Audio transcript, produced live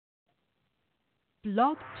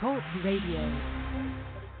Blog Talk Radio.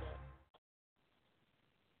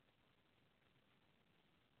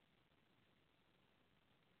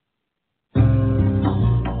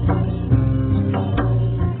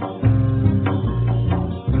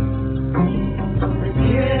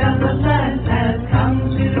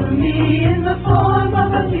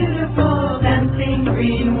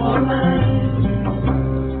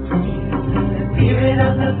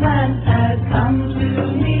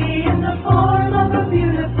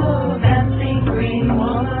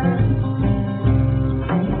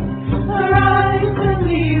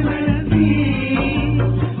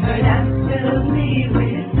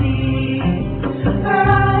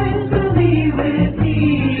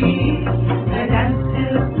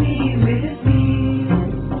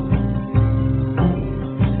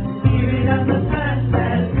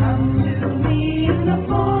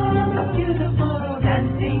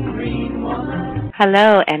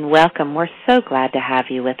 Hello and welcome. We're so glad to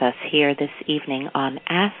have you with us here this evening on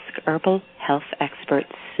Ask Herbal Health Expert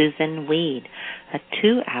Susun Weed, a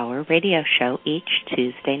 2-hour radio show each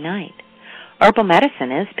Tuesday night. Herbal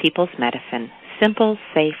medicine is people's medicine, simple,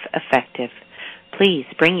 safe, effective. Please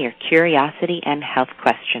bring your curiosity and health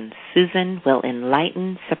questions. Susun will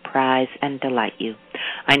enlighten, surprise, and delight you.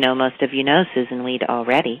 I know most of you know Susun Weed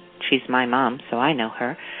already. She's my mom, so I know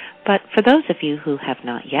her. But for those of you who have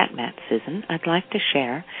not yet met Susun, I'd like to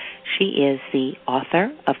share she is the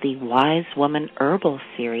author of the Wise Woman Herbal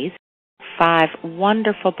series, 5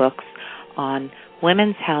 wonderful books on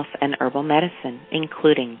women's health and herbal medicine,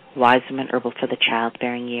 including Wise Woman Herbal for the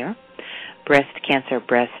Childbearing Year, Breast Cancer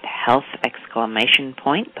Breast Health Exclamation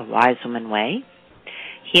Point, The Wise Woman Way,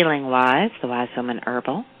 Healing Wise, The Wise Woman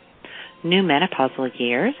Herbal, New Menopausal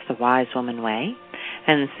Years, The Wise Woman Way,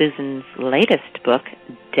 and Susun's latest book,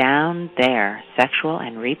 Down There, Sexual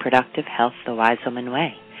and Reproductive Health, The Wise Woman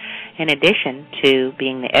Way. In addition to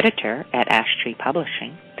being the editor at Ash Tree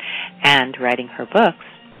Publishing and writing her books,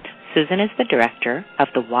 Susun is the director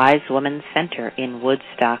of the Wise Woman Center in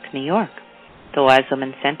Woodstock, New York. The Wise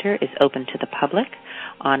Woman Center is open to the public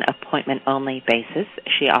on appointment-only basis.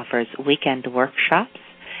 She offers weekend workshops,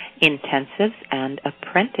 intensives, and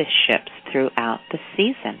apprenticeships throughout the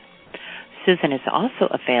season. Susun is also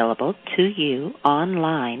available to you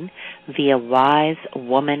online via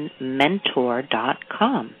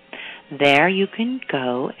wisewomanmentor.com. There you can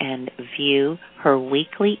go and view her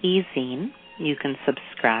weekly e-zine. You can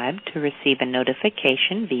subscribe to receive a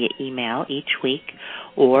notification via email each week,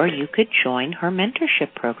 or you could join her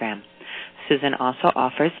mentorship program. Susun also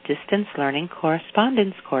offers distance learning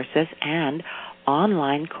correspondence courses and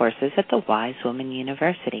online courses at the Wise Woman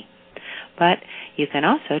University. But you can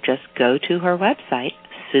also just go to her website,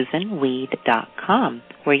 susunweed.com,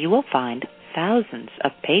 where you will find thousands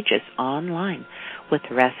of pages online with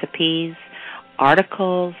recipes,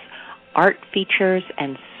 articles, art features,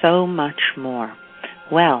 and so much more.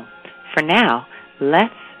 Well, for now,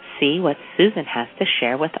 let's see what Susun has to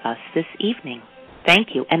share with us this evening.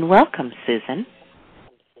 Thank you, and welcome, Susun.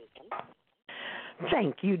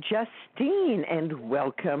 Thank you, Justine, and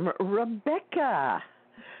welcome, Rebecca.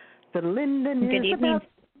 The linden Good is evening. about to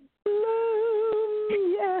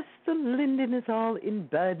bloom. Yes, the linden is all in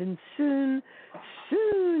bud, and soon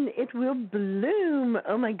it will bloom.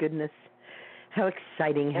 Oh, my goodness. How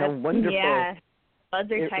exciting, how wonderful. Yeah, buds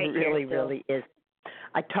are tight It really, here, really is.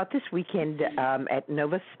 I taught this weekend at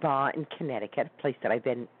Nova Spa in Connecticut, a place that I've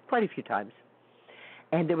been quite a few times.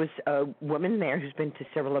 And there was a woman there who's been to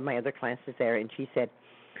several of my other classes there, and she said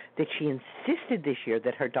that she insisted this year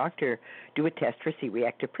that her doctor do a test for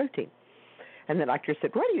C-reactive protein. And the doctor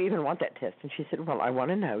said, why do you even want that test? And she said, well, I want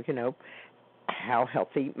to know, how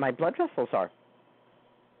healthy my blood vessels are.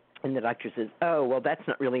 And the doctor says, oh, well, that's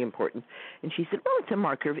not really important. And she said, well, it's a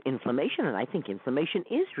marker of inflammation, and I think inflammation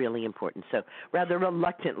is really important. So rather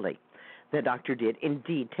reluctantly, the doctor did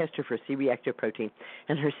indeed test her for C-reactive protein.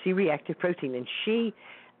 And her C-reactive protein, and she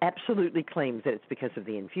absolutely claims that it's because of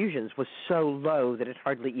the infusions, was so low that it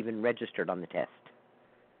hardly even registered on the test.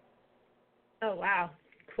 Oh, wow.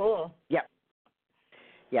 Cool. Yep.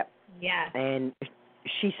 Yeah. And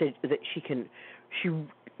she said that she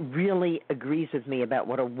really agrees with me about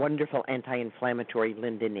what a wonderful anti-inflammatory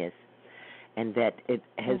linden is, and that it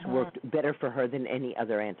has worked better for her than any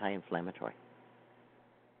other anti-inflammatory.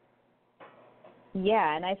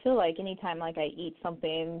 Yeah, and I feel like anytime I eat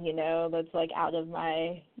something, that's out of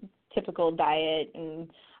my typical diet, and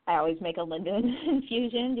I always make a linden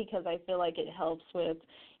infusion because I feel like it helps with,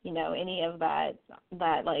 any of that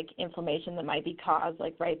inflammation that might be caused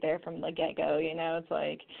right there from the get-go,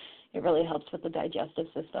 it's it really helps with the digestive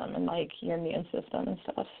system and your immune system and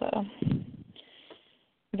stuff. So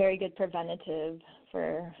very good preventative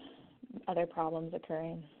for other problems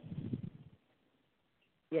occurring.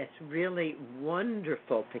 Yes, really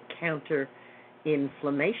wonderful to counter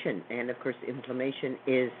inflammation. And, of course, inflammation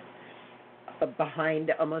is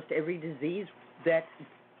behind almost every disease that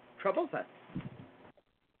troubles us.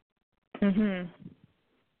 Mhm.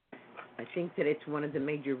 I think that it's one of the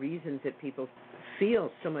major reasons that people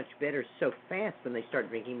feel so much better so fast when they start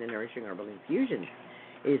drinking the nourishing herbal infusions,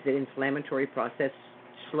 is that inflammatory process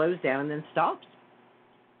slows down and then stops.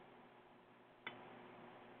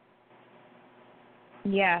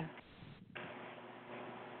 Yeah.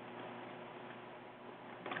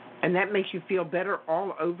 And that makes you feel better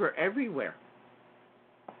all over everywhere.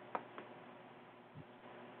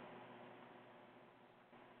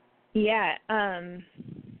 Yeah,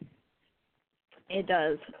 it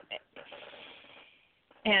does.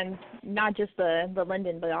 And not just the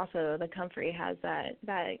linden, but also the comfrey has that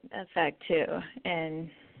effect too. And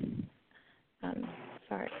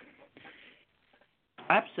sorry.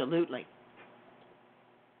 Absolutely.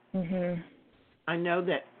 Mhm. I know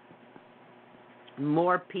that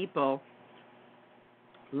more people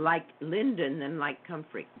like linden than like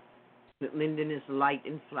comfrey. That linden is light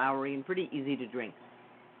and flowery and pretty easy to drink.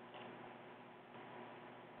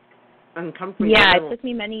 And comfrey. Yeah, it took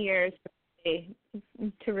me many years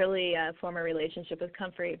to really form a relationship with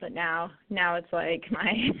comfrey, but now it's like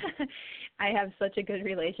I have such a good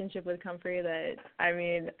relationship with comfrey that, I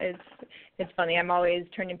mean, it's funny. I'm always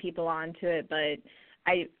turning people on to it, but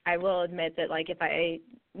I will admit that, like, if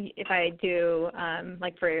I do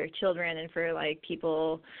like for children and for like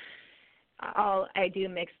people, I do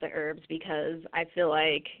mix the herbs because I feel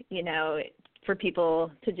like, you know, for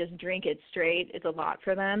people to just drink it straight, it's a lot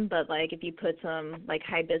for them. But like if you put some like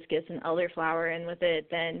hibiscus and elderflower in with it,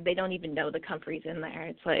 then they don't even know the comfrey's in there.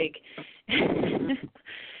 It's like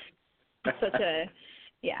such a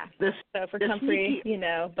So for comfrey, you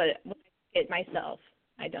know, but it myself,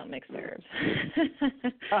 I don't mix the herbs.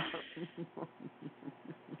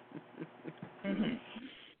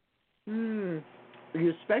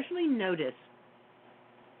 You especially notice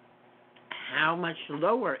how much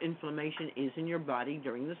lower inflammation is in your body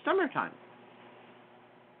during the summertime,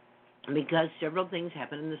 because several things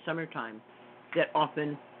happen in the summertime that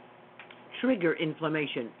often trigger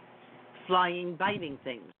inflammation. Flying, biting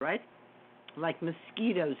things, right? Like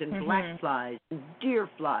mosquitoes and black flies and deer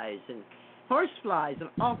flies and horse flies and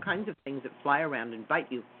all kinds of things that fly around and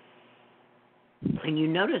bite you. And you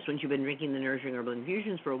notice once you've been drinking the nourishing herbal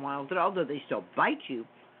infusions for a while that although they still bite you,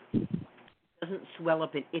 it doesn't swell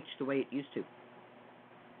up and itch the way it used to.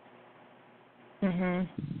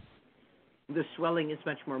 The swelling is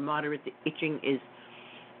much more moderate. The itching is,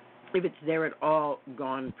 if it's there at all,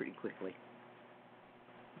 gone pretty quickly.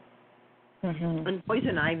 And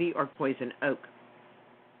poison ivy or poison oak,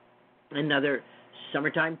 another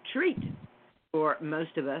summertime treat for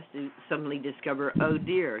most of us to suddenly discover, oh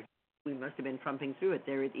dear, we must have been trumping through it.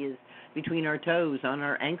 There it is between our toes, on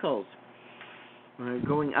our ankles,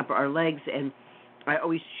 going up our legs. And I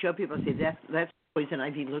always show people, I say, that's what poison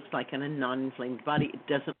ivy looks like in a non-inflamed body. It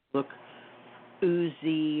doesn't look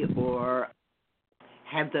oozy or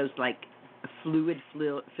have those like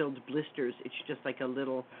fluid-filled blisters. It's just like a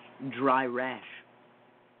little dry rash.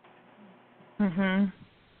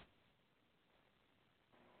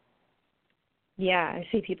 Yeah, I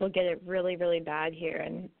see people get it really, really bad here,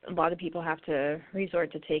 and a lot of people have to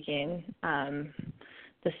resort to taking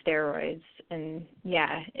the steroids. And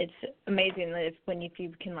yeah, it's amazing that if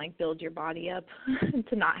you can like build your body up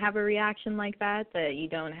to not have a reaction like that you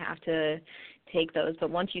don't have to take those. But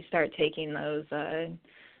once you start taking those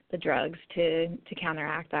the drugs to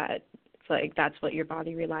counteract that, it's like that's what your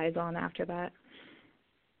body relies on after that.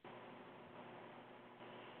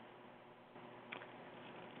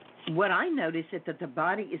 What I notice is that the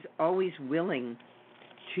body is always willing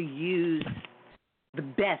to use the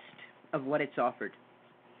best of what it's offered.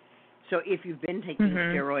 So if you've been taking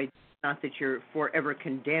steroids, not that you're forever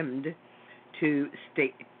condemned to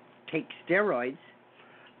take steroids,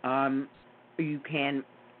 you can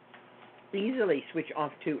easily switch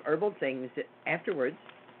off to herbal things afterwards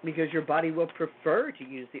because your body will prefer to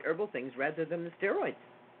use the herbal things rather than the steroids.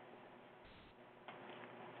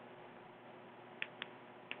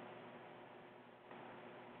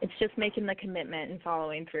 It's just making the commitment and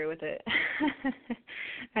following through with it.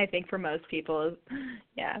 I think for most people,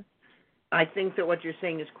 yeah. I think that what you're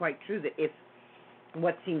saying is quite true, that if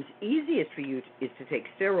what seems easiest for you is to take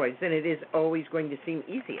steroids, then it is always going to seem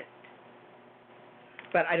easiest.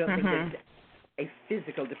 But I don't think there's a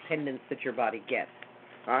physical dependence that your body gets.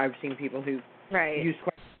 I've seen people who use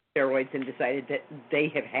steroids and decided that they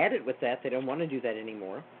have had it with that. They don't want to do that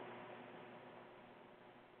anymore.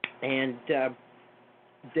 And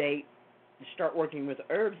they start working with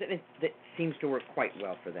herbs, and it seems to work quite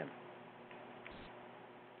well for them.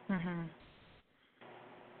 Mhm.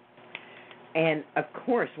 And, of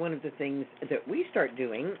course, one of the things that we start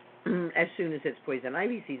doing as soon as it's poison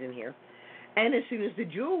ivy season here, and as soon as the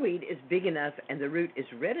jewelweed is big enough and the root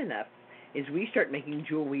is red enough, is we start making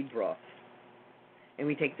jewelweed broth. And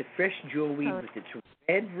we take the fresh jewelweed with its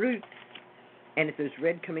red roots, and if there's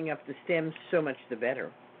red coming up the stem, so much the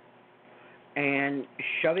better, and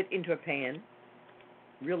shove it into a pan,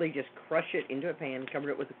 really just crush it into a pan, cover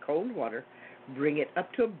it with cold water, bring it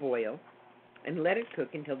up to a boil, and let it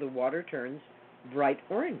cook until the water turns bright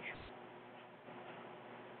orange.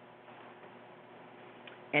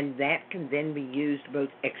 And that can then be used both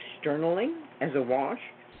externally as a wash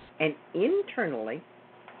and internally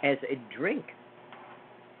as a drink,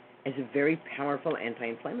 as a very powerful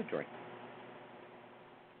anti-inflammatory.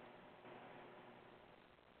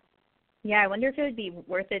 Yeah, I wonder if it would be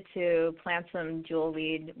worth it to plant some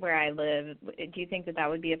jewelweed where I live. Do you think that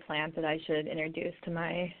would be a plant that I should introduce to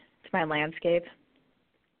my landscape?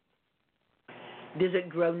 Does it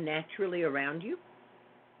grow naturally around you?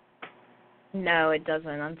 No, it doesn't,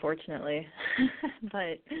 unfortunately.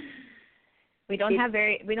 But we don't have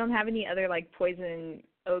any other like poison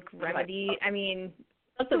oak remedy. Right. I mean,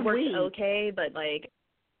 stuff that works okay, but like,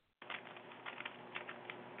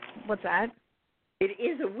 what's that? It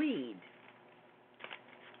is a weed.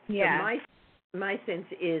 Yeah. So my sense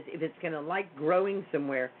is, if it's going to like growing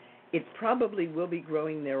somewhere, it probably will be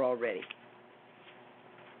growing there already.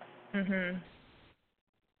 Mhm.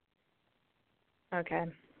 Okay.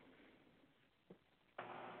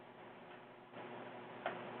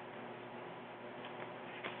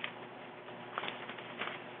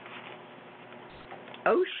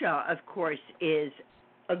 OSHA, of course, is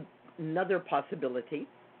another possibility.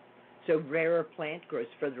 So rarer plant grows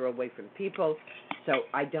further away from people, so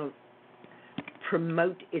I don't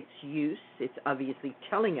promote its use. It's obviously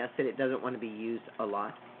telling us that it doesn't want to be used a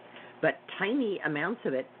lot. But tiny amounts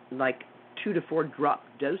of it, like 2 to 4 drop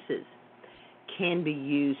doses, can be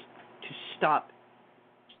used to stop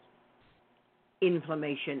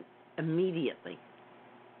inflammation immediately.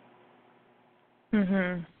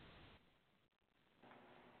 Mhm.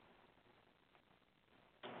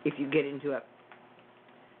 If you get into a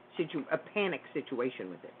panic situation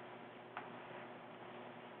with it.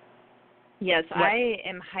 Yes, What? I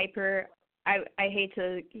am hyper. I hate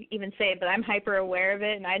to even say it, but I'm hyper aware of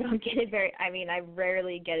it, and I don't get it I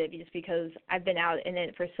rarely get it just because I've been out in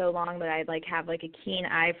it for so long that I like have like a keen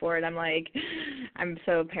eye for it. I'm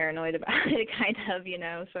so paranoid about it, kind of,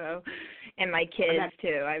 So, and my kids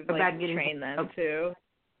too. I've like trained them to.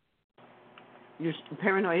 You're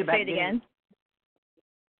paranoid about say it again.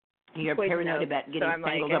 You're paranoid about getting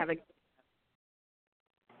tangled up.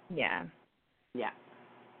 Yeah. Yeah.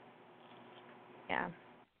 Yeah.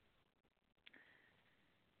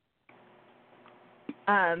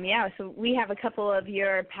 So we have a couple of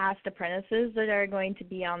your past apprentices that are going to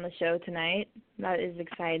be on the show tonight. That is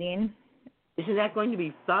exciting. Isn't that going to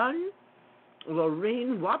be fun?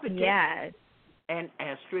 Lorene Wapatit and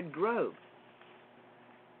Astrid Grove.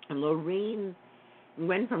 And Lorene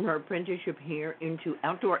went from her apprenticeship here into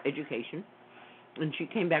outdoor education, and she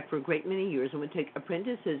came back for a great many years and would take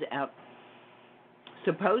apprentices out.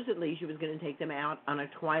 Supposedly she was going to take them out on a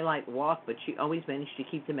twilight walk, but she always managed to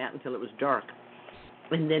keep them out until it was dark,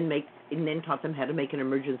 and then taught them how to make an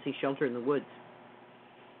emergency shelter in the woods.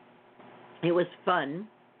 It was fun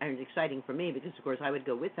and exciting for me because, of course, I would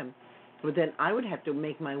go with them, but then I would have to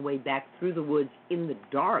make my way back through the woods in the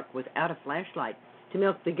dark without a flashlight to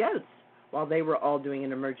milk the goats while they were all doing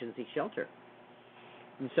an emergency shelter.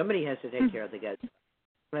 And somebody has to take care of the goats.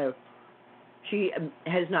 So she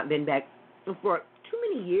has not been back for too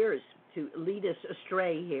many years to lead us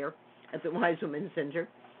astray here at the Wise Women's Center.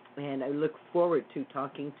 And I look forward to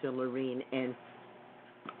talking to Lorene. And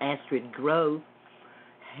Astrid Grove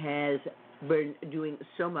has been doing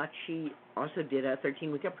so much. She also did a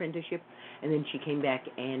 13-week apprenticeship, and then she came back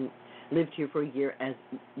and lived here for a year as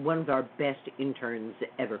one of our best interns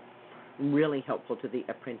ever. Really helpful to the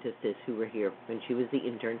apprentices who were here when she was the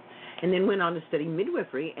intern, and then went on to study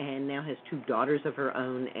midwifery, and now has 2 daughters of her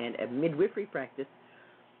own and a midwifery practice.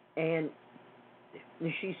 And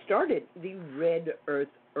she started the Red Earth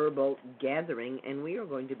Herbal Gathering, and we are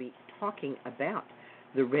going to be talking about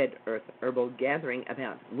the Red Earth Herbal Gathering,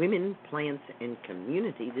 about women, plants, and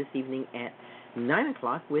community this evening at 9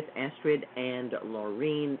 o'clock with Astrid and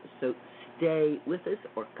Lorene. So stay with us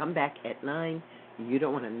or come back at 9. You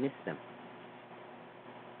don't want to miss them.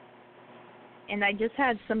 And I just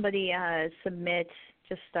had somebody submit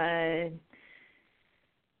just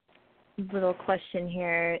little question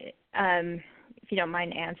here, if you don't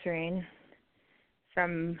mind answering.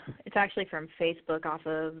 It's actually from Facebook off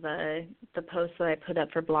of the post that I put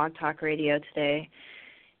up for Blog Talk Radio today.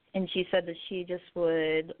 And she said that she just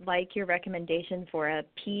would like your recommendation for a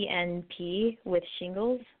PNP with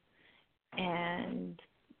shingles. And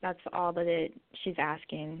that's all that she's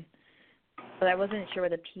asking. But I wasn't sure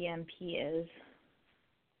what a PNP is.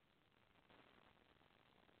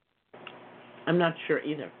 I'm not sure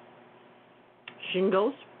either.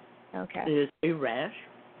 Shingles is a rash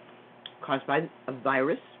caused by a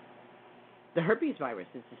virus. The herpes virus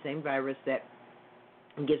is the same virus that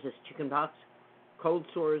gives us chickenpox, cold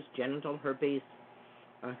sores, genital herpes,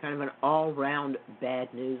 kind of an all-round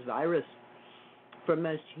bad news virus for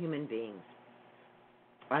most human beings.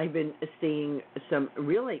 I've been seeing some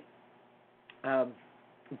really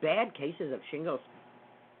bad cases of shingles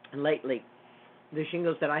lately. The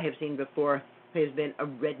shingles that I have seen before has been a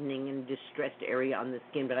reddening and distressed area on the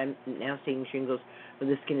skin, but I'm now seeing shingles where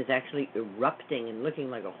the skin is actually erupting and looking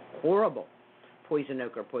like a horrible poison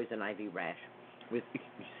oak or poison ivy rash with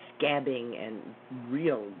scabbing and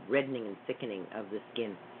real reddening and thickening of the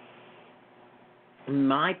skin.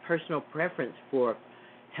 My personal preference for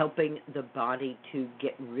helping the body to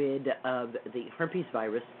get rid of the herpes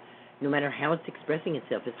virus, no matter how it's expressing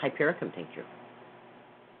itself, is hypericum tincture.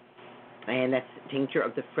 And that's tincture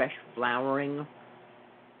of the fresh flowering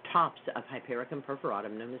tops of Hypericum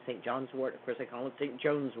perforatum, known as St. John's wort. Of course, I call it St.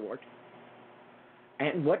 John's wort.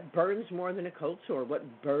 And what burns more than a cold sore? What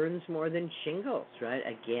burns more than shingles, right?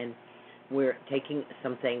 Again, we're taking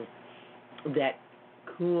something that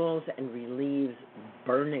cools and relieves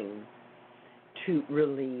burning to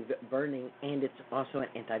relieve burning, and it's also an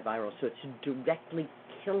antiviral. So it's directly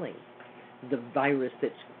killing the virus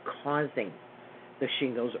that's causing the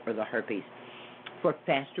shingles or the herpes. For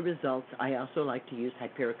faster results, I also like to use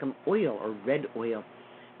Hypericum oil or red oil,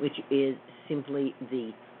 which is simply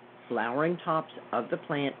the flowering tops of the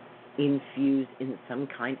plant infused in some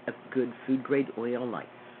kind of good food-grade oil like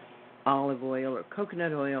olive oil or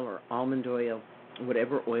coconut oil or almond oil,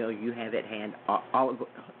 whatever oil you have at hand. Olive oil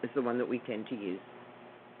is the one that we tend to use.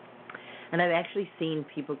 And I've actually seen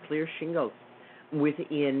people clear shingles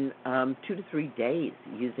within 2 to 3 days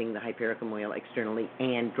using the Hypericum oil externally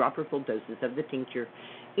and dropperful doses of the tincture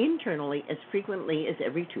internally as frequently as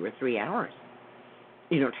every 2 or 3 hours.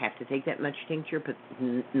 You don't have to take that much tincture, but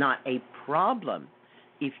not a problem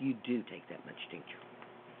if you do take that much tincture.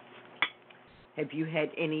 Have you had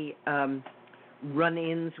any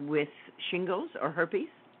run-ins with shingles or herpes?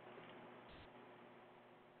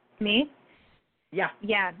 Me? Yeah.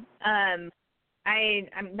 Yeah.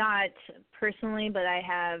 I'm not personally, but I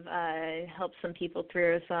have helped some people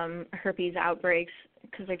through some herpes outbreaks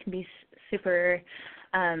because it can be super,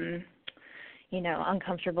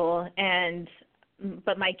 uncomfortable.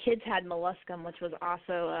 But my kids had molluscum, which was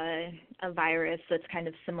also a virus that's kind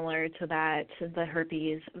of similar to that, to the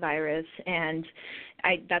herpes virus. And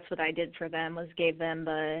that's what I did for them, was gave them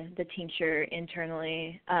the tincture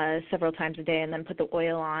internally several times a day and then put the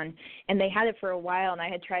oil on. And they had it for a while, and I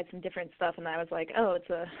had tried some different stuff, and I was like, oh, it's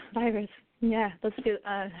a virus. Yeah, let's do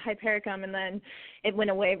Hypericum. And then it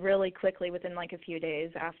went away really quickly within like a few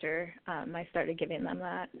days after I started giving them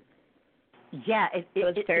that. Yeah, it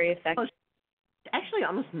was very effective. Actually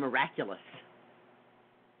almost miraculous.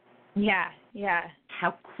 Yeah.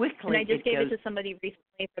 How quickly and I just gave goes. it to somebody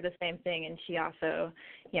recently for the same thing, and she also,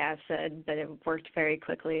 said that it worked very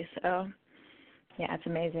quickly. So, yeah, it's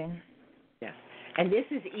amazing. Yes. And this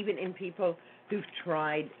is even in people who've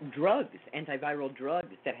tried drugs, antiviral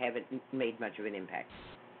drugs, that haven't made much of an impact.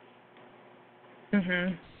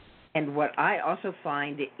 Mhm. And what I also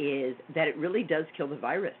find is that it really does kill the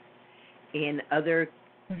virus. In other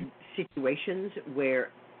situations where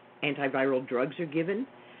antiviral drugs are given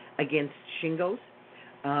against shingles,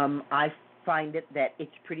 I find that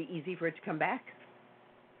it's pretty easy for it to come back.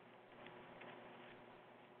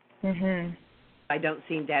 Mhm. I don't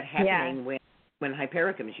see that happening when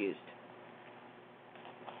Hypericum is used.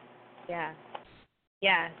 Yeah,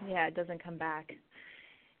 it doesn't come back.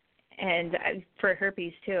 And for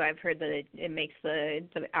herpes too, I've heard that it makes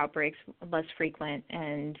the outbreaks less frequent,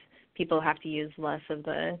 and people have to use less of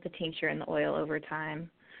the tincture and the oil over time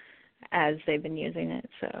as they've been using it.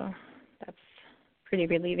 So that's pretty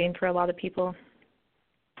relieving for a lot of people.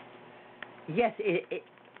 Yes,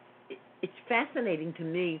 it's fascinating to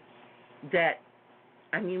me that,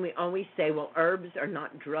 we always say, well, herbs are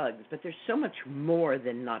not drugs, but there's so much more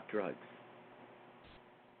than not drugs.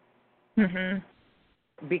 Mhm.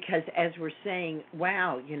 Because as we're saying,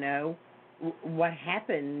 wow, what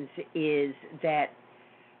happens is that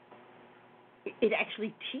it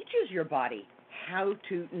actually teaches your body how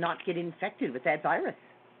to not get infected with that virus.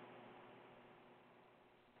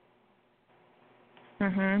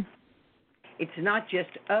 Mhm. It's not just,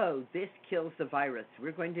 oh, this kills the virus.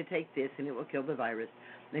 We're going to take this and it will kill the virus.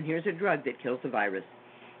 And here's a drug that kills the virus.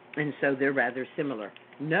 And so they're rather similar.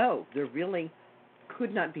 No, they really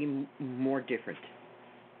could not be more different.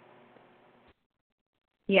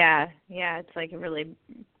 Yeah, it's like it really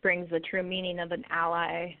brings the true meaning of an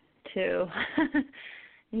ally to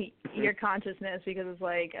your consciousness, because it's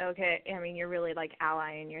like, okay, I mean, you're really like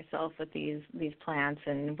allying yourself with these plants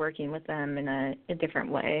and working with them in a different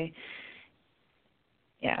way.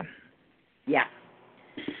 Yeah. Yeah.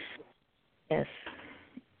 Yes.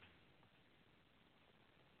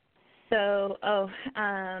 So,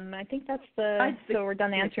 I think that's so we're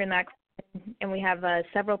done answering that question, and we have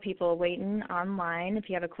several people waiting online. If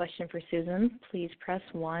you have a question for Susan, please press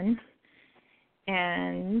 1,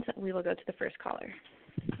 and we will go to the first caller.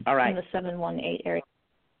 All right. In the 718 area.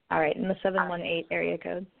 All right, in the 718 area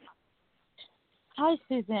code. Hi,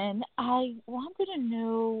 Susan. I wanted to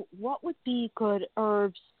know what would be good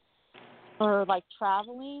herbs for like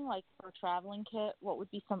traveling, like for a traveling kit. What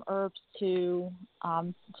would be some herbs to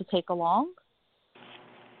take along?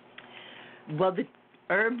 Well, the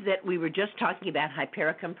herb that we were just talking about,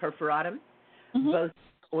 Hypericum perforatum, both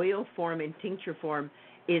oil form and tincture form,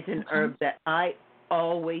 is an herb that I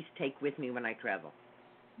always take with me when I travel.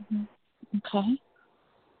 Okay.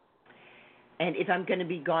 And if I'm going to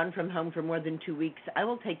be gone from home for more than 2 weeks, I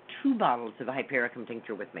will take 2 bottles of Hypericum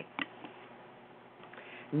tincture with me.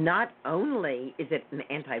 Not only is it an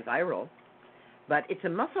antiviral, but it's a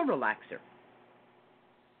muscle relaxer.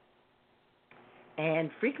 And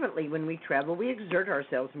frequently when we travel, we exert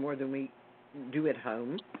ourselves more than we do at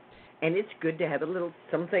home. And it's good to have a little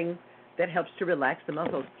something that helps to relax the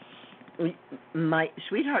muscles. My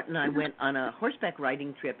sweetheart and I went on a horseback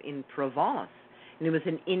riding trip in Provence, and it was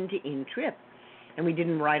an inn-to-inn trip. And we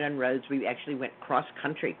didn't ride on roads. We actually went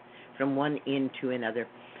cross-country from one inn to another.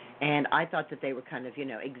 And I thought that they were kind of,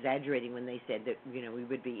 exaggerating when they said that, we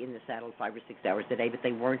would be in the saddle 5 or 6 hours a day, but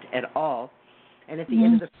they weren't at all. And at the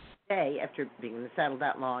end of the day, after being in the saddle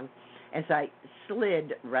that long, as I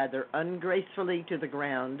slid rather ungracefully to the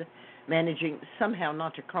ground, managing somehow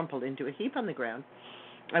not to crumple into a heap on the ground,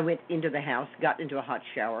 I went into the house, got into a hot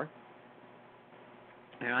shower,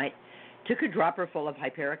 all right, took a dropper full of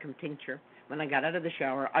Hypericum tincture. When I got out of the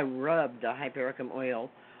shower, I rubbed the Hypericum oil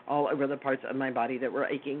all over the parts of my body that were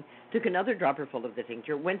aching, took another dropper full of the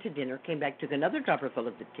tincture, went to dinner, came back, took another dropper full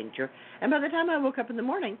of the tincture, and by the time I woke up in the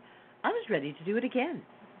morning, I was ready to do it again.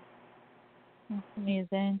 That's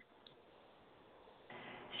amazing.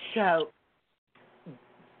 So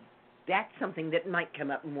that's something that might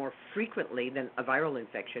come up more frequently than a viral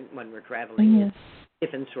infection when we're traveling and stiff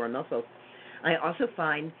and sore muscles. I also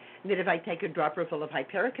find that if I take a dropper full of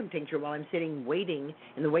Hypericum tincture while I'm sitting waiting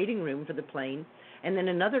in the waiting room for the plane, and then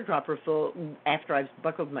another dropper full after I've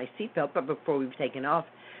buckled my seatbelt but before we've taken off,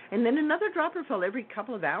 and then another dropper full every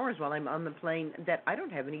couple of hours while I'm on the plane, that I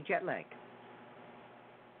don't have any jet lag.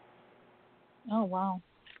 Oh, wow.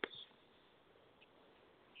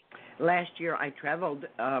 Last year I traveled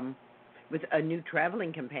with a new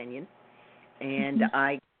traveling companion, and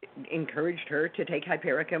I encouraged her to take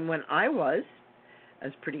Hypericum when I was. It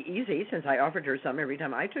was pretty easy since I offered her some every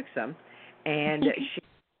time I took some. And she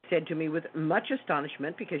said to me with much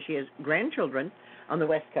astonishment, because she has grandchildren on the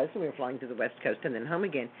West Coast, and we were flying to the West Coast and then home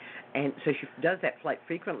again. And so she does that flight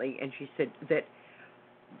frequently, and she said that,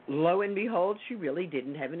 lo and behold, she really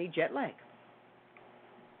didn't have any jet lag.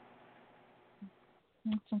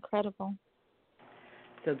 That's incredible.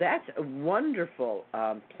 So that's a wonderful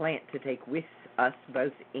plant to take with us,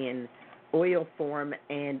 both in oil form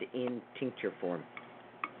and in tincture form.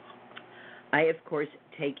 I, of course,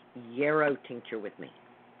 take yarrow tincture with me.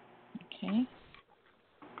 Okay.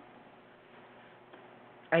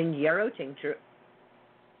 And yarrow tincture,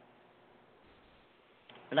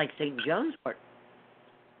 like St. John's wort,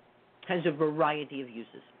 has a variety of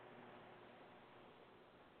uses.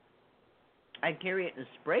 I carry it in a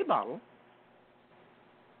spray bottle,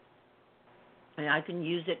 and I can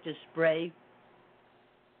use it to spray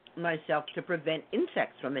myself to prevent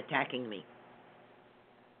insects from attacking me.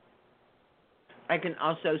 I can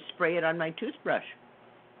also spray it on my toothbrush,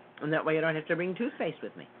 and that way I don't have to bring toothpaste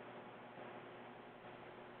with me.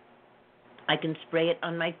 I can spray it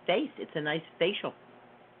on my face. It's a nice facial.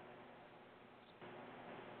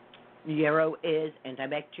 Yarrow is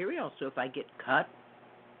antibacterial, so if I get cut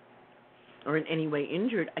or in any way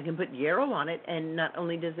injured, I can put yarrow on it, and not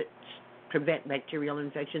only does it prevent bacterial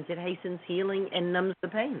infections, it hastens healing and numbs the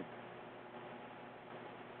pain.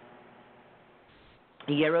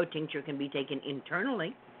 Yarrow tincture can be taken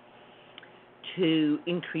internally to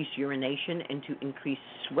increase urination and to increase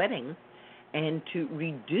sweating and to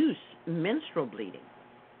reduce menstrual bleeding.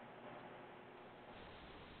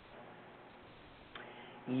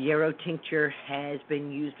 Yarrow tincture has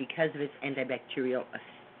been used because of its antibacterial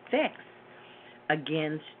effects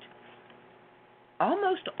against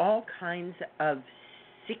almost all kinds of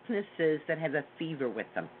sicknesses that have a fever with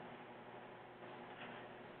them.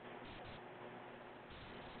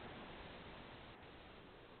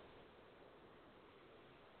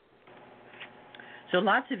 So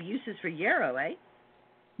lots of uses for yarrow, eh?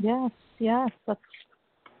 Yes. That's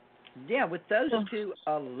Yeah, with those two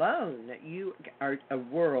alone, you are a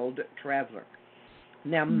world traveler.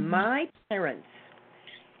 Now, my parents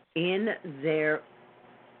in their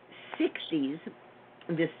 60s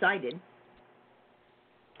decided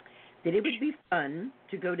that it would be fun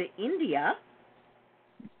to go to India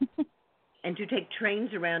and to take trains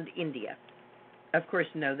around India. Of course,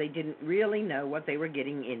 no, they didn't really know what they were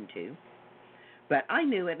getting into, but I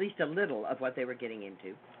knew at least a little of what they were getting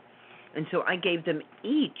into. And so I gave them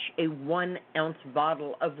each a 1-ounce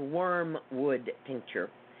bottle of wormwood tincture.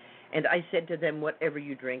 And I said to them, whatever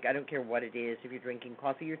you drink, I don't care what it is, if you're drinking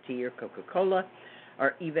coffee or tea or Coca-Cola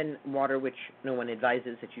or even water, which no one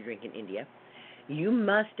advises that you drink in India, you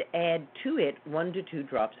must add to it 1 to 2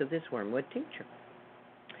 drops of this wormwood tincture.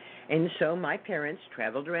 And so my parents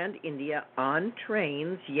traveled around India on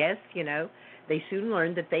trains. Yes, they soon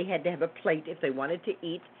learned that they had to have a plate if they wanted to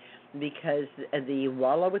eat, because the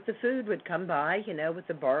walla with the food would come by, with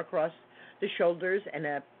the bar across the shoulders and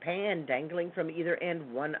a pan dangling from either end,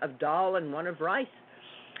 one of dal and one of rice.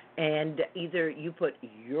 And either you put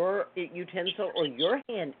your utensil or your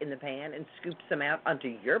hand in the pan and scoop some out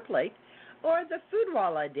onto your plate, or the food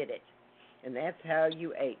walla did it. And that's how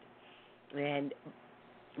you ate. And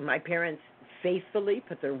my parents faithfully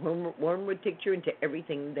put their wormwood tincture into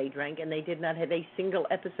everything they drank, and they did not have a single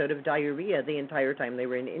episode of diarrhea the entire time they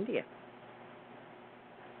were in India.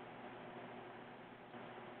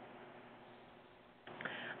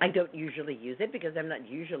 I don't usually use it because I'm not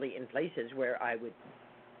usually in places where I would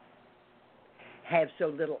have so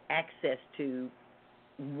little access to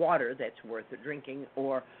water that's worth drinking,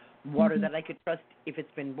 or water that I could trust if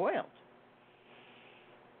it's been boiled.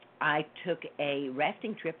 I took a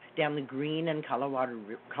rafting trip down the Green and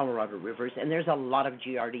Colorado rivers, and there's a lot of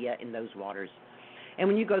giardia in those waters. And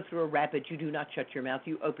when you go through a rapid, you do not shut your mouth.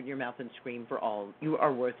 You open your mouth and scream for all you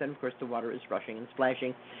are worth. And, of course, the water is rushing and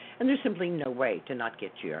splashing, and there's simply no way to not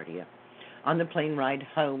get giardia. On the plane ride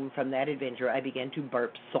home from that adventure, I began to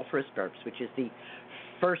burp sulfurous burps, which is the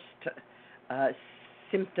first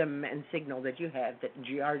symptom and signal that you have that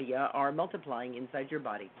giardia are multiplying inside your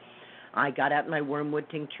body. I got out my wormwood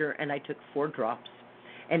tincture, and I took 4 drops.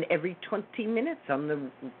 And every 20 minutes on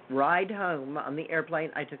the ride home on the airplane,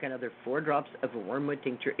 I took another 4 drops of wormwood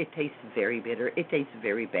tincture. It tastes very bitter. It tastes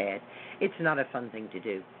very bad. It's not a fun thing to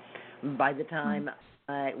do. By the time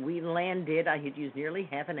we landed, I had used nearly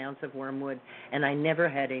half an ounce of wormwood, and I never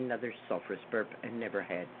had another sulfurous burp and never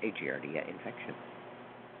had a giardia infection.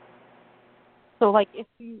 So, like,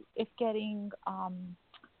 if getting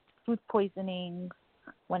food poisoning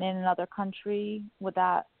when in another country, would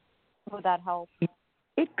that help?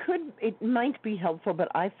 It might be helpful, but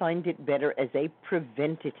I find it better as a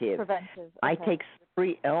preventative. Okay. I take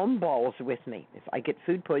slippery elm balls with me. If I get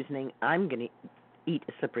food poisoning, I'm going to eat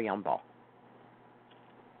a slippery elm ball.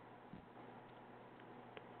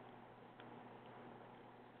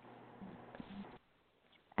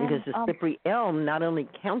 Because the slippery elm not only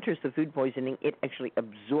counters the food poisoning, it actually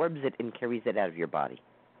absorbs it and carries it out of your body.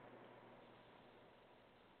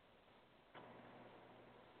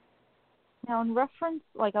 Now, in reference,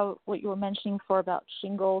 like what you were mentioning before about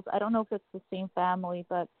shingles, I don't know if it's the same family,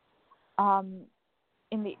 but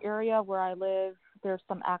in the area where I live, there's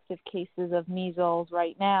some active cases of measles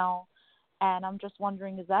right now, and I'm just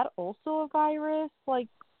wondering, is that also a virus? Like,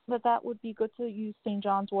 that would be good to use St.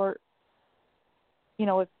 John's wort,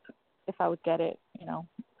 if I would get it,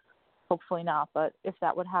 hopefully not, but if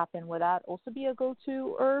that would happen, would that also be a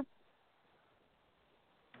go-to herb?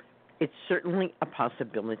 It's certainly a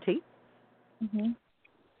possibility. Mm-hmm.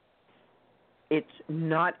 It's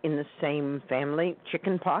not in the same family.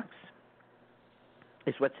 Chicken pox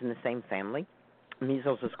is what's in the same family.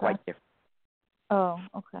 Measles is quite different. Oh,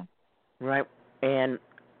 okay. Right. And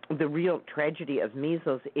the real tragedy of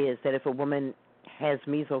measles is that if a woman has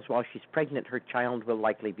measles while she's pregnant, her child will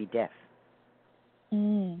likely be deaf.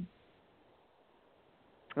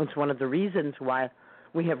 It's one of the reasons why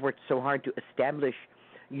we have worked so hard to establish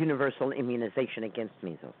universal immunization against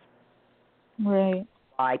measles. Right.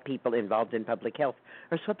 why people involved in public health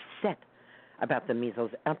are so upset about the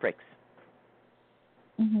measles outbreaks.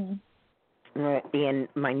 Mhm. In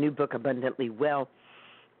my new book, Abundantly Well,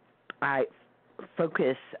 I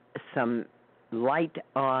focus some light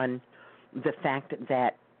on the fact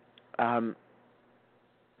that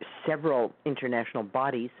several international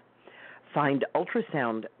bodies find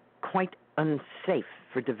ultrasound quite unsafe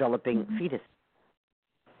for developing fetus,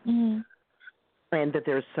 Mhm. and that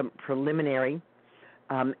there's some preliminary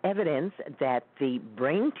evidence that the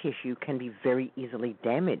brain tissue can be very easily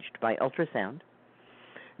damaged by ultrasound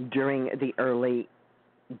during the early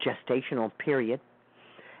gestational period,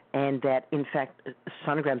 and that, in fact,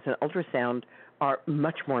 sonograms and ultrasound are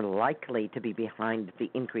much more likely to be behind the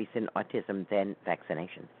increase in autism than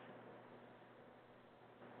vaccinations.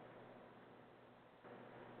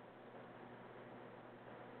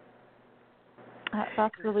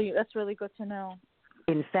 That's really good to know.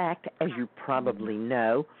 In fact, as you probably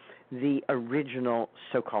know, the original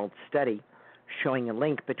so-called study showing a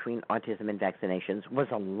link between autism and vaccinations was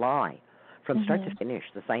a lie from start to finish.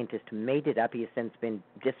 The scientist made it up. He has since been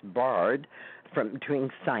disbarred from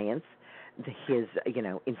doing science. His,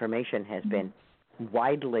 information has been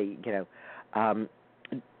widely,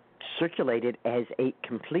 circulated as a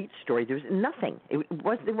complete story. There's nothing.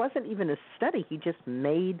 There wasn't even a study. He just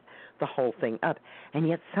made the whole thing up, and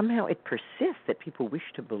yet somehow it persists that people wish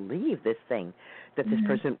to believe this thing, that this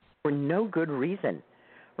person, for no good reason,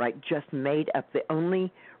 right, just made up. The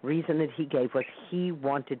only reason that he gave was he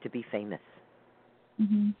wanted to be famous.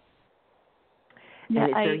 Yeah,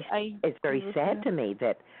 and it's very sad to me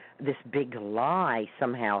that this big lie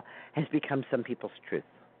somehow has become some people's truth.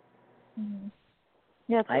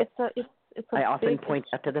 Yes, I often big point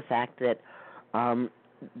out to the fact that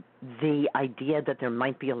the idea that there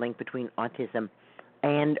might be a link between autism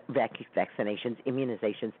and vaccinations,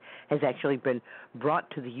 immunizations, has actually been brought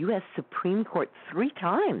to the U.S. Supreme Court 3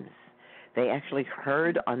 times. They actually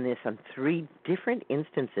heard on this on 3 different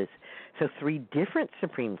instances. So 3 different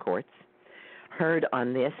Supreme Courts heard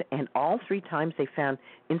on this, and all 3 times they found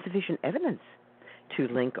insufficient evidence to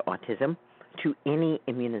link autism to any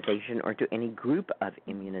immunization or to any group of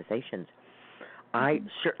immunizations. I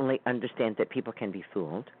certainly understand that people can be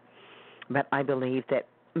fooled, but I believe that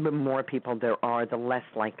the more people there are, the less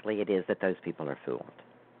likely it is that those people are fooled.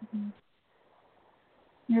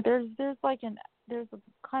 Yeah, there's a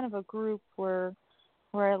kind of a group where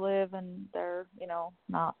I live, and they're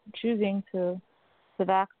not choosing to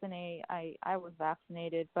vaccinate. I was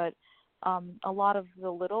vaccinated, but a lot of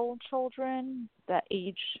the little children that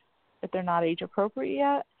they're not age appropriate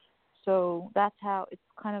yet, so that's how it's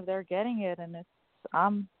kind of they're getting it, and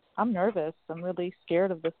I'm nervous. I'm really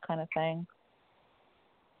scared of this kind of thing.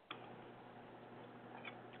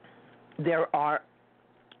 There are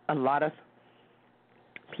a lot of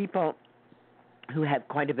people who have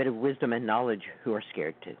quite a bit of wisdom and knowledge who are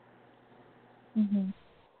scared too.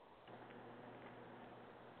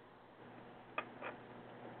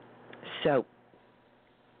 So,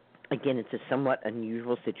 again, it's a somewhat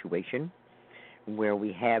unusual situation where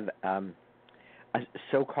we have a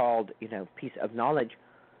so-called, piece of knowledge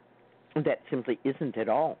that simply isn't at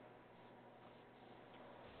all.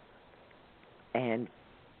 And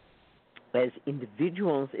as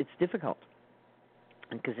individuals, it's difficult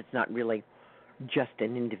because it's not really just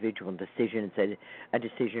an individual decision. It's a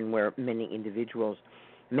decision where many individuals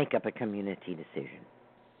make up a community decision.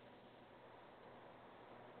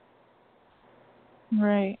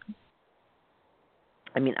 Right.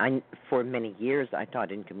 I mean, for many years I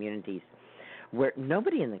taught in communities where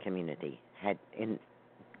nobody in the community had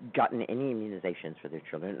gotten any immunizations for their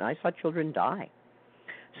children, and I saw children die.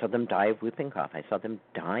 I saw them die of whooping cough. I saw them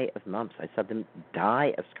die of mumps. I saw them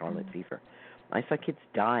die of scarlet fever. I saw kids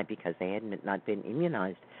die because they had not been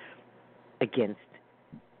immunized against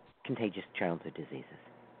contagious childhood diseases.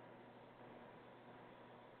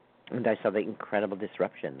 And I saw the incredible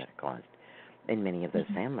disruption that it caused in many of those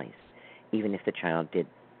families, even if the child did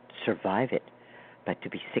survive it. But to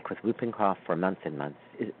be sick with whooping cough for months and months,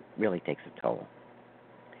 it really takes a toll.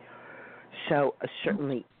 So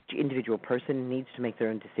certainly each individual person needs to make their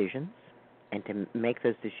own decisions and to make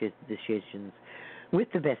those decisions with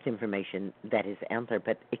the best information that is out there.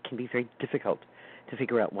 But it can be very difficult to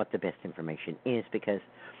figure out what the best information is because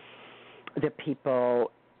the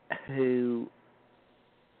people who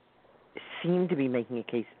seem to be making a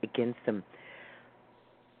case against them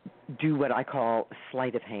do what I call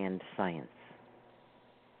sleight of hand science.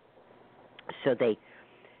 So they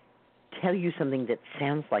tell you something that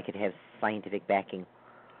sounds like it has scientific backing,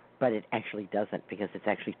 but it actually doesn't because it's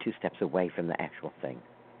actually 2 steps away from the actual thing.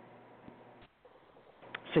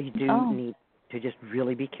 So you do need to just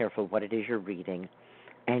really be careful what it is you're reading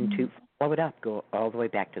and to follow it up, go all the way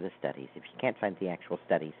back to the studies. If you can't find the actual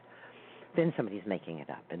studies, then somebody's making it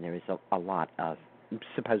up, and there is a lot of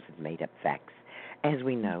supposed made-up facts, as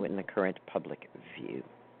we know in the current public view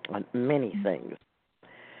on many things.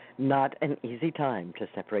 Not an easy time to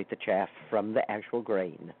separate the chaff from the actual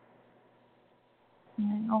grain.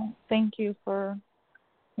 Oh, thank you for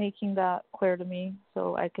making that clear to me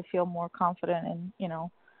so I could feel more confident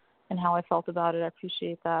in how I felt about it. I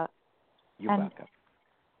appreciate that. You're welcome.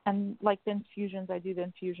 And like the infusions, I do the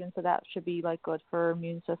infusion, so that should be like good for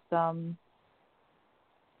immune system.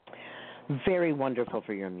 Very wonderful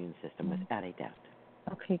for your immune system, without a doubt.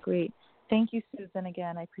 Okay, great. Thank you, Susan,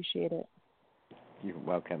 again. I appreciate it. You're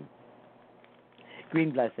welcome.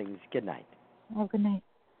 Green blessings. Good night. Oh, good night.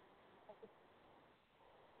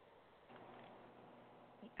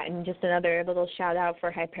 And just another little shout out for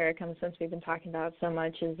hypericum, since we've been talking about it so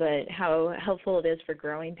much, is that how helpful it is for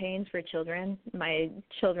growing pains for children. My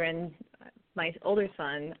older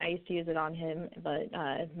son, I used to use it on him, but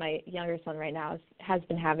my younger son right now has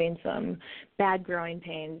been having some bad growing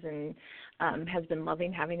pains and has been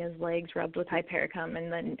loving having his legs rubbed with hypericum,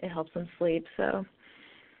 and then it helps him sleep. So.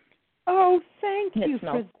 Oh, thank you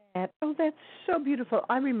for that. Oh, that's so beautiful.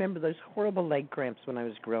 I remember those horrible leg cramps when I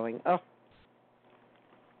was growing. Oh.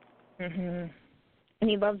 Mhm. And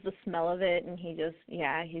he loves the smell of it, and he's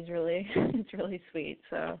really, it's really sweet.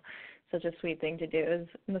 So, such a sweet thing to do is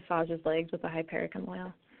massage his legs with the hypericum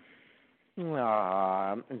oil.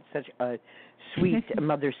 Aww, and such a sweet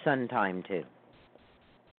mother-son time too.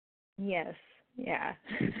 Yes, yeah.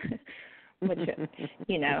 Which,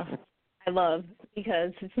 I love,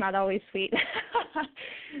 because it's not always sweet.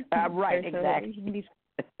 Right, exactly.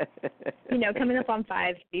 Coming up on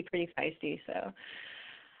 5 can be pretty feisty, so.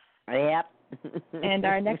 Yep. And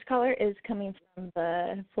our next caller is coming from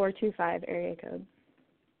the 425 area code.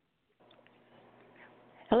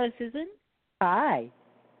 Hello, Susan. Hi.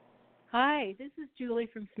 Hi, this is Julie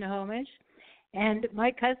from Snohomish, and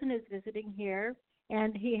my cousin is visiting here,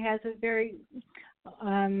 and he has a very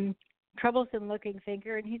troublesome-looking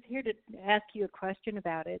finger, and he's here to ask you a question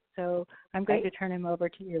about it. So I'm going to turn him over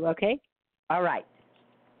to you. Okay? All right.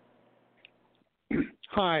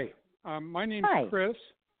 Hi, my name's Chris.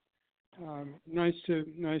 Nice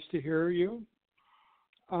to hear you.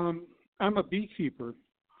 I'm a beekeeper,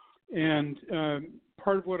 and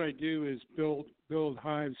part of what I do is build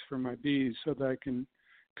hives for my bees so that I can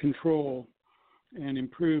control and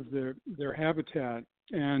improve their habitat.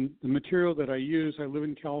 And the material that I use, I live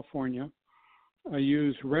in California. I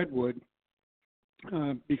use redwood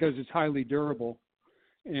because it's highly durable,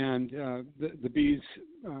 and the bees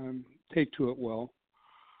take to it well.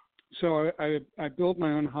 So I build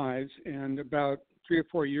my own hives, and about 3 or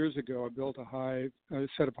 4 years ago, I built a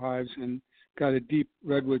set of hives, and got a deep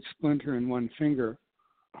redwood splinter in one finger,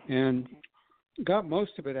 and got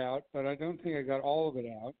most of it out, but I don't think I got all of it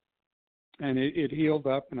out. And it healed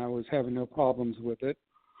up, and I was having no problems with it.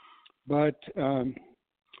 But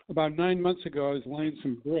about 9 months ago, I was laying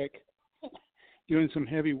some brick, doing some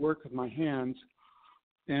heavy work with my hands,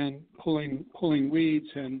 and pulling weeds,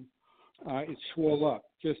 and it swelled up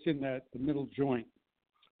just in the middle joint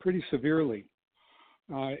pretty severely.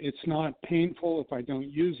 It's not painful if I don't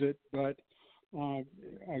use it, but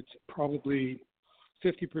it's probably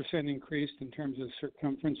 50% increased in terms of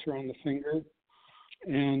circumference around the finger,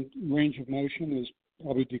 and range of motion is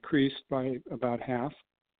probably decreased by about half.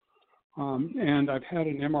 And I've had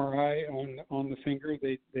an MRI on the finger.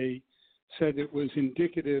 They said it was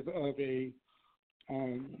indicative of a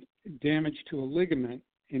damage to a ligament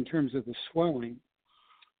in terms of the swelling,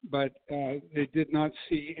 but they did not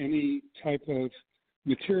see any type of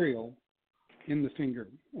material in the finger.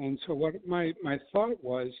 And so what my thought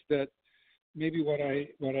was that maybe what I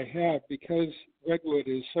have, because redwood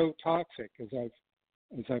is so toxic, as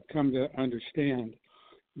I've come to understand,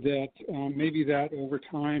 that maybe that over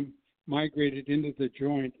time migrated into the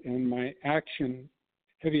joint, and my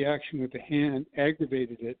heavy action with the hand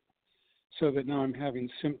aggravated it, so that now I'm having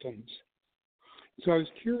symptoms. So I was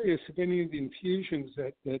curious if any of the infusions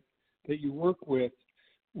that you work with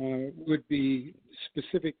would be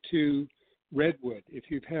specific to redwood, if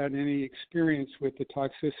you've had any experience with the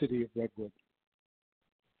toxicity of redwood.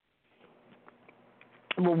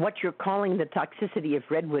 Well, what you're calling the toxicity of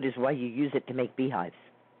redwood is why you use it to make beehives.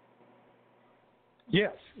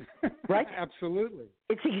 Yes. Right? Absolutely.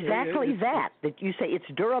 It's exactly that you say it's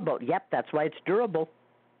durable. Yep, that's why it's durable.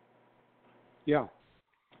 Yeah.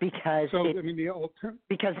 Because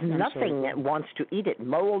nothing wants to eat it.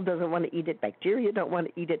 Mold doesn't want to eat it. Bacteria don't want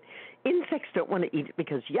to eat it. Insects don't want to eat it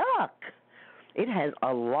because yuck. It has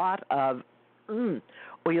a lot of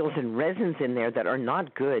oils and resins in there that are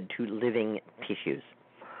not good to living tissues.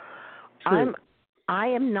 True. I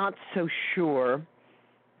am not so sure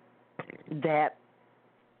that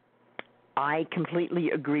I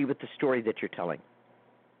completely agree with the story that you're telling.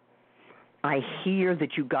 I hear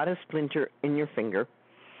that you got a splinter in your finger,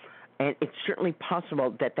 and it's certainly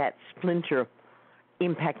possible that that splinter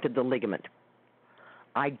impacted the ligament.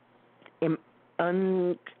 I am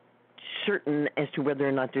uncertain as to whether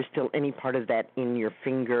or not there's still any part of that in your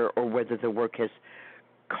finger, or whether the work has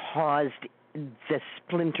caused the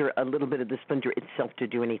splinter, a little bit of the splinter itself, to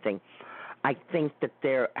do anything. I think that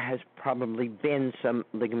there has probably been some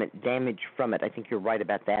ligament damage from it. I think you're right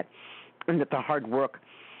about that, and that the hard work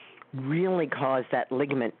really caused that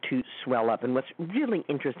ligament to swell up. And what's really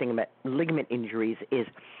interesting about ligament injuries is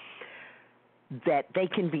that they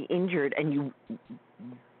can be injured, and you,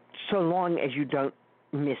 so long as you don't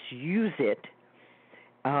misuse it,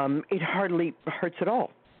 it hardly hurts at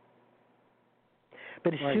all.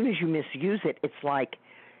 But as soon as you misuse it, it's like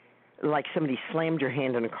somebody slammed your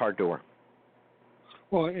hand on a car door.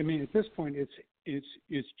 Well, I mean, at this point, it's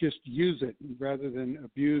just use it rather than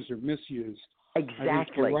abuse or misuse. Exactly. I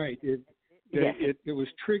think you're right. It was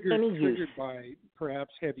triggered by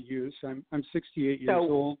perhaps heavy use. I'm 68 years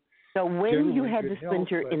old. So when you had the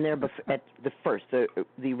splinter in there at the first,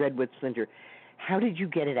 the redwood splinter, how did you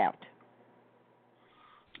get it out?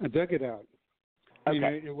 I dug it out. Okay. You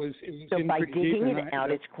know, it was so by digging it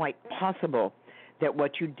out, it's quite possible that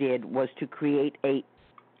what you did was to create a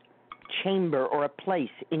chamber or a place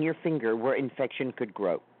in your finger where infection could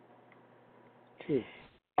grow.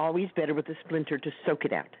 Always better with the splinter to soak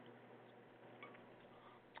it out.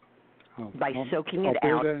 By soaking it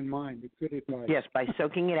I'll out. bear that in mind. It's good advice. Yes, by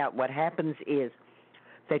soaking it out, what happens is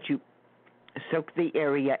that you soak the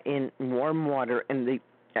area in warm water, and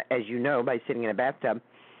as you know, by sitting in a bathtub,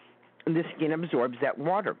 the skin absorbs that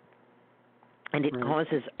water, and it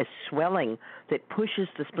causes a swelling that pushes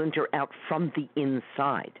the splinter out from the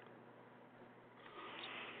inside.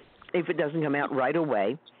 If it doesn't come out right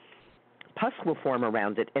away, pus will form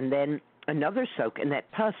around it, and then another soak, and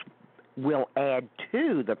that pus will add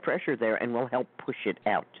to the pressure there and will help push it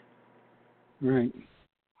out. Right.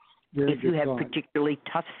 If you have particularly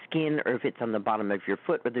tough skin, or if it's on the bottom of your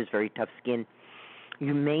foot where there's very tough skin,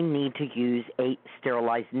 you may need to use a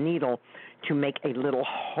sterilized needle to make a little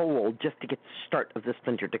hole just to get the start of the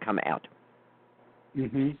splinter to come out.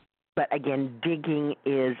 Mm-hmm. But again, digging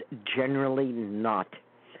is generally not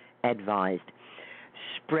advised.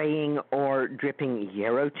 Spraying or dripping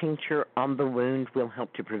yarrow tincture on the wound will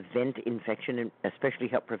help to prevent infection, and especially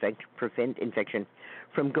help prevent infection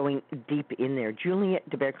from going deep in there. Juliet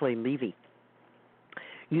de Berkeley-Levy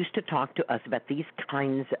used to talk to us about these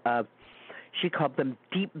kinds of, she called them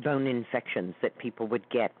deep bone infections that people would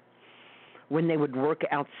get when they would work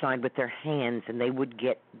outside with their hands, and they would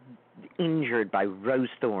get injured by rose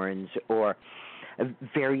thorns or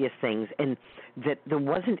various things, and that there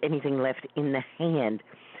wasn't anything left in the hand,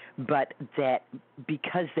 but that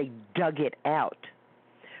because they dug it out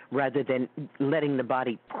rather than letting the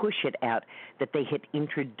body push it out, that they had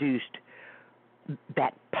introduced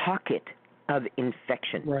that pocket of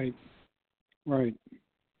infection. Right.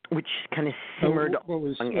 Which kind of simmered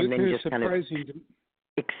and then just kind of exploded.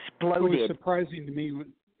 What was surprising to me,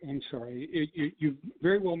 I'm sorry, you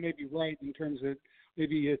very well may be right in terms of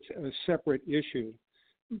maybe it's a separate issue,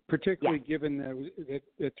 particularly given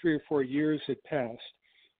that 3 or 4 years had passed.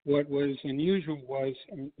 What was unusual was,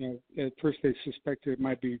 at first they suspected it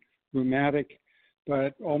might be rheumatic,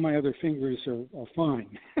 but all my other fingers are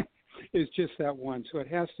fine. It's just that one, so it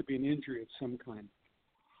has to be an injury of some kind.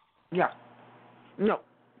 Yeah. No,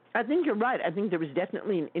 I think you're right. I think there was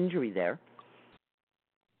definitely an injury there.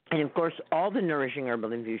 And, of course, all the nourishing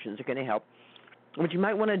herbal infusions are going to help, but you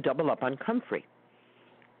might want to double up on comfrey,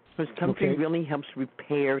 because comfrey really helps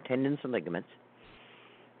repair tendons and ligaments.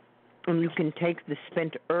 And you can take the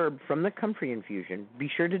spent herb from the comfrey infusion. Be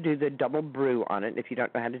sure to do the double brew on it. If you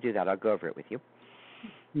don't know how to do that, I'll go over it with you.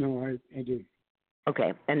 No, I do.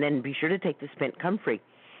 Okay, and then be sure to take the spent comfrey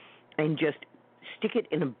and just stick it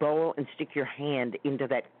in a bowl and stick your hand into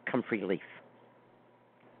that comfrey leaf.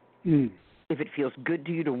 If it feels good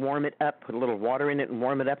to you to warm it up, put a little water in it and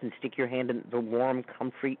warm it up, and stick your hand in the warm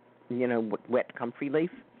comfrey, wet comfrey leaf.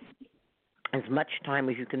 As much time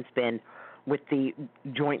as you can spend with the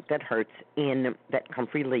joint that hurts in that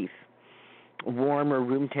comfrey leaf, warm or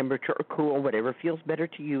room temperature or cool, whatever feels better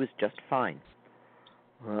to you is just fine.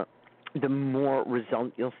 The more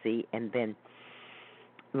result you'll see. And then,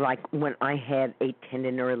 like when I had a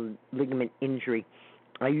tendon or a ligament injury,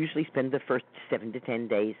 I usually spend the first 7 to 10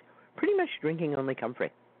 days pretty much drinking only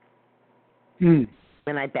comfrey. Mm.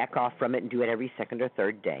 And I back off from it and do it every second or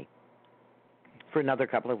third day for another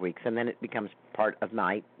couple of weeks, and then it becomes part of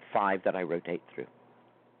my 5 that I rotate through.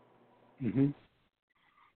 Mhm.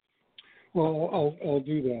 Well, I'll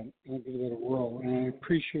do that. I'll give that a whirl, and I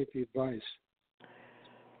appreciate the advice.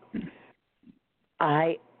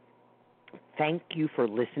 I thank you for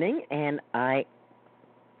listening, and I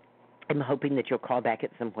am hoping that you'll call back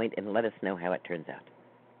at some point and let us know how it turns out.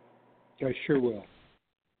 I sure will.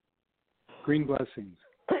 Green blessings.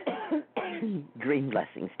 Green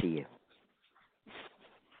blessings to you.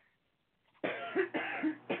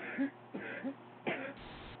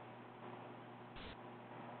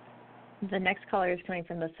 The next caller is coming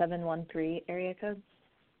from the 713 area code.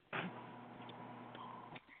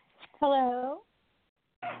 Hello.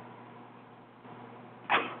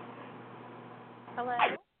 Hello.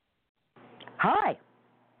 Hi.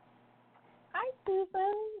 Hi,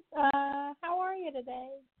 Susan. How are you today?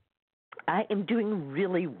 I am doing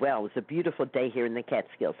really well. It's a beautiful day here in the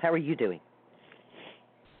Catskills. How are you doing?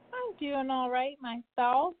 I'm doing all right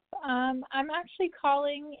myself. I'm actually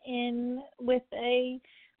calling in with a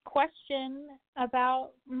question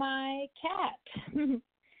about my cat.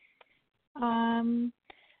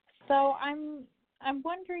 So I'm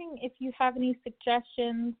wondering if you have any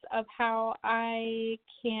suggestions of how I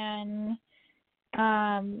can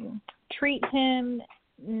treat him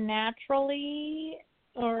naturally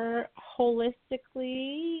or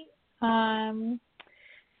holistically.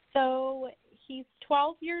 So he's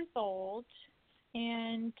 12 years old,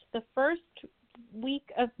 and the first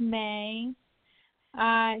week of May,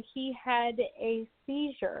 he had a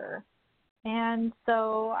seizure. And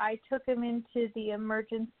so I took him into the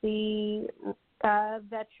emergency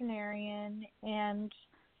veterinarian, and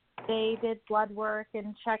they did blood work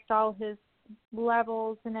and checked all his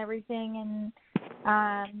levels and everything.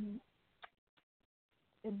 And,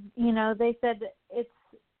 they said it's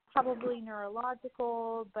probably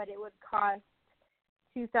neurological, but it would cost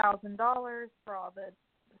 $2,000 for all the,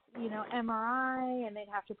 MRI, and they'd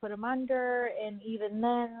have to put him under. And even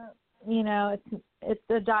then, it's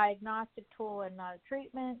a diagnostic tool and not a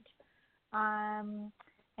treatment. And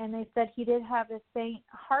they said he did have a faint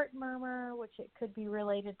heart murmur, which it could be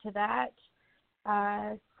related to that.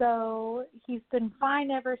 So he's been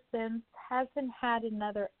fine ever since, hasn't had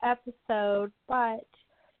another episode, but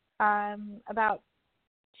about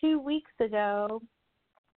 2 weeks ago,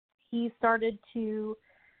 he started to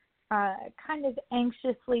kind of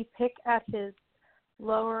anxiously pick at his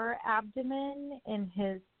lower abdomen and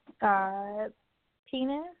his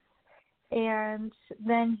penis, and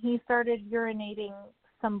then he started urinating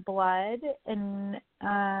some blood and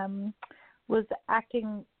was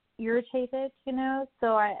acting irritated,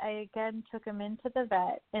 so I again took him into the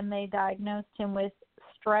vet, and they diagnosed him with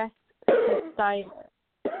stress cystitis.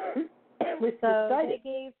 So they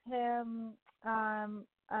gave him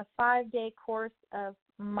a 5-day course of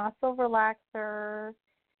muscle relaxer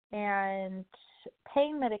and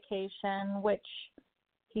pain medication, which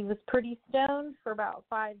he was pretty stoned for about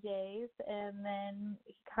 5 days, and then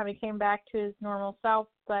he kind of came back to his normal self,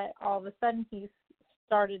 but all of a sudden he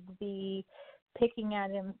started to be picking at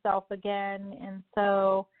himself again. And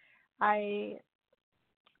so I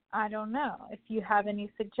don't know if you have any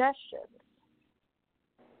suggestions.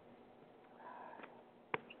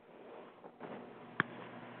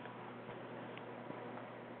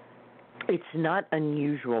 It's not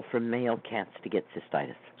unusual for male cats to get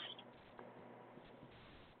cystitis.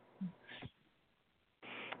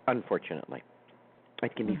 Unfortunately,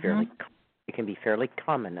 it can be fairly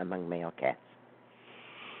common among male cats.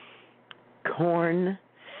 Corn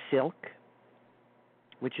silk,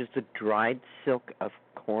 which is the dried silk of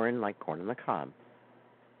corn, like corn on the cob,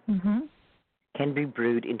 can be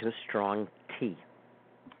brewed into a strong tea.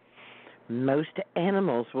 Most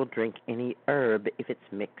animals will drink any herb if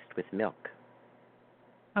it's mixed with milk.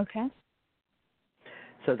 Okay.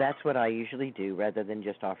 So that's what I usually do. Rather than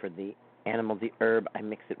just offer the animal the herb, I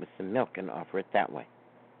mix it with some milk and offer it that way.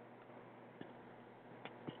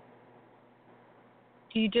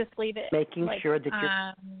 Do you just leave it making sure that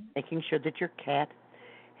your cat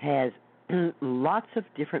has lots of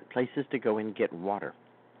different places to go and get water.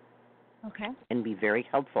 Okay. And be very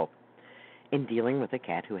helpful in dealing with a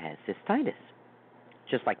cat who has cystitis.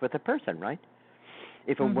 Just like with a person, right?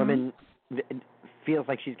 If a woman feels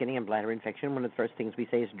like she's getting a bladder infection, one of the first things we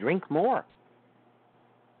say is drink more.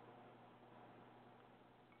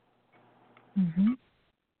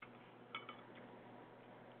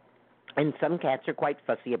 And some cats are quite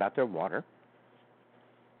fussy about their water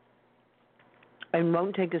and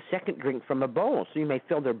won't take a second drink from a bowl. So you may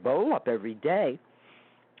fill their bowl up every day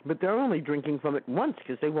But they're only drinking from it once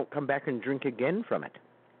because they won't come back and drink again from it.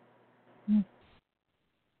 Mm.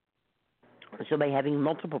 So by having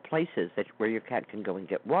multiple places where your cat can go and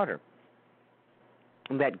get water,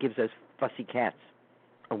 that gives those fussy cats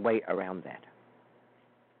a way around that.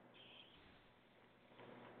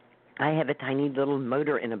 I have a tiny little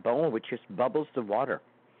motor in a bowl which just bubbles the water,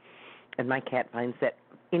 and my cat finds that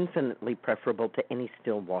infinitely preferable to any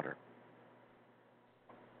still water.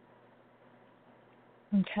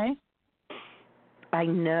 Okay. I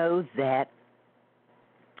know that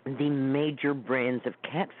the major brands of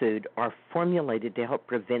cat food are formulated to help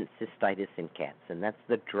prevent cystitis in cats, and that's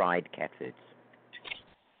the dried cat foods.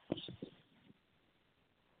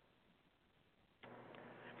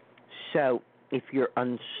 So if you're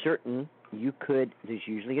uncertain, there's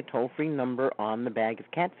usually a toll-free number on the bag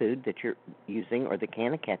of cat food that you're using or the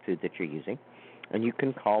can of cat food that you're using, and you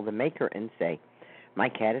can call the maker and say, my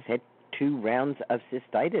cat has had 2 rounds of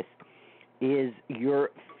cystitis. Is your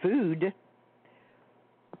food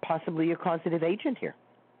possibly a causative agent here?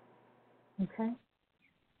 Okay.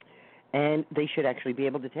 And they should actually be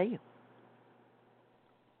able to tell you.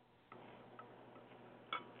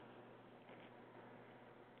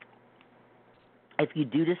 If you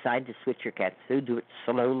do decide to switch your cat's food, do it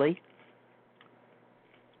slowly,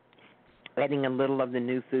 adding a little of the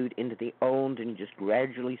new food into the old and just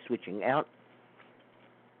gradually switching out.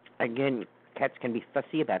 Again, cats can be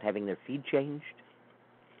fussy about having their feed changed.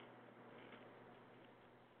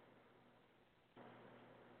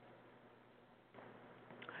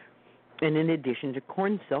 And in addition to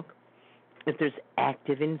corn silk, if there's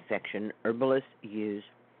active infection, herbalists use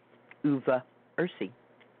uva ursi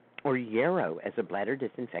or yarrow as a bladder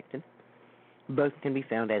disinfectant. Both can be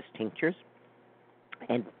found as tinctures,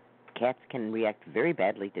 and cats can react very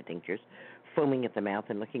badly to tinctures, foaming at the mouth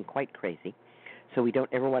and looking quite crazy. So we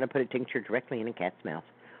don't ever want to put a tincture directly in a cat's mouth.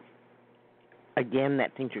 Again,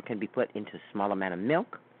 that tincture can be put into a small amount of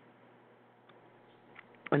milk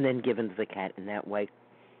and then given to the cat in that way.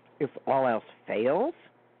 If all else fails,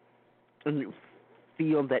 and you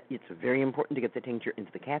feel that it's very important to get the tincture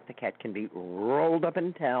into the cat can be rolled up in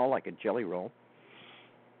a towel like a jelly roll.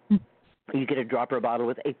 You get a dropper bottle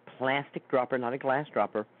with a plastic dropper, not a glass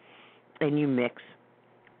dropper, and you mix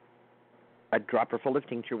a dropper full of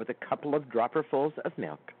tincture with a couple of dropperfuls of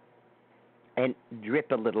milk and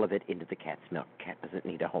drip a little of it into the cat's milk. Cat doesn't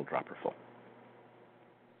need a whole dropper full.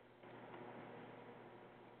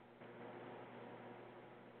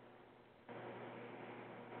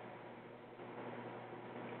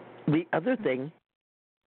 The other thing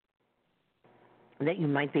that you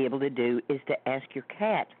might be able to do is to ask your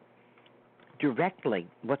cat directly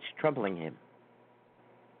what's troubling him.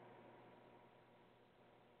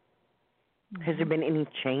 Has there been any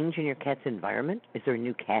change in your cat's environment? Is there a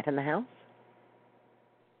new cat in the house?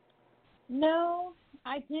 No,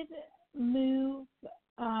 I did move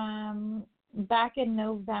back in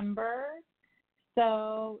November.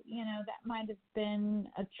 So, that might have been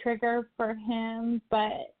a trigger for him,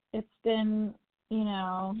 but it's been,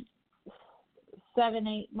 7-8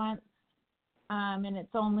 months, and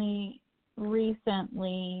it's only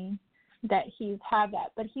recently that he's had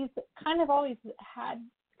that. But he's kind of always had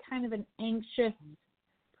kind of an anxious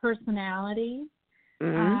personality.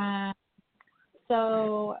 Mm-hmm.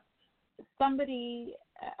 So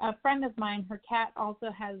a friend of mine, her cat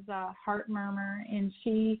also has a heart murmur, and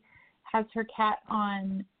she has her cat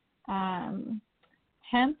on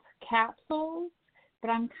hemp capsules, but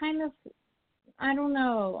I don't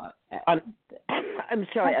know. I'm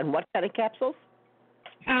sorry, on what kind of capsules?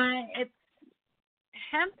 It's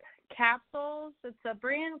hemp capsules. It's a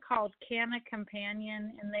brand called Canna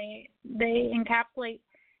Companion, and they encapsulate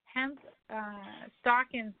hemp stalk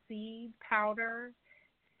and seed powder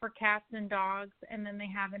for cats and dogs, and then they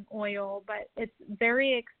have an oil, but it's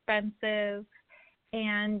very expensive,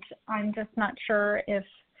 and I'm just not sure if,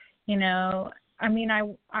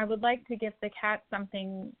 I would like to give the cat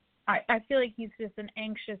something. I feel like he's just an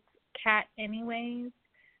anxious cat anyways,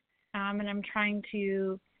 and I'm trying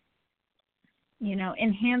to,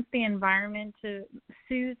 enhance the environment to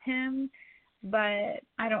soothe him, but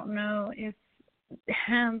I don't know if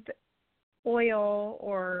hemp oil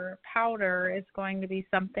or powder is going to be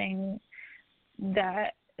something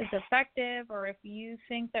that is effective, or if you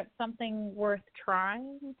think that's something worth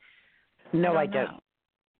trying. No, I don't.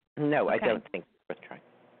 No, okay. I don't think it's worth trying.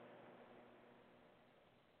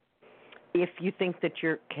 If you think that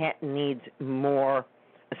your cat needs more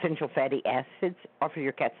essential fatty acids, offer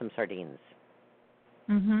your cat some sardines.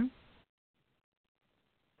 Mm-hmm.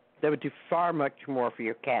 That would do far much more for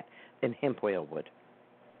your cat than hemp oil would.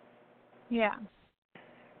 Yeah.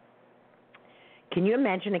 Can you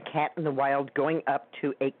imagine a cat in the wild going up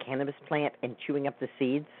to a cannabis plant and chewing up the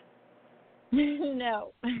seeds?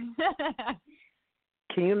 No.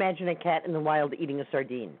 Can you imagine a cat in the wild eating a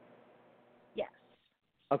sardine? Yes.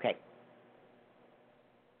 Okay.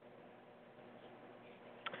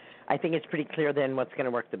 I think it's pretty clear then what's going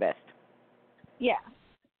to work the best. Yeah.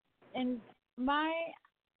 And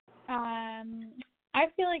I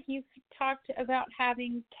feel like you've talked about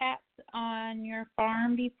having cats on your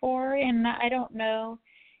farm before, and I don't know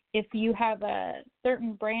if you have a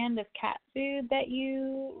certain brand of cat food that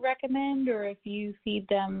you recommend, or if you feed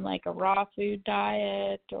them like a raw food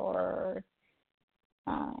diet, or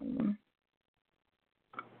I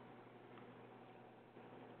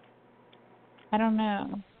don't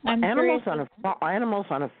know. Animals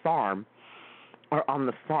on a farm are on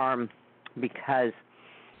the farm because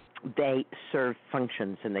they serve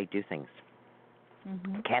functions and they do things.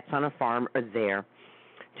 Mm-hmm. Cats on a farm are there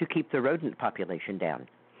to keep the rodent population down.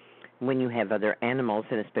 When you have other animals,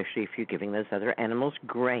 and especially if you're giving those other animals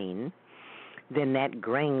grain, then that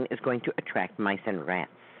grain is going to attract mice and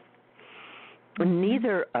rats,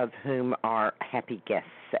 neither of whom are happy guests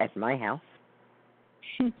at my house.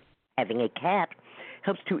 Having a cat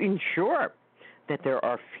helps to ensure that there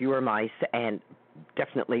are fewer mice and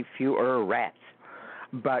definitely fewer rats.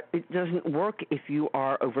 But it doesn't work if you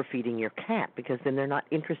are overfeeding your cat, because then they're not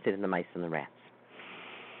interested in the mice and the rats.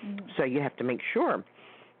 Mm-hmm. So you have to make sure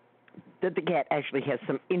that the cat actually has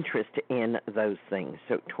some interest in those things.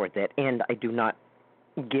 So toward that end, I do not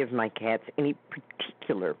give my cats any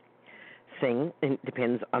particular thing. It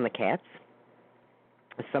depends on the cats.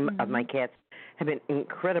 Some of my cats have been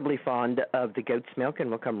incredibly fond of the goat's milk,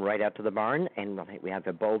 and will come right out to the barn, and we have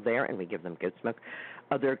a bowl there, and we give them goat's milk.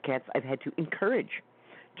 Other cats I've had to encourage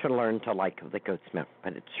to learn to like the goat's milk,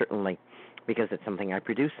 but it's certainly, because it's something I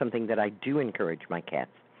produce, something that I do encourage my cats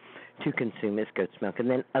to consume is goat's milk. And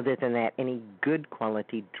then other than that, any good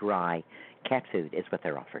quality dry cat food is what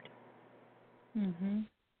they're offered. Mm-hmm.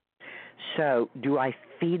 So do I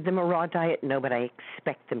feed them a raw diet? No, but I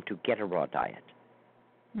expect them to get a raw diet.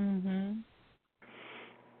 Mm-hmm.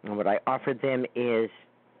 And what I offer them is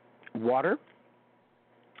water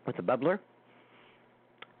with a bubbler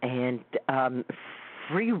and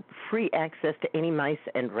free access to any mice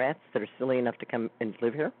and rats that are silly enough to come and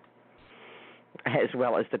live here, as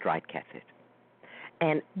well as the dried cat food.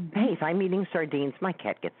 And, hey, if I'm eating sardines, my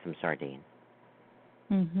cat gets some sardine.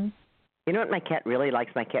 Mm-hmm. You know what my cat really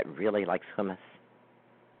likes? My cat really likes hummus.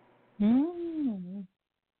 Mm.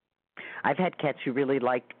 I've had cats who really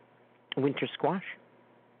like winter squash.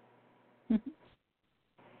 Mm-hmm.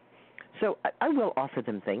 So I will offer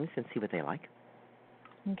them things and see what they like.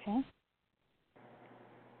 Okay.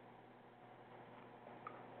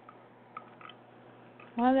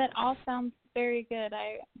 Well, that all sounds very good.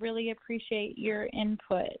 I really appreciate your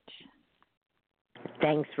input.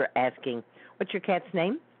 Thanks for asking. What's your cat's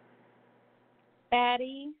name?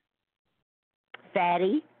 Fatty.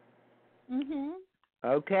 Fatty? Mm-hmm.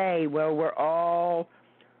 Okay, well, we're all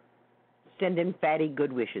sending Fatty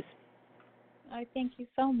good wishes. I thank you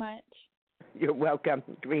so much. You're welcome.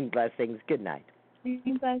 Green blessings. Good night.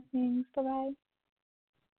 Green blessings. Bye-bye.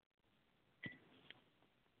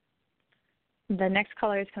 The next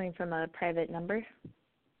caller is coming from a private number.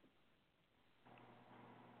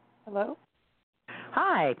 Hello?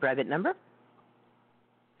 Hi, private number.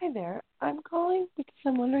 Hi there. I'm calling because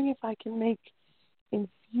I'm wondering if I can make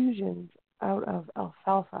infusions out of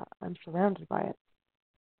alfalfa. I'm surrounded by it.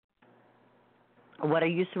 What are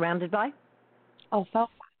you surrounded by?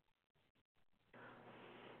 Alfalfa.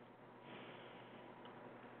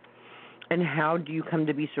 And how do you come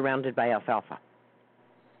to be surrounded by alfalfa?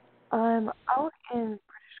 I'm out in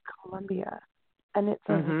British Columbia, and it's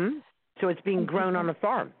So it's being grown on a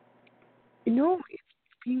farm? No, it's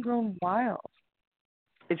being grown wild.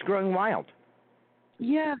 It's growing wild?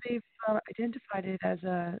 Yeah, they've identified it as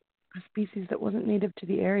a species that wasn't native to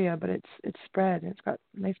the area, but it's spread. It's got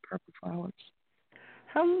nice purple flowers.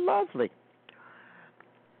 How lovely.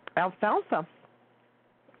 Alfalfa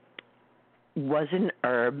was an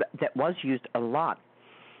herb that was used a lot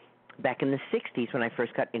back in the 60s when I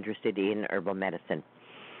first got interested in herbal medicine.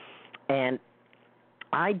 And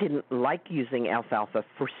I didn't like using alfalfa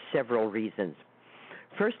for several reasons.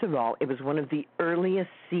 First of all, it was one of the earliest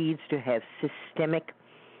seeds to have systemic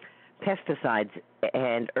pesticides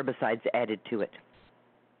and herbicides added to it.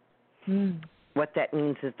 What that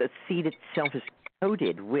means is the seed itself is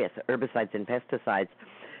coated with herbicides and pesticides,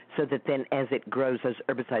 so that then as it grows, those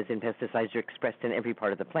herbicides and pesticides are expressed in every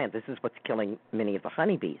part of the plant. This is what's killing many of the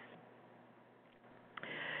honeybees.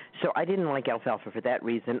 So I didn't like alfalfa for that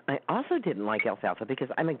reason. I also didn't like alfalfa because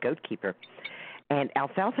I'm a goat keeper. And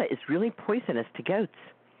alfalfa is really poisonous to goats.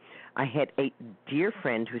 I had a dear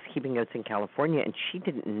friend who was keeping goats in California, and she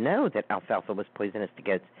didn't know that alfalfa was poisonous to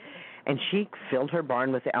goats. And she filled her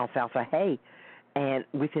barn with the alfalfa hay, and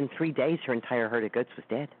within 3 days, her entire herd of goats was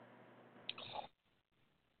dead.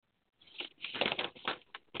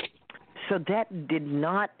 So that did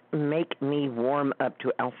not make me warm up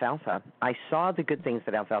to alfalfa. I saw the good things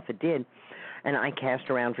that alfalfa did, and I cast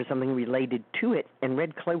around for something related to it, and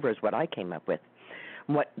red clover is what I came up with.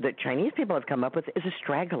 What the Chinese people have come up with is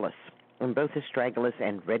astragalus, and both astragalus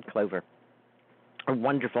and red clover are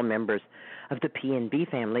wonderful members of the PNB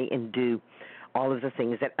family and do all of the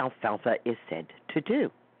things that alfalfa is said to do.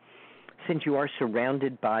 Since you are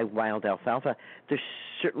surrounded by wild alfalfa, there's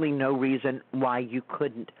certainly no reason why you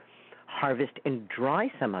couldn't harvest and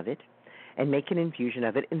dry some of it and make an infusion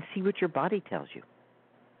of it and see what your body tells you.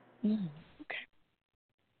 Okay.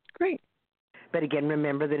 Great. But again,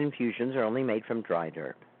 remember that infusions are only made from dried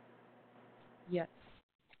herb. Yes.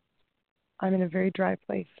 I'm in a very dry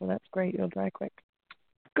place, so that's great. You'll dry quick.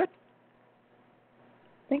 Good.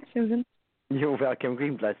 Thanks, Susan. You're welcome.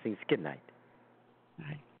 Green blessings. Good night.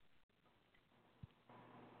 Bye.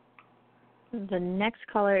 The next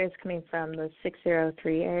caller is coming from the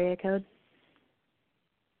 603 area code.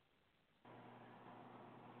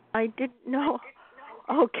 I didn't know,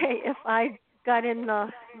 okay, if I got in the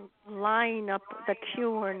line up the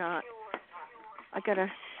queue or not. I got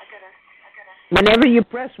to... Whenever you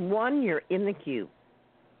press 1, you're in the queue.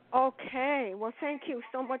 Okay. Well, thank you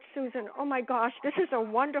so much, Susan. Oh, my gosh, this is a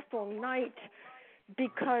wonderful night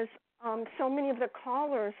because so many of the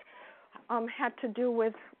callers had to do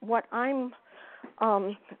with what some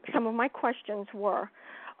of my questions were.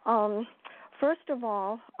 First of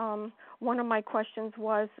all, one of my questions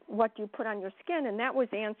was, what do you put on your skin? And that was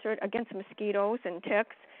answered against mosquitoes and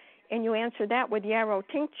ticks, and you answered that with yarrow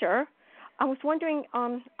tincture. I was wondering,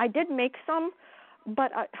 I did make some,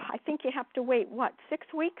 but I think you have to wait,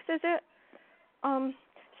 6 weeks, is it?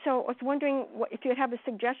 So I was wondering if you have a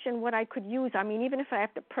suggestion what I could use. I mean, even if I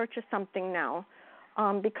have to purchase something now,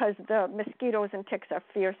 because the mosquitoes and ticks are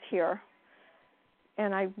fierce here.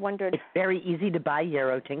 And I wondered... It's very easy to buy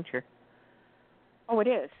yarrow tincture. Oh, it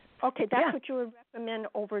is? Okay, that's Yeah. what you would recommend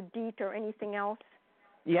over DEET or anything else?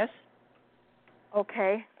 Yes.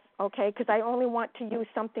 Okay, because I only want to use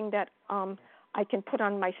something that I can put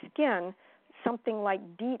on my skin. Something like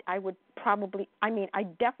DEET, I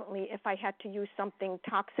definitely, if I had to use something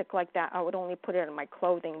toxic like that, I would only put it on my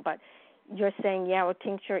clothing. But you're saying yarrow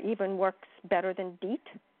tincture even works better than DEET?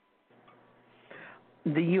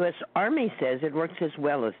 The U.S. Army says it works as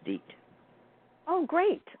well as DEET. Oh,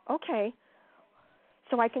 great. Okay.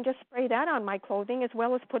 So I can just spray that on my clothing as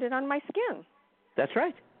well as put it on my skin. That's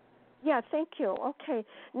right. Yeah, thank you. Okay.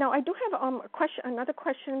 Now, I do have another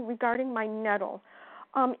question regarding my nettle.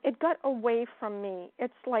 It got away from me.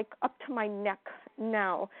 It's like up to my neck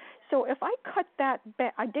now. So if I cut that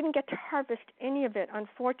back, I didn't get to harvest any of it,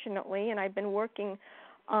 unfortunately, and I've been working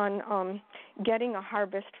on getting a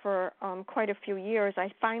harvest for quite a few years. I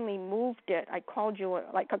finally moved it. I called you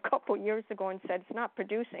like a couple years ago and said it's not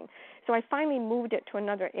producing. So I finally moved it to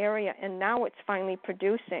another area, and now it's finally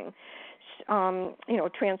producing.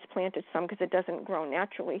 Transplanted some because it doesn't grow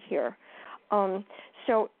naturally here.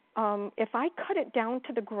 So if I cut it down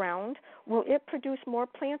to the ground, will it produce more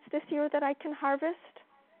plants this year that I can harvest?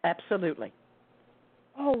 Absolutely.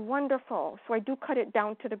 Oh, wonderful. So I do cut it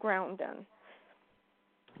down to the ground then?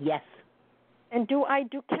 Yes. And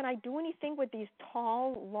can I do anything with these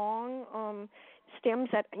tall, long stems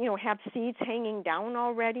that, have seeds hanging down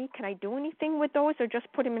already? Can I do anything with those or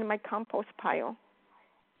just put them in my compost pile?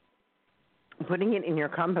 Putting it in your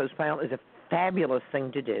compost pile is a fabulous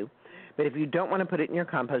thing to do. But if you don't want to put it in your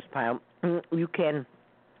compost pile, you can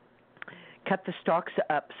cut the stalks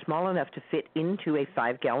up small enough to fit into a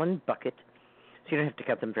 5-gallon bucket. So you don't have to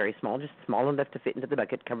cut them very small, just small enough to fit into the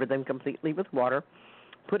bucket. Cover them completely with water.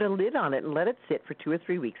 Put a lid on it and let it sit for 2 or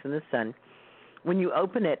 3 weeks in the sun. When you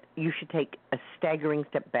open it, you should take a staggering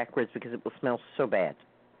step backwards because it will smell so bad.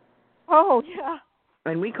 Oh, yeah.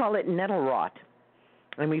 And we call it nettle rot.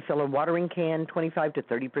 And we fill a watering can 25 to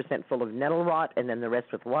 30% full of nettle rot and then the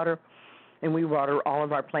rest with water. And we water all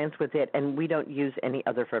of our plants with it, and we don't use any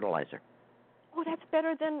other fertilizer. Oh, that's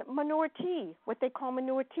better than manure tea, what they call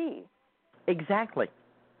manure tea. Exactly.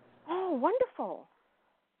 Oh, wonderful.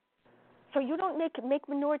 So you don't make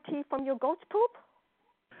manure tea from your goat's poop?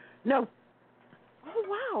 No. Oh,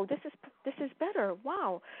 wow, this is better.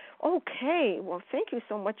 Wow. Okay, well, thank you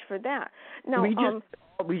so much for that. Now,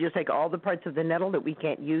 we just take all the parts of the nettle that we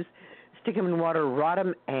can't use, stick them in water, rot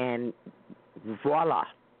them, and voila.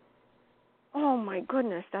 Oh, my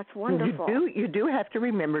goodness, that's wonderful. You do have to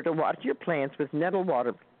remember to water your plants with nettle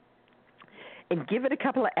water and give it a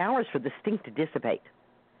couple of hours for the stink to dissipate.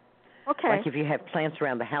 Okay. Like if you have plants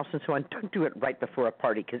around the house and so on, don't do it right before a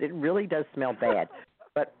party because it really does smell bad.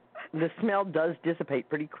 But the smell does dissipate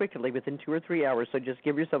pretty quickly within 2 or 3 hours, so just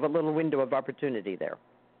give yourself a little window of opportunity there.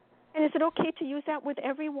 And is it okay to use that with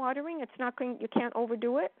every watering? It's not going. You can't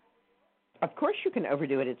overdo it? Of course you can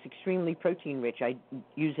overdo it. It's extremely protein-rich. I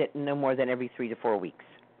use it no more than every 3 to 4 weeks.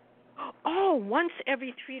 Oh, once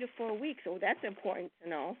every 3 to 4 weeks. Oh, that's important to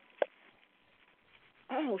know.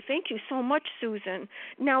 Oh, thank you so much, Susan.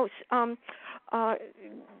 Now,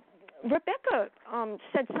 Rebecca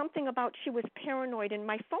said something about she was paranoid, and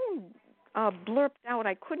my phone blurped out.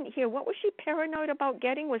 I couldn't hear. What was she paranoid about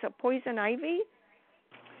getting? Was it poison ivy?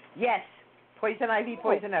 Yes, poison ivy,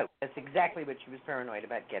 poison oak. That's exactly what she was paranoid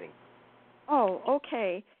about getting. Oh,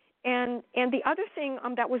 okay. And the other thing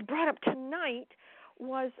that was brought up tonight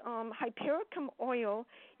was hypericum oil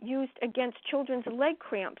used against children's leg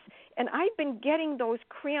cramps. And I've been getting those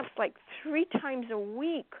cramps like 3 times a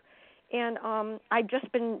week. And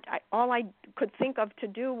all I could think of to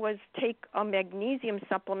do was take a magnesium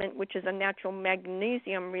supplement, which is a natural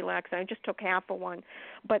magnesium relaxant. I just took half of one.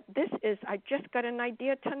 But I just got an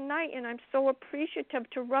idea tonight, and I'm so appreciative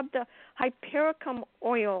to rub the hypericum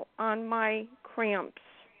oil on my cramps.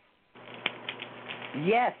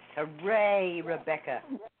 Yes, hooray, Rebecca.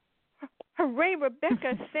 Hooray,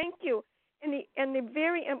 Rebecca, thank you. And the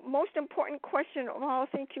very most important question of all,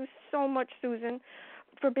 thank you so much, Susan,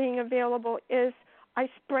 for being available, is I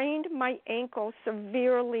sprained my ankle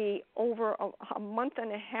severely over a month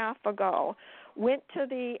and a half ago. Went to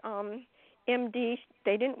the MD.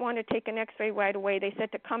 They didn't want to take an x-ray right away. They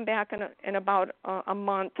said to come back in about a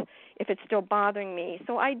month if it's still bothering me.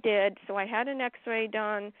 So I did. So I had an x-ray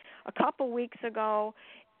done a couple weeks ago,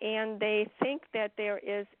 and they think that there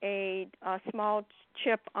is a small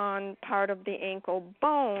chip on part of the ankle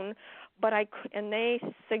bone, and they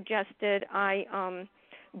suggested I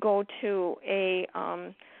go to a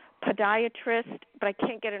podiatrist, but I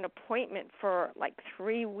can't get an appointment for like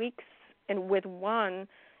 3 weeks, and with one,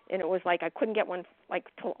 and it was like I couldn't get one like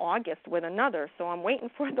till August with another, so I'm waiting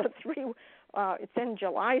for the 3. It's in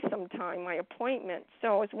July sometime, my appointment. So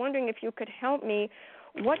I was wondering if you could help me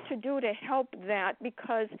what to do to help that,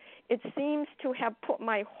 because it seems to have put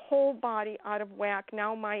my whole body out of whack.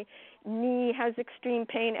 Now my knee has extreme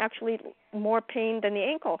pain, actually more pain than the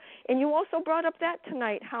ankle. And you also brought up that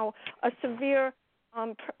tonight, how a severe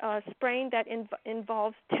sprain that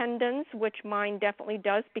involves tendons, which mine definitely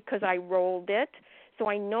does because I rolled it. So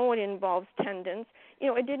I know it involves tendons.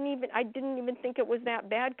 I didn't even think it was that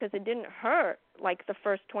bad because it didn't hurt like the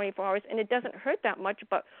first 24 hours, and it doesn't hurt that much,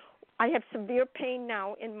 but I have severe pain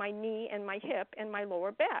now in my knee and my hip and my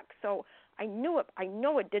lower back. So I know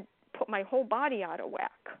it did put my whole body out of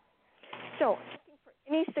whack. So for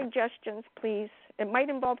any suggestions, please. It might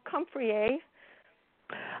involve comfrey, eh?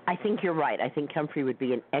 I think you're right. I think comfrey would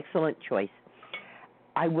be an excellent choice.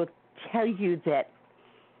 I will tell you that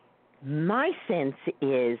my sense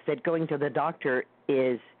is that going to the doctor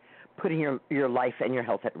is putting your life and your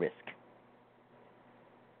health at risk.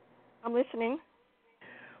 I'm listening.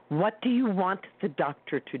 What do you want the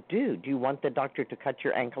doctor to do? Do you want the doctor to cut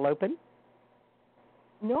your ankle open?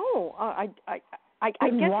 No, I guess.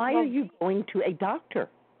 Why are you going to a doctor?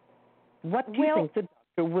 What do you think the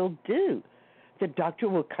doctor will do? The doctor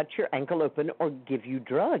will cut your ankle open or give you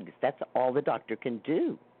drugs. That's all the doctor can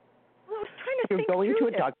do. Well, I was trying to If you're think going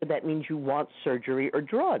through to a doctor, that means you want surgery or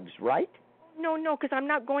drugs, right? No, because I'm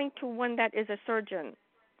not going to one that is a surgeon.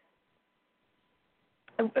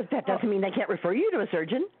 That doesn't mean they can't refer you to a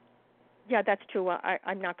surgeon. Yeah, that's true.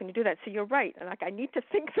 I'm not going to do that. So you're right. Like, I need to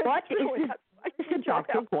think this through. What is the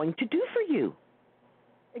doctor going to do for you?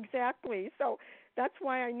 Exactly. So that's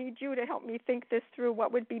why I need you to help me think this through.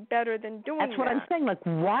 What would be better than doing that? That's what I'm saying. Like,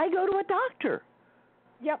 why go to a doctor?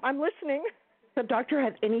 Yep, I'm listening. The doctor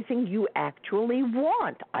has anything you actually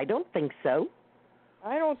want. I don't think so.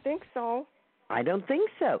 I don't think so. I don't think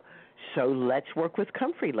so. So let's work with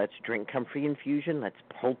comfrey. Let's drink comfrey infusion. Let's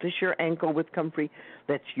poultice your ankle with comfrey.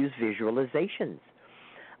 Let's use visualizations.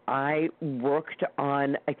 I worked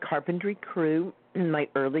on a carpentry crew in my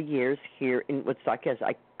early years here in Woodstock, as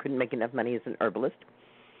I couldn't make enough money as an herbalist.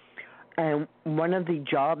 And one of the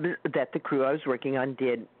jobs that the crew I was working on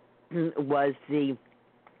did was the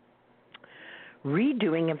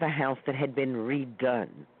redoing of a house that had been redone.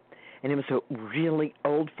 And it was a really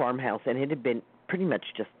old farmhouse, and it had been pretty much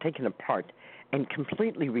just taken apart and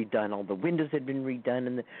completely redone. All the windows had been redone,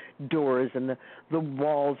 and the doors, and the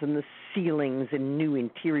walls, and the ceilings, and new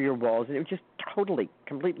interior walls, and it was just totally,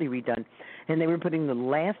 completely redone. And they were putting the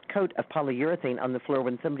last coat of polyurethane on the floor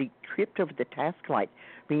when somebody tripped over the task light,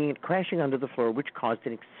 bringing it crashing onto the floor, which caused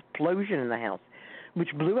an explosion in the house, which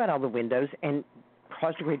blew out all the windows and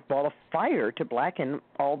caused a great ball of fire to blacken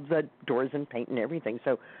all the doors and paint and everything.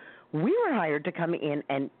 So we were hired to come in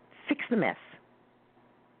and fix the mess.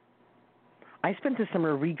 I spent the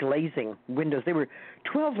summer reglazing windows. They were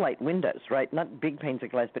 12-light windows, right? Not big panes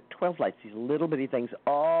of glass, but 12 lights, these little bitty things,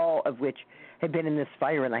 all of which had been in this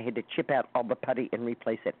fire, and I had to chip out all the putty and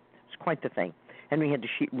replace it. It's quite the thing. And we had to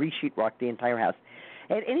re-sheetrock the entire house.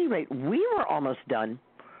 At any rate, we were almost done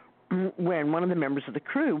when one of the members of the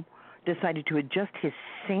crew decided to adjust his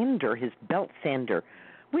sander, his belt sander,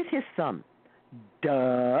 with his thumb.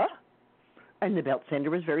 Duh! And the belt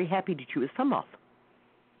sander was very happy to chew his thumb off.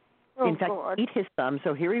 In fact, ate his thumb,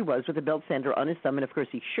 so here he was with a belt sander on his thumb, and of course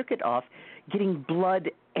he shook it off, getting blood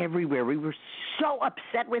everywhere. We were so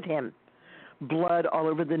upset with him. Blood all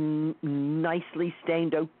over the nicely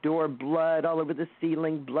stained oak door, blood all over the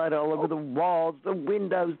ceiling, blood all over the walls, the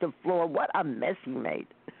windows, the floor. What a mess he made.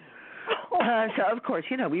 So, of course,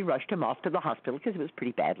 we rushed him off to the hospital because it was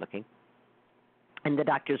pretty bad looking. And the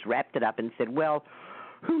doctors wrapped it up and said, well,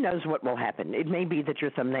 who knows what will happen? It may be that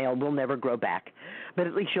your thumbnail will never grow back, but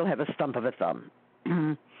at least you'll have a stump of a thumb.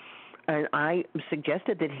 And I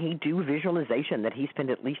suggested that he do visualization, that he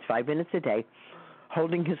spend at least 5 minutes a day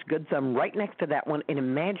holding his good thumb right next to that one and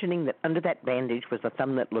imagining that under that bandage was a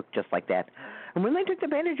thumb that looked just like that. And when they took the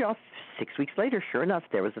bandage off 6 weeks later, sure enough,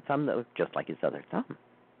 there was a thumb that looked just like his other thumb.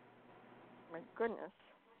 My goodness.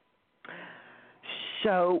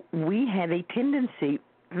 So we have a tendency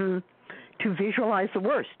to visualize the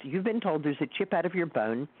worst. You've been told there's a chip out of your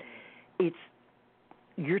bone. It's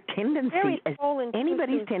your tendency, as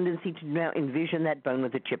anybody's tendency, to now envision that bone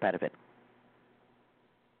with a chip out of it.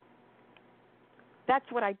 That's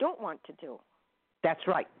what I don't want to do. That's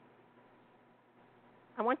right.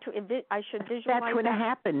 I should visualize That's going to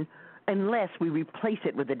happen unless we replace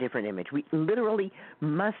it with a different image. We literally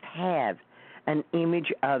must have an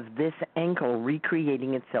image of this ankle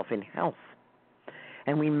recreating itself in health.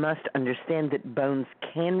 And we must understand that bones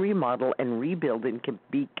can remodel and rebuild and can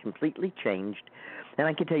be completely changed. And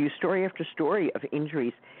I can tell you story after story of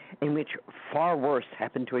injuries in which far worse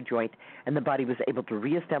happened to a joint, and the body was able to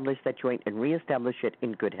reestablish that joint and reestablish it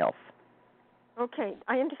in good health. Okay.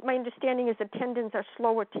 My understanding is that tendons are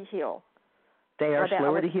slower to heal. They are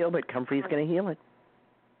slower to heal, but Comfrey's going to heal it.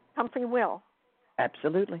 Comfrey will?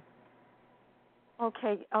 Absolutely.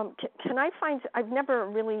 Okay. Can I find – I've never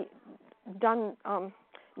really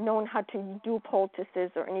known how to do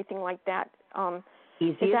poultices or anything like that.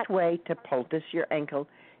 Easiest way to poultice your ankle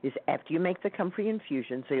is after you make the comfrey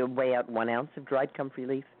infusion, so you'll weigh out 1 ounce of dried comfrey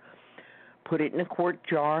leaf, put it in a quart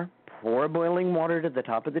jar, pour boiling water to the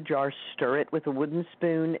top of the jar, stir it with a wooden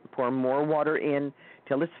spoon, pour more water in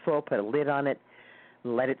till it's full, put a lid on it,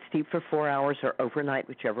 let it steep for 4 hours or overnight,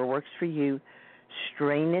 whichever works for you.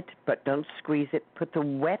 Strain it, but don't squeeze it. Put the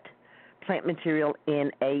wet plant material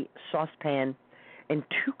in a saucepan and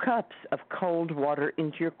 2 cups of cold water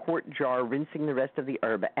into your quart jar, rinsing the rest of the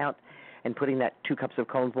herb out and putting that 2 cups of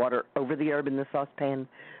cold water over the herb in the saucepan,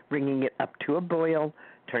 bringing it up to a boil,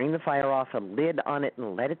 turning the fire off, a lid on it,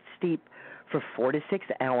 and let it steep for 4 to 6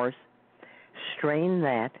 hours. Strain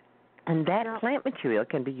that, and that plant material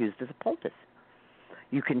can be used as a poultice.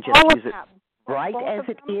 You can just use it right as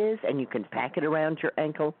it is, and you can pack it around your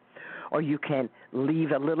ankle, or you can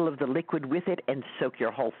leave a little of the liquid with it and soak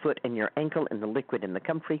your whole foot and your ankle in the liquid in the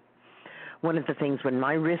comfrey. One of the things when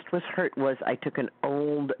my wrist was hurt was I took an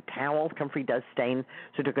old towel. Comfrey does stain,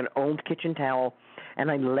 so I took an old kitchen towel,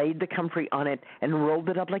 and I laid the comfrey on it and rolled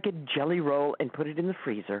it up like a jelly roll and put it in the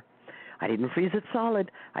freezer. I didn't freeze it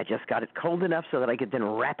solid. I just got it cold enough so that I could then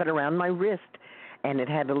wrap it around my wrist, and it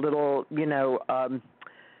had a little,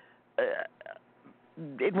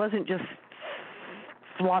 it wasn't just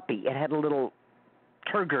floppy. It had a little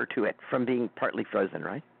turgor to it from being partly frozen,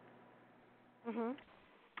 right? Mm-hmm.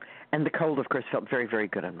 And the cold, of course, felt very, very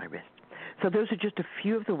good on my wrist. So those are just a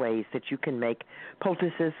few of the ways that you can make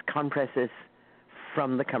poultices, compresses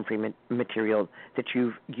from the comfrey material that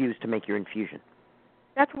you've used to make your infusion.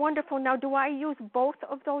 That's wonderful. Now, do I use both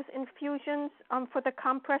of those infusions for the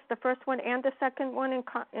compress, the first one and the second one?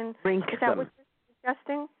 Drink is that them. what you're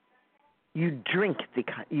suggesting? You drink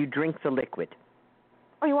the liquid.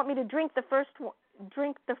 Oh, you want me to drink the first one?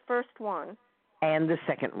 Drink the first one. And the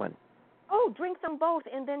second one. Oh, drink them both,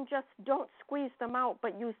 and then just don't squeeze them out,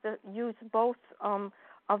 but use both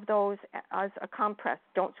of those as a compress.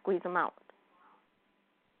 Don't squeeze them out.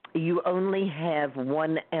 You only have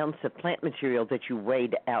 1 ounce of plant material that you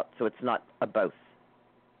weighed out, so it's not a both.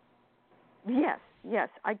 Yes,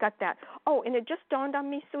 I got that. Oh, and it just dawned on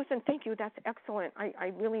me, Susan. Thank you. That's excellent.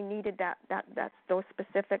 I really needed that's those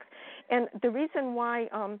specifics. And the reason why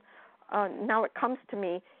now it comes to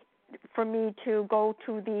me, for me to go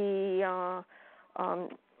to the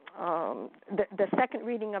second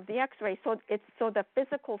reading of the X-ray, so the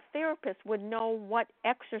physical therapist would know what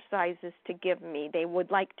exercises to give me. They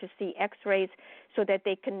would like to see X-rays so that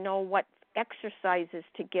they can know what exercises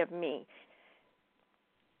to give me.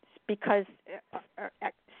 Because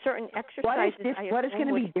certain exercises. What is going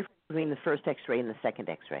to be different between the first X-ray and the second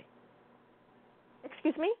X-ray?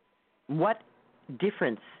 Excuse me? What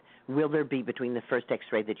difference will there be between the first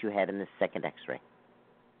X-ray that you had and the second X-ray?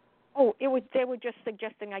 Oh, they were just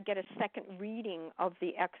suggesting I get a second reading of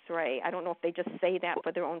the X-ray. I don't know if they just say that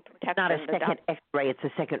for their own protection. It's not a second X-ray, it's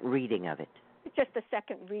a second reading of it. It's just a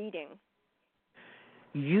second reading.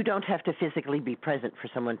 You don't have to physically be present for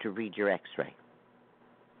someone to read your X-ray.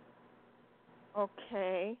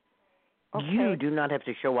 Okay. You do not have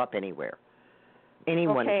to show up anywhere.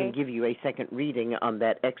 Anyone can give you a second reading on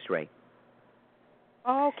that X-ray.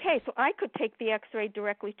 Okay, so I could take the X-ray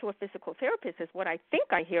directly to a physical therapist is what I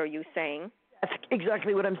think I hear you saying. That's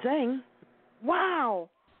exactly what I'm saying. Wow.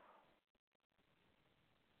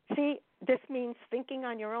 See, this means thinking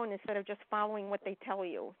on your own instead of just following what they tell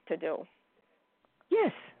you to do.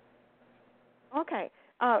 Yes. Okay,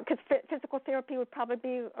 because physical therapy would probably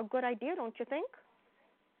be a good idea, don't you think?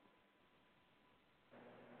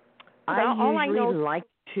 I usually like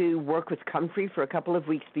to work with comfrey for a couple of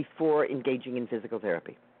weeks before engaging in physical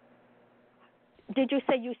therapy. Did you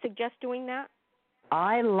say you suggest doing that?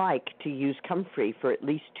 I like to use comfrey for at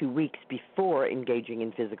least 2 weeks before engaging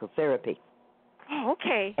in physical therapy. Oh,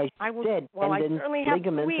 okay. As you said,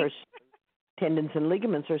 tendons and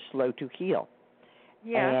ligaments are slow to heal.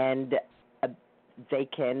 Yeah. And they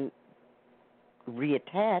can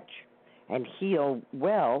reattach and heal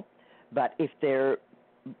well, but if they're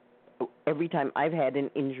every time I've had an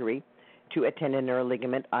injury to a tendon or a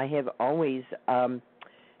ligament, I have always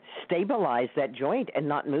stabilized that joint and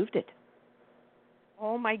not moved it.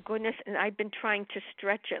 Oh, my goodness. And I've been trying to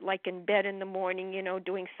stretch it like in bed in the morning,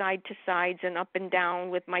 doing side to sides and up and down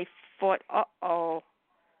with my foot. Uh-oh.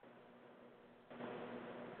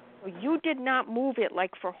 So you did not move it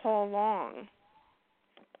like for how long?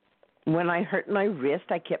 When I hurt my wrist,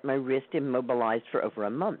 I kept my wrist immobilized for over a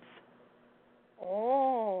month.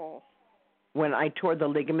 Oh. When I tore the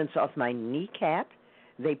ligaments off my kneecap,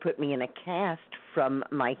 they put me in a cast from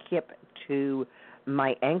my hip to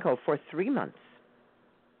my ankle for 3 months.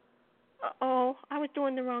 Uh-oh, I was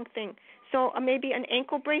doing the wrong thing. So maybe an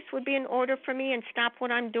ankle brace would be in order for me, and stop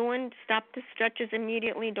what I'm doing, stop the stretches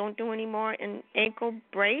immediately, don't do any more, an ankle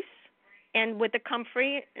brace, and with the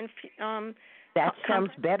comfrey. That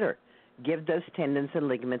sounds better. Give those tendons and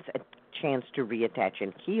ligaments a chance to reattach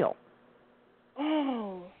and heal.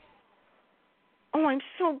 Oh, I'm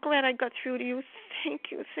so glad I got through to you.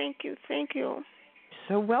 Thank you.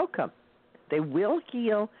 So welcome. They will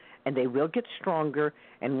heal, and they will get stronger,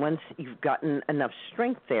 and once you've gotten enough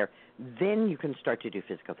strength there, then you can start to do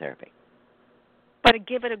physical therapy. But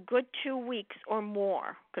give it a good 2 weeks or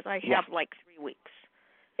more, because I have like 3 weeks.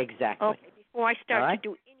 Exactly. Okay, before I start to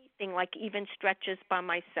do anything like even stretches by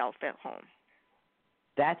myself at home.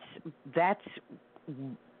 That's my... That's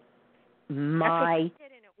what you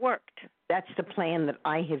did, and it worked. That's the plan that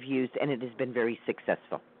I have used, and it has been very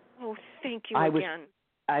successful. Oh, thank you again.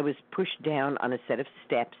 I was pushed down on a set of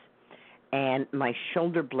steps, and my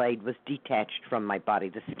shoulder blade was detached from my body.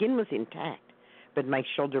 The skin was intact, but my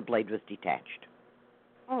shoulder blade was detached.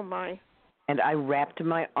 Oh, my. And I wrapped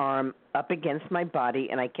my arm up against my body,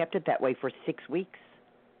 and I kept it that way for 6 weeks.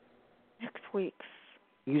 6 weeks.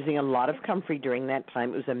 Using a lot of comfrey during that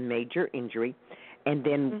time. It was a major injury. And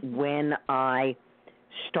then when I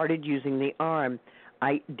started using the arm,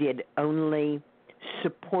 I did only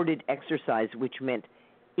supported exercise, which meant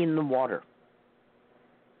in the water.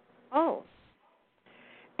 Oh.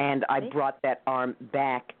 And I brought that arm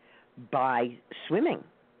back by swimming.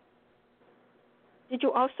 Did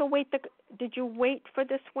you also wait for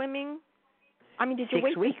the swimming? I mean, did you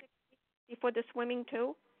wait 6 weeks before the swimming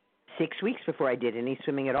too? 6 weeks before I did any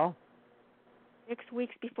swimming at all. 6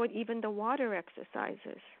 weeks before even the water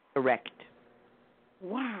exercises. Correct.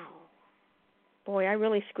 Wow. Boy, I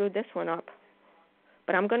really screwed this one up.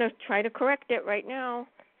 But I'm going to try to correct it right now.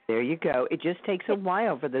 There you go. It just takes a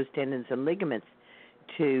while for those tendons and ligaments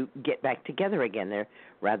to get back together again. They're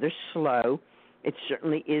rather slow. It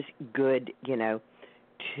certainly is good,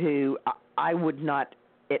 I would not,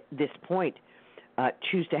 at this point,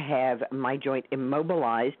 choose to have my joint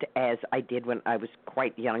immobilized, as I did when I was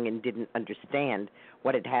quite young and didn't understand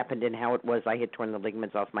what had happened and how it was I had torn the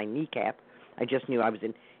ligaments off my kneecap. I just knew I was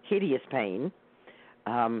in hideous pain,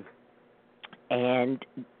 and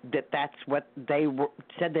that's what they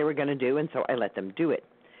said they were going to do, and so I let them do it.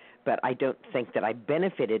 But I don't think that I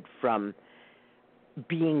benefited from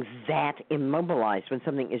being that immobilized when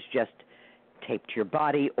something is just taped to your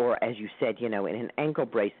body, or as you said, in an ankle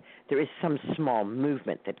brace, there is some small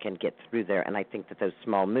movement that can get through there, and I think that those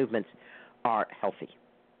small movements are healthy.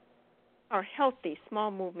 Are healthy.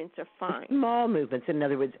 Small movements are fine. Small movements. In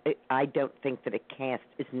other words, I don't think that a cast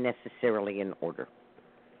is necessarily in order.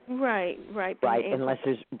 Right. Right, unless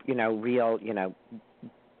there's, real,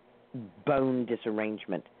 bone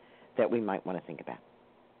disarrangement that we might want to think about.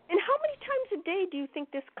 And how many times a day do you think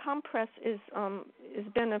this compress is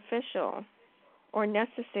beneficial or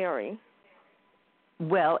necessary?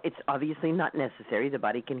 Well, it's obviously not necessary. The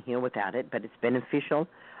body can heal without it, but it's beneficial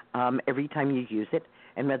every time you use it.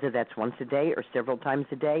 And whether that's once a day or several times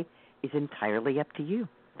a day is entirely up to you.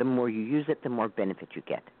 The more you use it, the more benefit you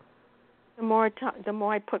get. The more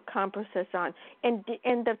I put compresses on. And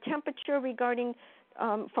the temperature regarding,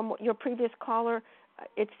 from your previous caller,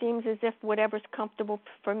 it seems as if whatever's comfortable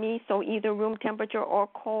for me, so either room temperature or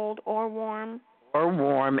cold or warm. Or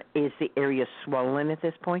warm. Is the area swollen at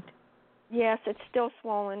this point? Yes, it's still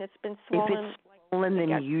swollen. It's been swollen. If it's swollen,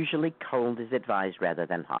 then usually cold is advised rather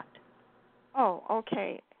than hot. Oh,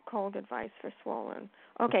 okay. Cold advice for swollen.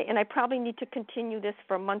 Okay, and I probably need to continue this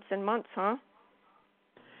for months and months, huh?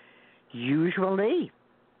 Usually,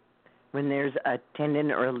 when there's a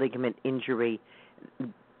tendon or a ligament injury,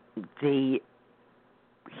 the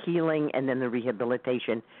healing and then the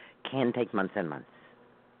rehabilitation can take months and months.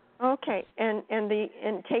 Okay, and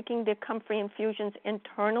taking the comfrey infusions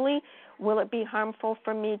internally, will it be harmful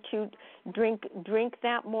for me to drink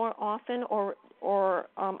that more often, or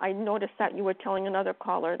I noticed that you were telling another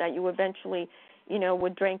caller that you eventually,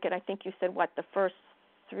 would drink it. I think you said the first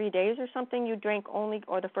 3 days or something you drank only,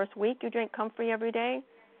 or the first week you drank comfrey every day,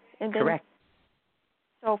 and then. Correct.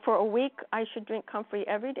 So for a week, I should drink comfrey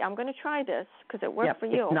every day. I'm going to try this because it worked for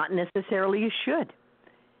you. It's not necessarily you should.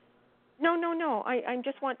 No. I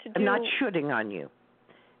just want to do. I'm not shooting on you.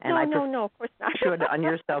 And no, of course not. Should on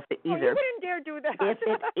yourself either. Oh, you wouldn't dare do that.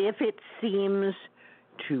 If it seems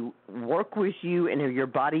to work with you and if your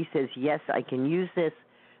body says, yes, I can use this,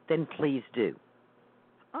 then please do.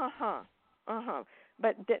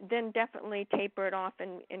 But then definitely taper it off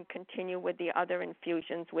and continue with the other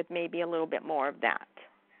infusions with maybe a little bit more of that.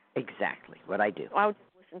 Exactly what I do. I'll just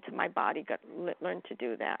listen to my body, learn to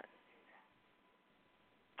do that.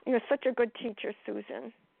 You're such a good teacher,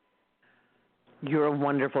 Susan. You're a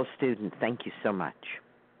wonderful student. Thank you so much.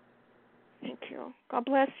 Thank you. God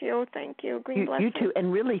bless you. Thank you. Green blessings. You too.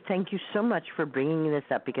 And really, thank you so much for bringing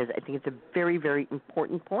this up because I think it's a very, very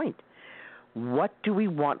important point. What do we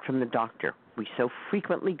want from the doctor? We so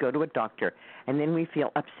frequently go to a doctor, and then we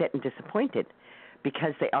feel upset and disappointed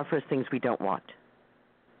because they offer us things we don't want.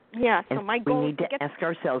 Yeah, so and my goal we need to ask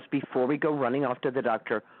ourselves before we go running off to the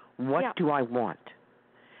doctor, what do I want?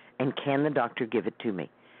 And can the doctor give it to me?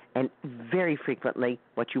 And very frequently,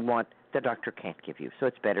 what you want, the doctor can't give you. So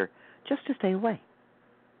it's better just to stay away.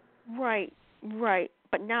 Right.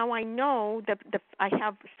 But now I know that I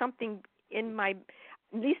have something in my,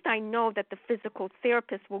 at least I know that the physical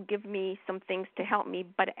therapist will give me some things to help me,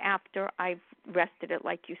 but after I've rested it,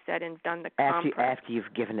 like you said, and done the compress. After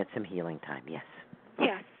you've given it some healing time, yes.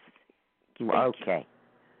 Yes. Okay.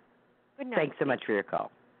 Good night. Thanks so much for your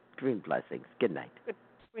call. Green blessings. Good night.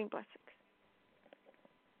 Green blessings.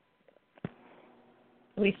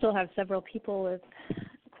 We still have several people with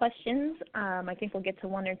questions. I think we'll get to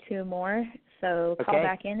one or two more. So call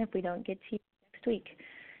back in if we don't get to you next week.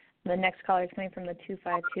 The next caller is coming from the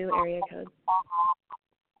 252 area code.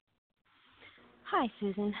 Hi,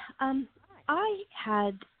 Susan. I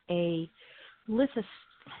had a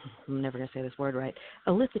I'm never going to say this word right,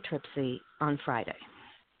 a lithotripsy on Friday.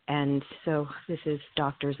 And so this is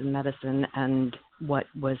doctors and medicine and what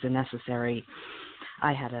was necessary.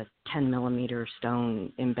 I had a 10-millimeter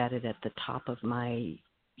stone embedded at the top of my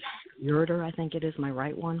ureter, I think it is, my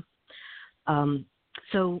right one.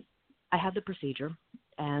 So I had the procedure,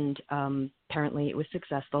 and apparently it was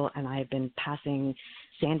successful, and I have been passing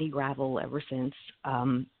sandy gravel ever since.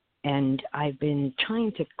 And I've been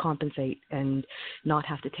trying to compensate and not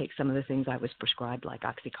have to take some of the things I was prescribed, like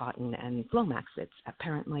Oxycontin and Flomax. It's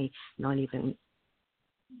apparently not even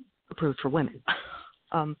approved for women.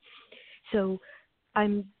 So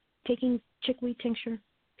I'm taking chickweed tincture,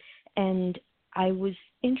 and I was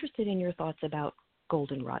interested in your thoughts about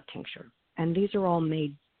goldenrod tincture. and these are all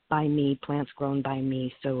made by me, plants grown by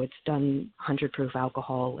me, so it's done 100 proof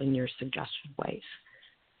alcohol in your suggested ways.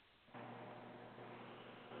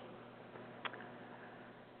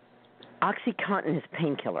 OxyContin is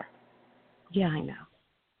painkiller. Yeah, I know.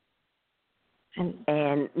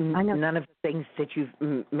 And I know. None of the things that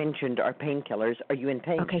you've mentioned are painkillers. Are you in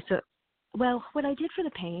pain? Okay, so, well, what I did for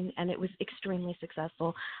the pain, and it was extremely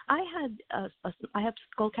successful, I have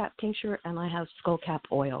skullcap tincture and I have skullcap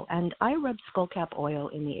oil. And I rubbed skullcap oil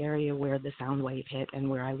in the area where the sound wave hit and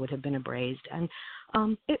where I would have been abrased. And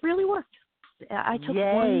it really worked. I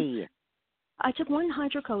took one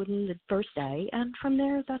hydrocodone the first day, and from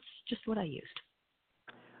there, that's just what I used.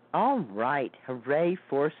 All right. Hooray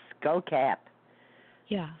for skullcap.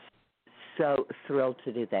 Yeah. So thrilled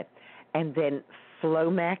to do that. And then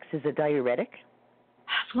Flomax is a diuretic?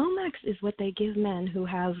 Flomax is what they give men who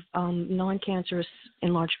have non-cancerous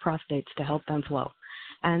enlarged prostates to help them flow.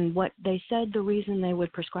 And what they said the reason they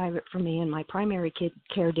would prescribe it for me, and my primary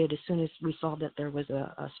care did as soon as we saw that there was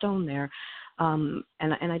a stone there, and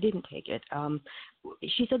I didn't take it.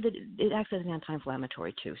 She said that it acts as an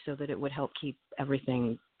anti-inflammatory too, so that it would help keep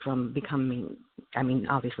everything from becoming, I mean,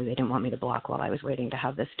 obviously they didn't want me to block while I was waiting to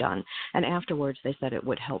have this done. And afterwards they said it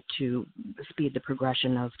would help to speed the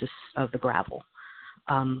progression of the gravel.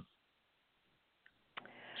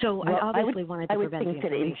 So I obviously wanted to prevent the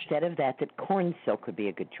inflammation. I would think that instead of that corn silk would be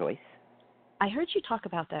a good choice. I heard you talk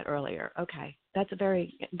about that earlier. Okay, that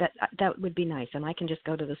would be nice, and I can just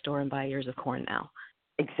go to the store and buy ears of corn now.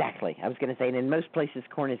 Exactly. I was going to say, and in most places,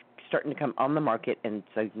 corn is starting to come on the market, and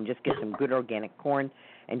so you can just get some good organic corn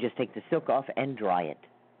and just take the silk off and dry it.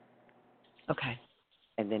 Okay.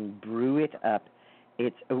 And then brew it up.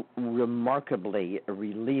 It's remarkably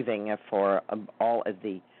relieving for all of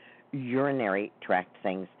the urinary tract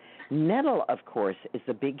things. Nettle, of course, is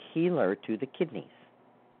a big healer to the kidneys.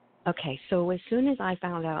 Okay, so as soon as I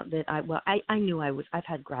found out that I knew I've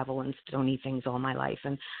had gravel and stony things all my life,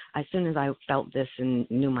 and as soon as I felt this and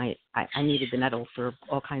knew I needed the nettle for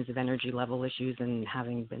all kinds of energy level issues and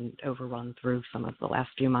having been overrun through some of the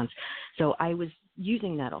last few months, so I was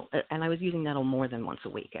using nettle, and I was using nettle more than once a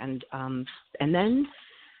week, and then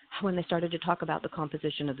when they started to talk about the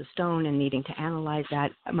composition of the stone and needing to analyze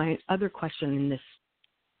that, my other question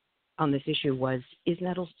on this issue was, is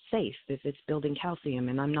nettle safe if it's building calcium?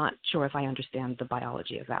 And I'm not sure if I understand the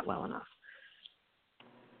biology of that well enough.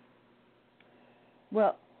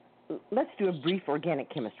 Well, let's do a brief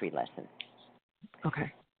organic chemistry lesson.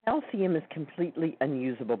 Okay. Calcium is completely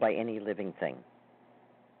unusable by any living thing.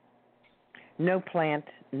 No plant,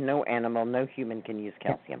 no animal, no human can use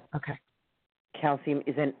calcium. Okay. Calcium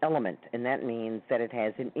is an element, and that means that it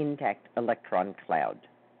has an intact electron cloud.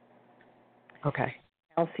 Okay.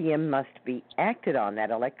 Calcium must be acted on.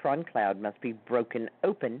 That electron cloud must be broken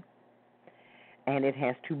open, and it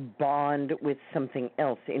has to bond with something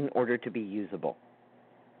else in order to be usable.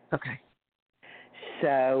 Okay.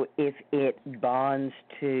 So if it bonds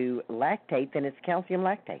to lactate, then it's calcium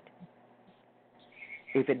lactate.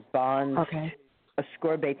 If it bonds to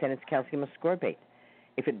ascorbate, then it's calcium ascorbate.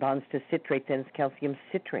 If it bonds to citrate, then it's calcium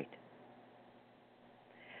citrate.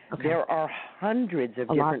 Okay. There are hundreds of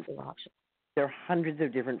different options. There are hundreds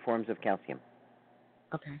of different forms of calcium.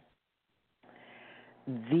 Okay.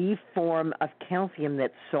 The form of calcium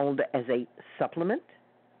that's sold as a supplement,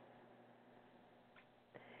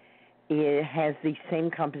 it has the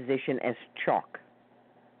same composition as chalk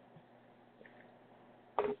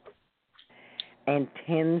and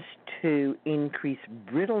tends to increase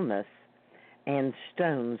brittleness and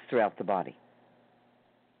stones throughout the body.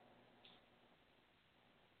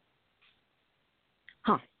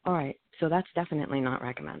 Huh. All right. So that's definitely not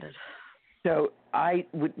recommended. So I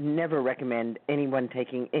would never recommend anyone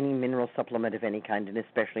taking any mineral supplement of any kind, and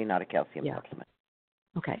especially not a calcium supplement.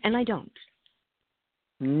 Okay. And I don't.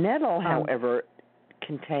 Nettle, however,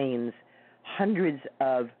 contains hundreds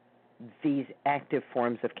of these active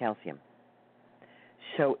forms of calcium.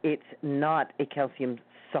 So it's not a calcium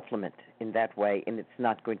supplement in that way, and it's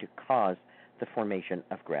not going to cause the formation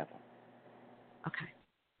of gravel. Okay.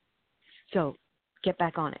 So get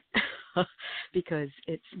back on it because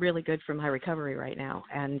it's really good for my recovery right now.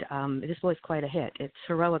 And this was quite a hit. It's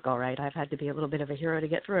heroic, all right. I've had to be a little bit of a hero to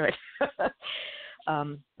get through it.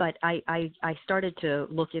 But I started to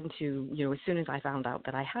look into, as soon as I found out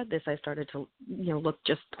that I had this, I started to, look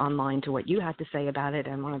just online to what you had to say about it.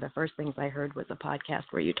 And one of the first things I heard was a podcast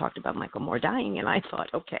where you talked about Michael Moore dying. And I thought,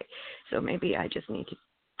 okay, so maybe I just need to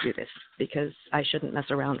do this because I shouldn't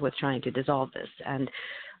mess around with trying to dissolve this. And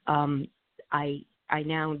I I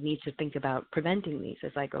now need to think about preventing these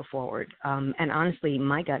as I go forward. And honestly,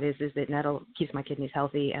 my gut is that nettle keeps my kidneys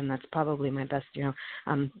healthy, and that's probably my best.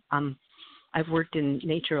 I've worked in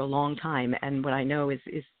nature a long time, and what I know is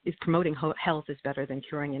promoting health is better than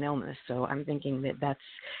curing an illness. So I'm thinking that that's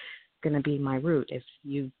going to be my route. If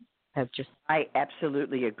you have just, I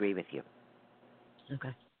absolutely agree with you.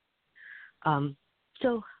 Okay.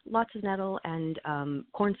 So lots of nettle and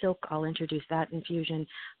corn silk. I'll introduce that infusion.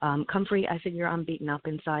 Comfrey, I figure I'm beaten up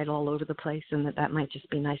inside all over the place, and that might just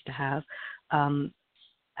be nice to have.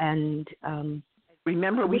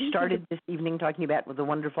 Remember, we started this evening talking about the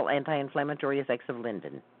wonderful anti-inflammatory effects of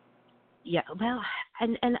linden. Yeah, well,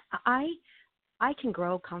 and I can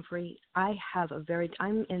grow comfrey. I'm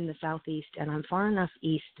in the southeast, and I'm far enough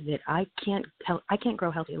east that I can't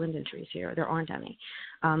grow healthy linden trees here. There aren't any.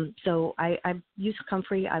 So I use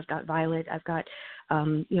comfrey. I've got violet. I've got,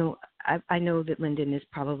 I know that linden is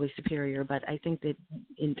probably superior, but I think that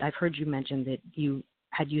I've heard you mention that you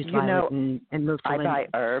had used violet and moved to linden. I buy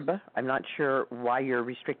herb. I'm not sure why you're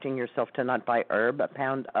restricting yourself to not buy herb. A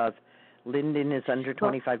pound of linden is under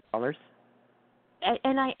 $25.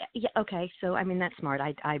 Okay, so I mean that's smart.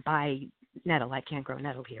 I buy nettle. I can't grow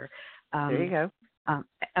nettle here. There you go.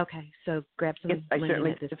 Okay, so grab some. I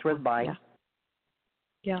certainly think it's worth buying.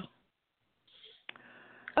 Yeah.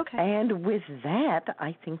 Okay. And with that,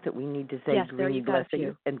 I think that we need to say green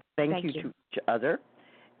blessings and thank you to each other,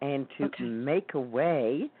 and to make a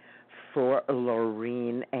way for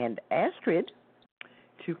Lorene and Astrid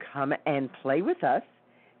to come and play with us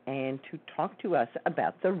and to talk to us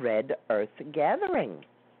about the Red Earth Gathering.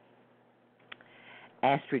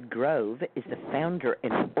 Astrid Grove is the founder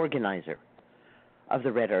and organizer of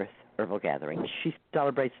the Red Earth Herbal Gathering. She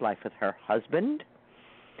celebrates life with her husband,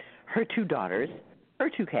 her 2 daughters, her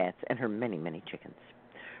 2 cats, and her many, many chickens.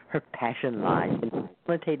 Her passion lies in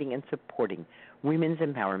facilitating and supporting women's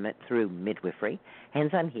empowerment through midwifery,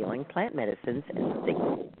 hands-on healing, plant medicines, and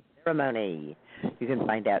sacred ceremony. You can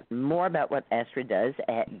find out more about what Astrid does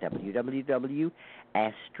at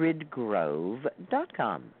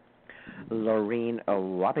www.astridgrove.com. Lorene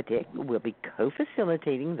Wapatik will be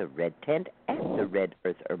co-facilitating the Red Tent at the Red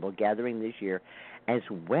Earth Herbal Gathering this year, as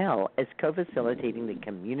well as co-facilitating the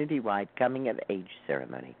community-wide coming-of-age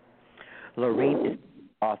ceremony. Lorene is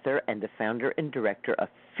the author and the founder and director of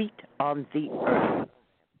Feet on the Earth,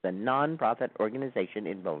 the nonprofit organization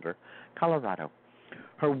in Boulder, Colorado.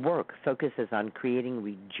 Her work focuses on creating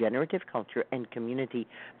regenerative culture and community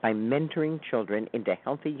by mentoring children into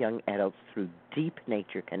healthy young adults through deep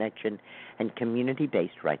nature connection and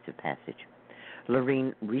community-based rites of passage.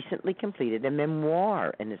 Lorene recently completed a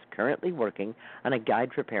memoir and is currently working on a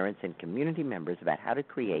guide for parents and community members about how to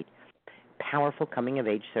create powerful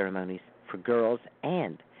coming-of-age ceremonies for girls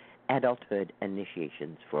and adulthood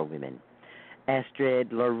initiations for women.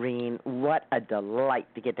 Astrid, Lorene, what a delight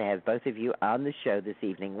to get to have both of you on the show this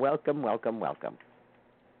evening. Welcome, welcome, welcome.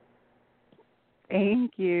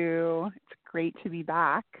 Thank you. It's great to be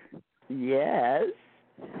back. Yes.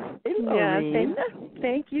 Hey, Lorene. Yeah,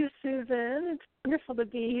 thank you, Susan. It's wonderful to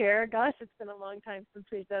be here. Gosh, it's been a long time since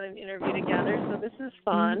we've done an interview together, so this is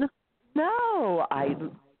fun. No, I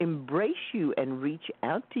embrace you and reach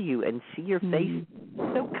out to you and see your face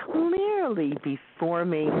so clearly before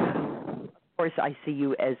me. Of course, I see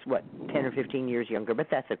you as, 10 or 15 years younger, but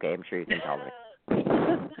that's okay. I'm sure you can tolerate it.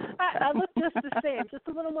 I look just the same, just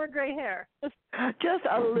a little more gray hair. Just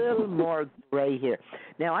a little more gray hair.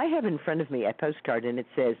 Now, I have in front of me a postcard, and it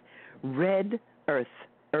says, Red Earth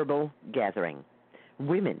Herbal Gathering,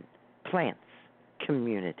 Women, Plants,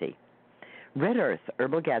 Community. Red Earth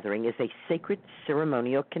Herbal Gathering is a sacred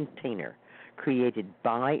ceremonial container created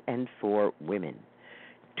by and for women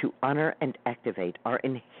to honor and activate our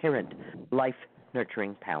inherent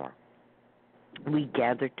life-nurturing power. We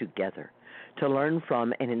gather together to learn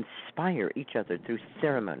from and inspire each other through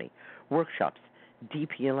ceremony, workshops,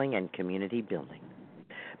 deep healing, and community building.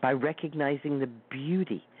 By recognizing the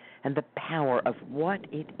beauty and the power of what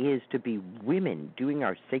it is to be women doing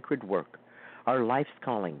our sacred work, our life's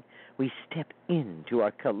calling, we step into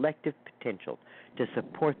our collective potential to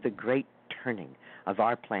support the great turning of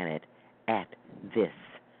our planet at this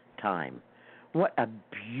time. What a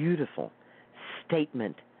beautiful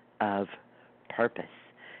statement of purpose.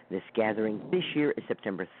 This gathering this year is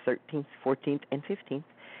September 13th, 14th, and 15th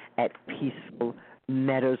at Peaceful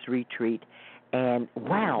Meadows Retreat. And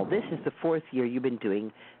wow, this is the 4th year you've been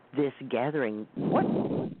doing this gathering. What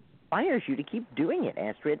inspires you to keep doing it,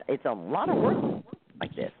 Astrid? It's a lot of work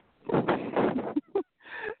like this.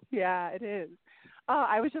 Yeah, it is.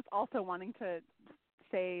 I was just also wanting to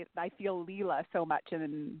say I feel Leela so much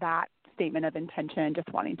in that statement of intention,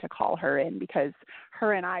 just wanting to call her in because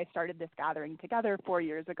her and I started this gathering together 4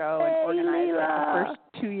 years ago and organized it the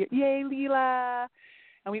first 2 years. Yay, Leela!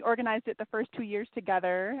 And we organized it the first 2 years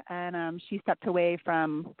together, and she stepped away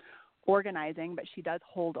from organizing, but she does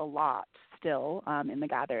hold a lot still in the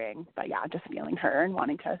gathering. But yeah, just feeling her and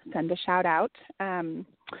wanting to send a shout out.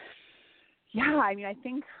 Yeah, I mean, I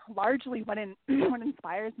think largely what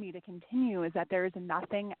inspires me to continue is that there is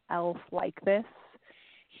nothing else like this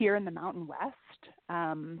here in the Mountain West.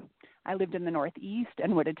 I lived in the Northeast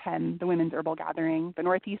and would attend the Women's Herbal Gathering, the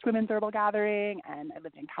Northeast Women's Herbal Gathering, and I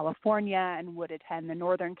lived in California and would attend the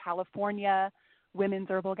Northern California Women's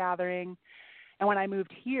Herbal Gathering. And when I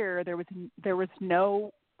moved here, there was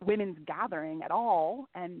no women's gathering at all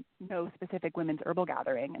and no specific women's herbal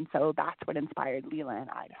gathering. And so that's what inspired Leela and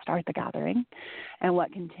I to start the gathering and what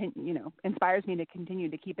inspires me to continue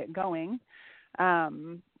to keep it going.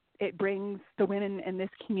 It brings the women in this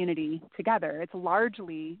community together. It's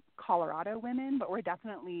largely Colorado women, but we're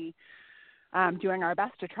definitely doing our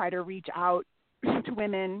best to try to reach out to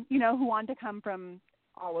women, who want to come from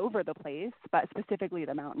all over the place, but specifically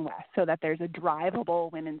the Mountain West, so that there's a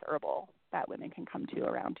drivable women's herbal that women can come to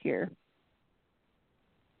around here.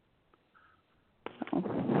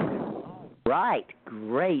 Right.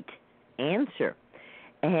 Great answer.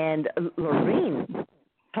 And Lorene,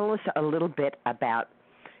 tell us a little bit about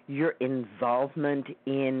your involvement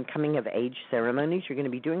in coming-of-age ceremonies. You're going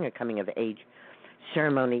to be doing a coming-of-age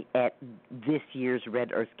ceremony at this year's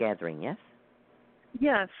Red Earth Gathering, yes?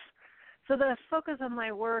 Yes. So the focus of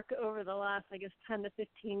my work over the last, 10 to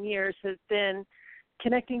 15 years has been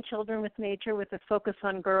connecting children with nature with a focus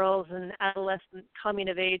on girls and adolescent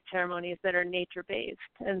coming-of-age ceremonies that are nature-based.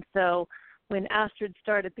 And so when Astrid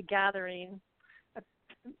started the gathering,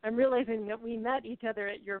 I'm realizing that we met each other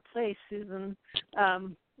at your place, Susan,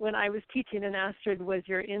 when I was teaching and Astrid was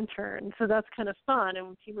your intern. So that's kind of fun.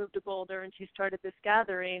 And she moved to Boulder and she started this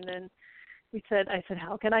gathering, and I said,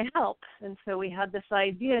 how can I help? And so we had this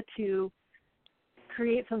idea to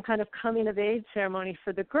create some kind of coming-of-age ceremony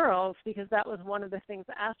for the girls, because that was one of the things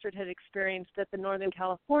that Astrid had experienced at the Northern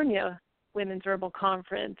California Women's Herbal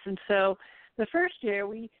Conference. And so the first year,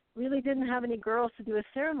 we really didn't have any girls to do a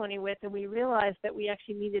ceremony with, and we realized that we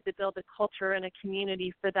actually needed to build a culture and a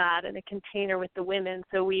community for that and a container with the women.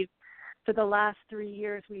 So for the last 3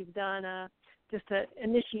 years, we've done just an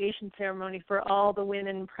initiation ceremony for all the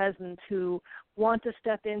women present who want to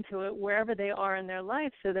step into it wherever they are in their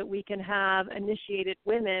life, so that we can have initiated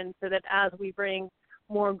women, so that as we bring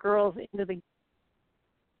more girls into the...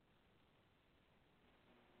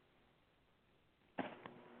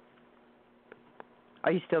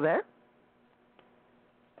 Are you still there?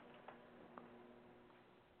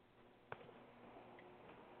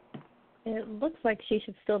 It looks like she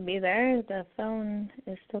should still be there. The phone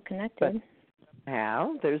is still connected. But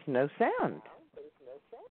how? There's no sound.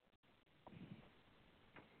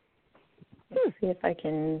 Let's see if I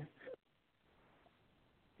can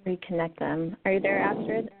reconnect them. Are you there,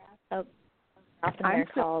 Astrid? Oh, often their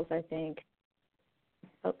calls, I think.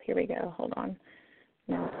 Oh, here we go. Hold on.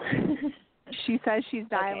 No. She says she's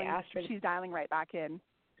dialing. Okay, Astrid. She's dialing right back in.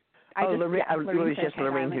 Lorene, it was just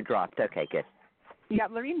Lorene who dropped. Okay, good. Yeah,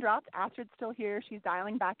 Lorene dropped. Astrid's still here. She's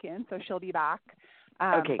dialing back in, so she'll be back.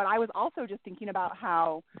 Okay. But I was also just thinking about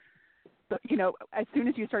how, as soon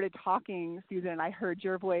as you started talking, Susan, I heard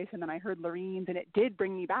your voice and then I heard Lorene's, and it did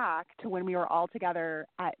bring me back to when we were all together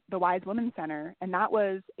at the Wise Women's Center, and that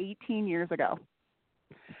was 18 years ago.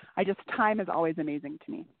 Time is always amazing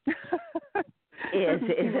to me.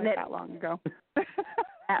 Isn't it? That long ago.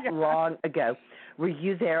 Long ago. Were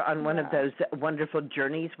you there on one of those wonderful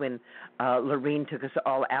journeys when Lorene took us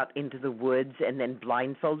all out into the woods and then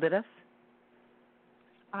blindfolded us?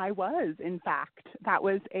 I was, in fact. That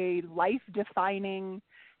was a life-defining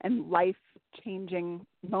and life-changing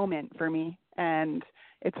moment for me. And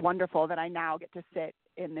it's wonderful that I now get to sit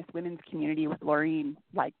in this women's community with Lorene,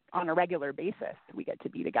 on a regular basis. We get to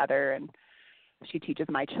be together, and she teaches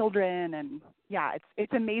my children. And,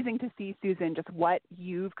 it's amazing to see, Susan, just what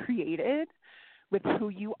you've created with who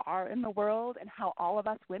you are in the world, and how all of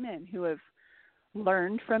us women who have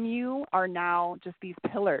learned from you are now just these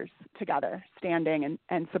pillars together, standing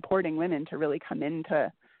and supporting women to really come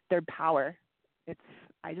into their power.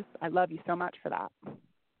 I love you so much for that.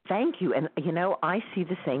 Thank you. And, I see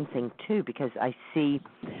the same thing, too, because I see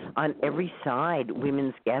on every side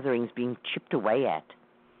women's gatherings being chipped away at,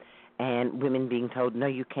 and women being told, no,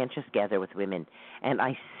 you can't just gather with women. And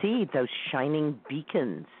I see those shining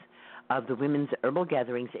beacons of the women's herbal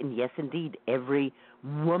gatherings, and yes, indeed, every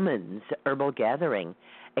woman's herbal gathering.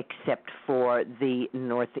 except for the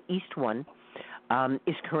Northeast one,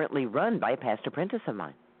 is currently run by a past apprentice of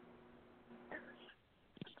mine.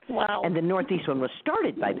 Wow. And the Northeast one was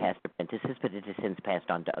started by past apprentices, but it has since passed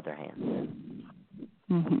on to other hands.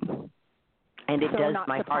 Mm-hmm. And it does not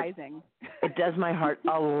my surprising. heart. It does my heart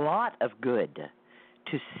a lot of good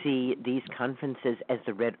to see these conferences, as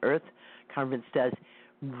the Red Earth Conference does,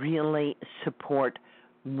 really support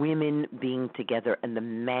women being together and the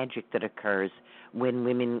magic that occurs when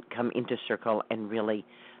women come into circle and really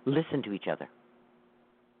listen to each other.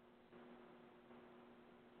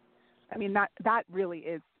 I mean, that really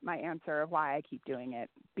is my answer of why I keep doing it,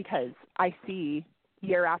 because I see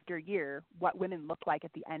year after year what women look like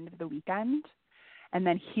at the end of the weekend, and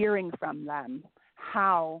then hearing from them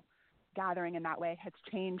how gathering in that way has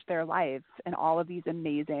changed their lives in all of these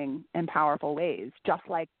amazing and powerful ways, just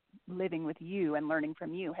like living with you and learning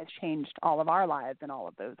from you has changed all of our lives in all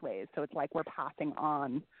of those ways. So it's like we're passing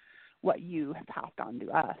on what you have passed on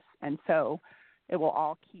to us. And so it will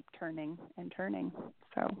all keep turning and turning.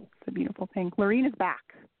 So it's a beautiful thing. Lorene is back.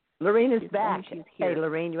 Lorene is back. She's here. Hey,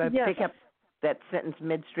 Lorene, you want to pick up that sentence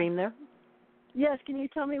midstream there? Yes, can you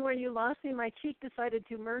tell me where you lost me? My cheek decided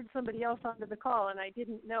to merge somebody else onto the call, and I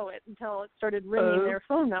didn't know it until it started ringing their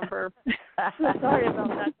phone number. So sorry about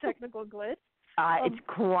that technical glitch. It's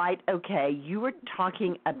quite okay. You were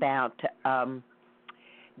talking about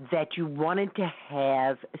that you wanted to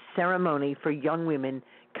have ceremony for young women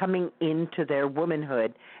coming into their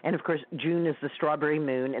womanhood. And, of course, June is the strawberry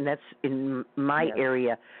moon, and that's in my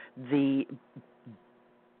area, the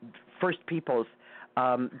First Peoples.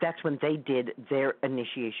 That's when they did their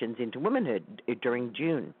initiations into womanhood during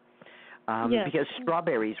June, because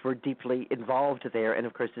strawberries were deeply involved there. And,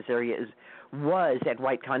 of course, this area was at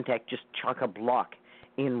White Contact just chock-a-block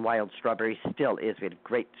in wild strawberries, still is. We had a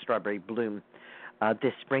great strawberry bloom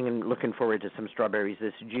this spring, and looking forward to some strawberries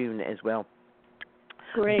this June as well.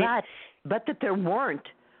 Great. But that there weren't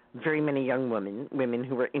very many young women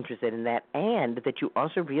who were interested in that, and that you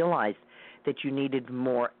also realized that you needed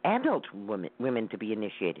more adult women to be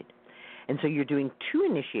initiated. And so you're doing two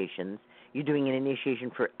initiations. You're doing an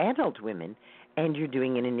initiation for adult women, and you're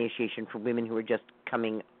doing an initiation for women who are just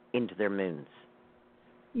coming into their moons.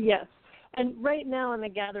 Yes. And right now in the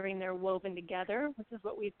gathering, they're woven together, which is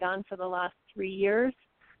what we've done for the last 3 years,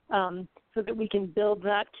 so that we can build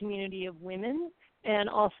that community of women and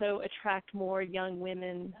also attract more young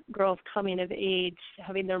women, girls coming of age,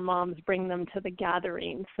 having their moms bring them to the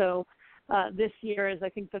gathering. So this year is, I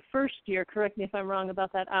think, the first year, correct me if I'm wrong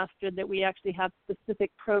about that, Astrid, that we actually have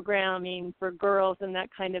specific programming for girls in that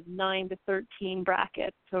kind of 9 to 13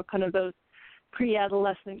 bracket, so kind of those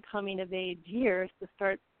pre-adolescent coming of age years to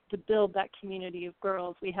start to build that community of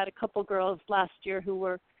girls. We had a couple girls last year who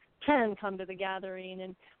were 10 come to the gathering,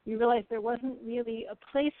 and we realized there wasn't really a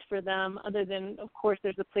place for them other than, of course,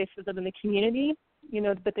 there's a place for them in the community,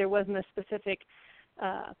 but there wasn't a specific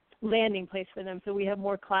landing place for them. So we have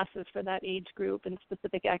more classes for that age group and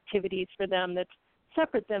specific activities for them that's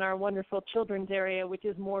separate than our wonderful children's area, which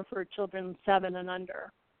is more for children 7 and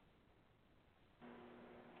under.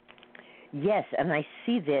 Yes, and I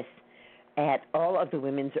see this at all of the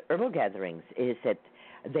women's herbal gatherings, is that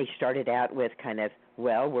they started out with kind of,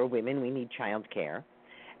 well, we're women, we need child care,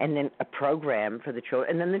 and then a program for the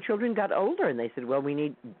children. And then the children got older, and they said, well, we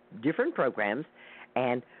need different programs.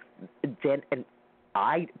 And then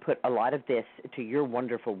I put a lot of this to your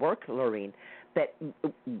wonderful work, Lorene, that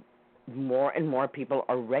more and more people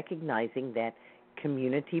are recognizing that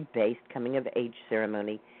community-based coming-of-age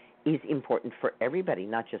ceremony is important for everybody,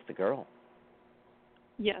 not just the girl.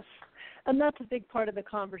 Yes, and that's a big part of the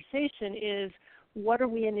conversation is, what are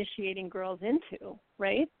we initiating girls into,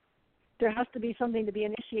 right? There has to be something to be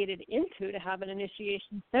initiated into to have an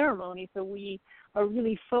initiation ceremony. So we are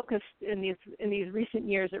really focused in these recent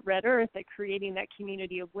years at Red Earth at creating that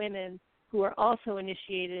community of women who are also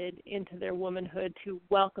initiated into their womanhood to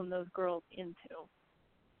welcome those girls into.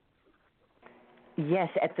 Yes,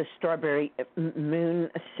 at the Strawberry Moon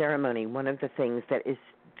ceremony, one of the things that is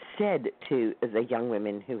said to the young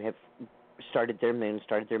women who have started their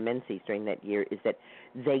menses during that year is that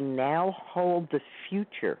they now hold the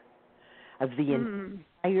future of the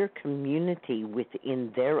entire community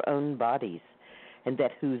within their own bodies, and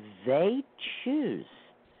that who they choose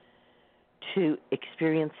to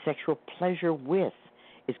experience sexual pleasure with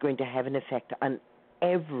is going to have an effect on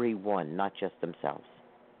everyone, not just themselves.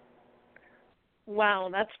 Wow,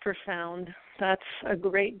 that's profound. That's a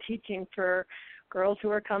great teaching for girls who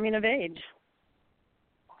are coming of age.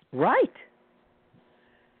 Right.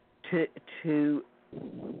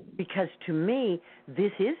 Because to me,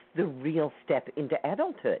 this is the real step into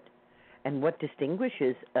adulthood. And what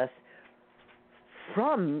distinguishes us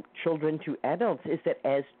from children to adults is that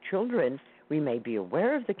as children, we may be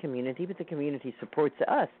aware of the community, but the community supports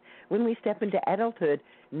us. When we step into adulthood,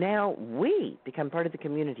 now we become part of the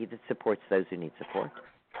community that supports those who need support.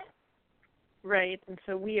 Right, and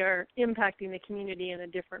so we are impacting the community in a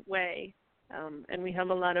different way, and we have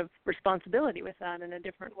a lot of responsibility with that in a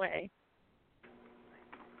different way.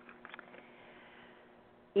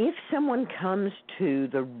 If someone comes to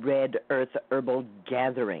the Red Earth Herbal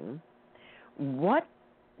Gathering, what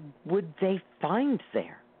would they find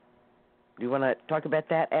there? Do you want to talk about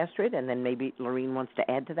that, Astrid, and then maybe Lorene wants to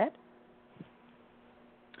add to that?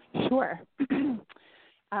 Sure.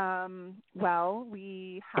 Well,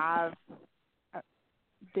 we have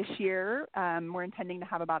this year, we're intending to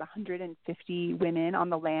have about 150 women on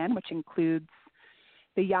the land, which includes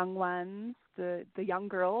the young ones, the young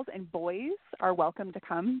girls and boys are welcome to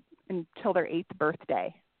come until their 8th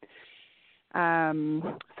birthday.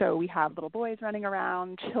 So we have little boys running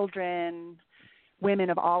around, children,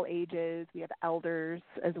 women of all ages. We have elders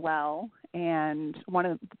as well. And one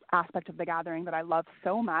of the aspects of the gathering that I love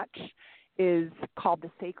so much is called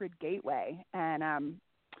the Sacred Gateway. And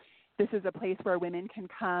this is a place where women can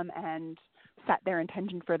come and set their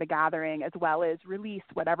intention for the gathering, as well as release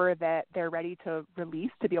whatever that they're ready to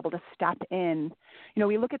release to be able to step in. You know,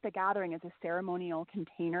 we look at the gathering as a ceremonial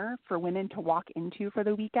container for women to walk into for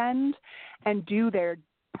the weekend and do their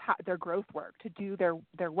growth work, to do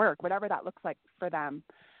their work, whatever that looks like for them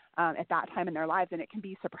at that time in their lives. And it can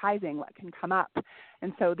be surprising what can come up.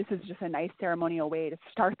 And so this is just a nice ceremonial way to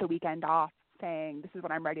start the weekend off, saying, this is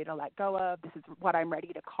what I'm ready to let go of. This is what I'm ready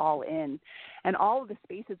to call in. And all of the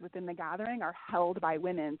spaces within the gathering are held by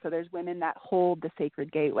women. So there's women that hold the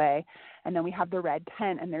Sacred Gateway. And then we have the red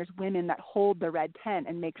tent, and there's women that hold the red tent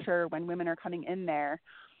and make sure when women are coming in there,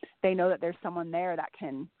 they know that there's someone there that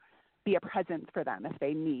can be a presence for them if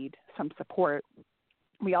they need some support.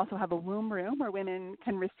 We also have a womb room where women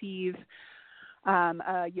can receive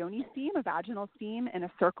a yoni steam, a vaginal steam, in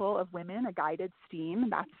a circle of women, a guided steam.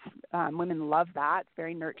 That's women love that. It's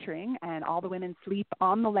very nurturing. And all the women sleep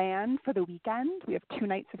on the land for the weekend. We have 2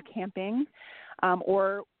 nights of camping,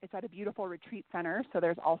 or it's at a beautiful retreat center, so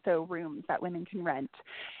there's also rooms that women can rent.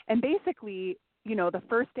 And basically, you know, the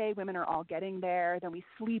first day women are all getting there, then we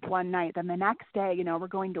sleep one night, then the next day, you know, we're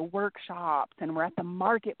going to workshops and we're at the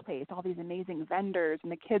marketplace, all these amazing vendors,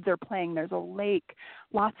 and the kids are playing. There's a lake,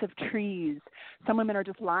 lots of trees. Some women are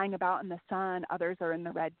just lying about in the sun. Others are in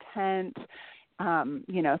the red tent.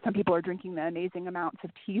 You know, some people are drinking the amazing amounts of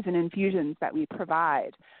teas and infusions that we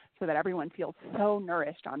provide so that everyone feels so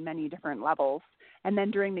nourished on many different levels. And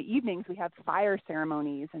then during the evenings, we have fire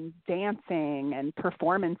ceremonies and dancing and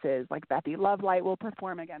performances. Like Beppy Lovelight will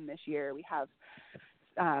perform again this year. We have,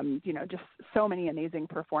 you know, just so many amazing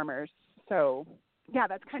performers. So, yeah,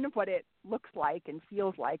 that's kind of what it looks like and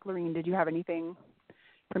feels like. Lorene, did you have anything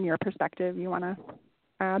from your perspective you want to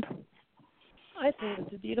add? I think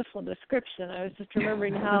it's a beautiful description. I was just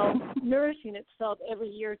remembering how nourishing it felt every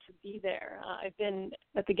year to be there. I've been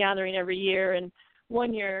at the gathering every year, and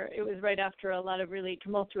one year it was right after a lot of really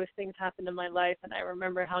tumultuous things happened in my life, and I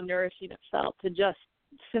remember how nourishing it felt to just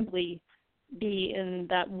simply be in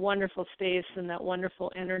that wonderful space and that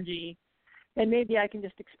wonderful energy. And maybe I can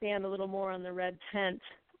just expand a little more on the red tent.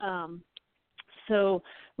 So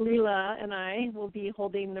Leela and I will be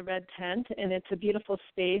holding the red tent, and it's a beautiful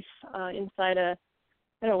space inside a,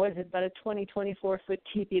 I don't know, what is it, about a 24-foot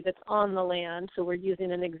teepee that's on the land. So we're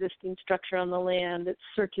using an existing structure on the land. It's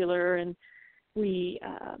circular, and we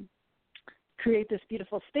create this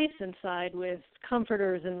beautiful space inside with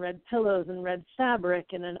comforters and red pillows and red fabric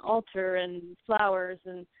and an altar and flowers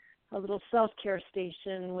and a little self-care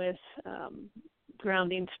station with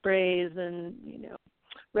grounding sprays and, you know,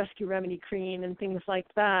 rescue remedy cream and things like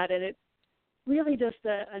that. And it's really just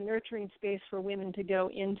a nurturing space for women to go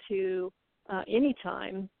into any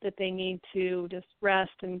time that they need to just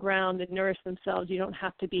rest and ground and nourish themselves. You don't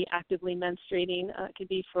have to be actively menstruating. It could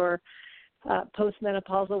be for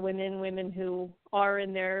postmenopausal women who are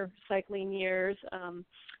in their cycling years.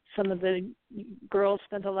 Some of the girls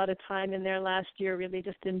spent a lot of time in there last year really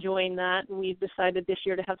just enjoying that. And we've decided this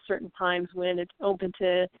year to have certain times when it's open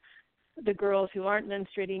to the girls who aren't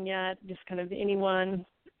menstruating yet, just kind of anyone,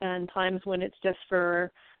 and times when it's just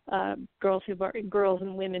for girls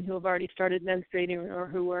and women who have already started menstruating or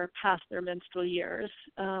who are past their menstrual years.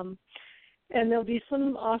 And there'll be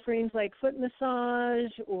some offerings like foot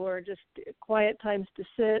massage or just quiet times to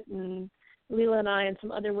sit and Leela and I and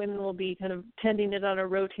some other women will be kind of tending it on a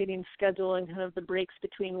rotating schedule and kind of the breaks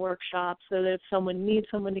between workshops, so that if someone needs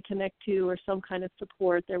someone to connect to or some kind of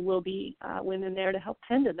support, there will be women there to help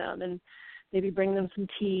tend to them and maybe bring them some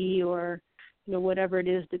tea or whatever it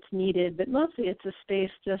is that's needed. But mostly it's a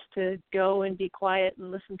space just to go and be quiet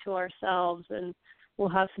and listen to ourselves, and we'll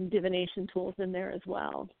have some divination tools in there as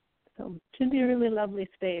well. So it should be a really lovely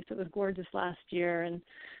space. It was gorgeous last year, and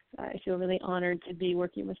I feel really honored to be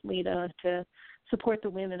working with Lita to support the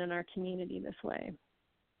women in our community this way.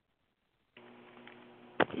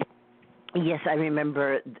 Yes, I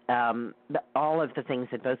remember all of the things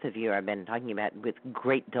that both of you have been talking about with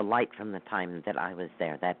great delight from the time that I was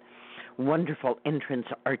there. That wonderful entrance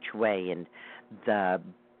archway and the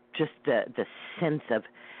sense of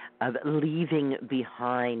leaving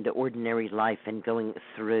behind ordinary life and going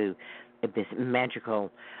through this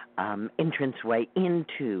magical entranceway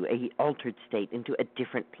into a altered state, into a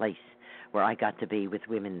different place where I got to be with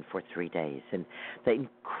women for 3 days, and the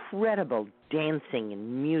incredible dancing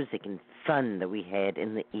and music and fun that we had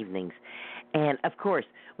in the evenings. And, of course,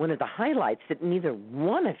 one of the highlights that neither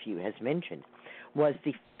one of you has mentioned was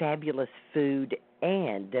the fabulous food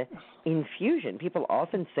and infusion. People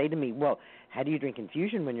often say to me, well, how do you drink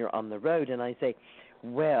infusion when you're on the road? And I say,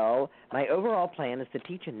 well, my overall plan is to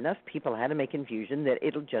teach enough people how to make infusion that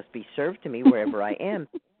it'll just be served to me wherever I am.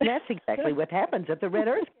 And that's exactly what happens at the Red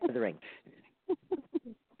Earth Gathering.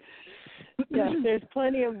 Yes, there's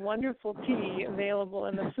plenty of wonderful tea available,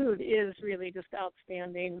 and the food is really just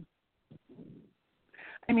outstanding.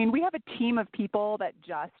 I mean, we have a team of people that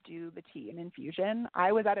just do the tea and infusion.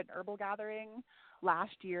 I was at an herbal gathering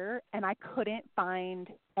last year, and I couldn't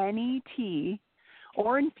find any tea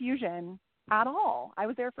or infusion at all. I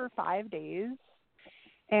was there for 5 days,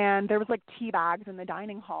 and there was like tea bags in the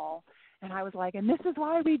dining hall, and I was like, and this is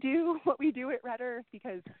why we do what we do at Red Earth,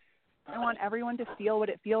 because I want everyone to feel what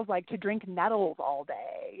it feels like to drink nettles all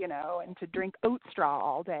day, and to drink oat straw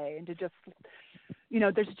all day, and to just,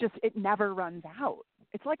 there's just, it never runs out.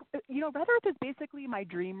 It's like, Red Earth is basically my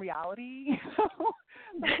dream reality.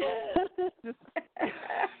 Just,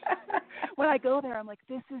 when I go there, I'm like,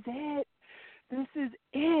 this is it. This is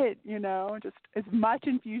it, just as much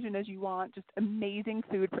infusion as you want, just amazing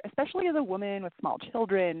food, especially as a woman with small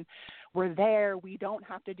children. We're there. We don't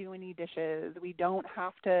have to do any dishes. We don't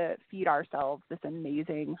have to feed ourselves this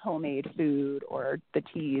amazing homemade food or the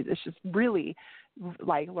teas. It's just really,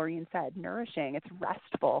 like Lorraine said, nourishing. It's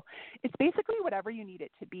restful. It's basically whatever you need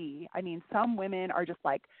it to be. I mean, some women are just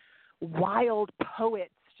like wild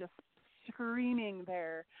poets, just screaming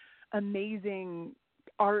their amazing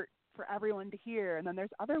art for everyone to hear. And then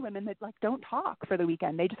there's other women that like don't talk for the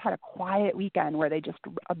weekend. They just had a quiet weekend where they just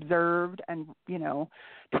observed and,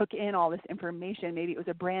 took in all this information. Maybe it was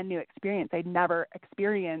a brand new experience. They'd never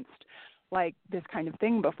experienced like this kind of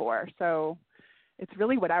thing before. So it's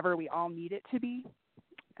really whatever we all need it to be.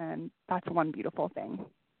 And that's one beautiful thing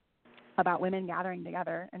about women gathering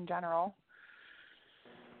together in general.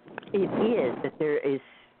 It is that there is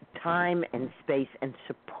time and space and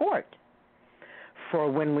support for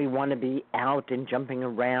when we want to be out and jumping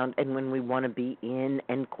around and when we want to be in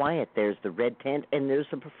and quiet. There's the red tent and there's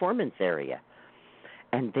a performance area.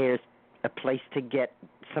 And there's a place to get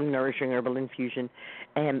some nourishing herbal infusion,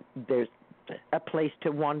 and there's a place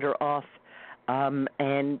to wander off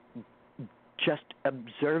and just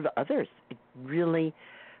observe others. It really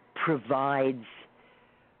provides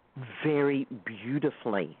very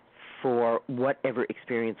beautifully for whatever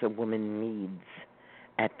experience a woman needs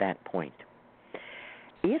at that point.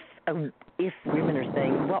 If women are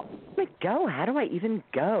saying, well, let me go, how do I even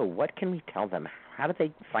go? What can we tell them? How do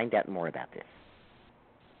they find out more about this?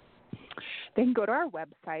 They can go to our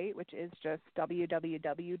website, which is just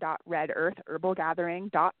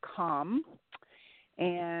www.redearthherbalgathering.com,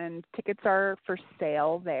 and tickets are for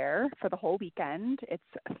sale there for the whole weekend. It's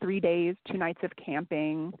 3 days, 2 nights of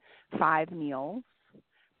camping, 5 meals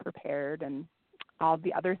prepared, and all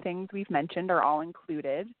the other things we've mentioned are all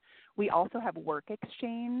included. We also have work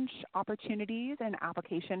exchange opportunities, and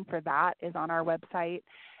application for that is on our website.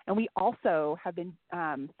 And we also have been,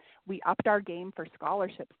 we upped our game for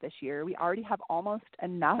scholarships this year. We already have almost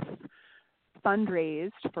enough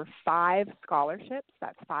fundraised for 5 scholarships.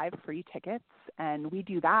 That's 5 free tickets. And we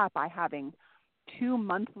do that by having 2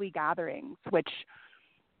 monthly gatherings, which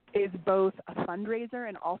is both a fundraiser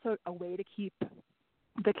and also a way to keep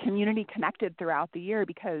the community connected throughout the year,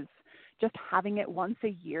 because just having it once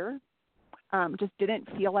a year just didn't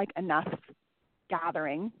feel like enough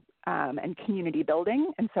gathering and community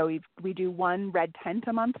building. And so we do 1 red tent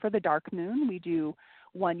a month for the dark moon. We do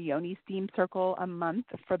 1 yoni steam circle a month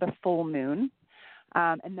for the full moon.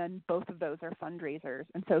 And then both of those are fundraisers.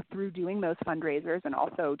 And so through doing those fundraisers and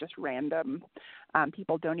also just random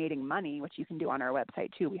people donating money, which you can do on our website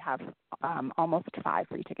too, we have almost 5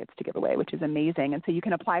 free tickets to give away, which is amazing. And so you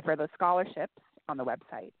can apply for those scholarships on the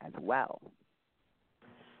website as well.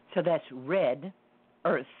 So that's Red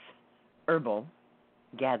Earth Herbal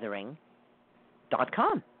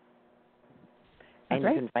Gathering.com. And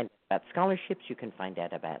right. You can find out about scholarships. You can find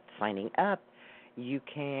out about signing up. You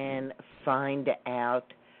can find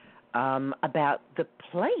out about the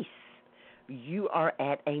place. You are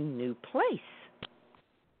at a new place.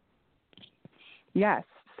 Yes.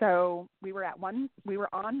 So we were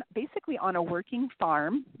basically on a working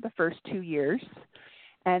farm the first 2 years.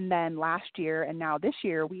 And then last year and now this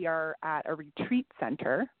year, we are at a retreat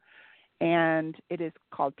center, and it is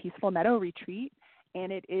called Peaceful Meadow Retreat.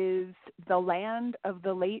 And it is the land of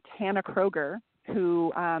the late Hannah Kroger,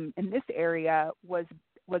 who in this area was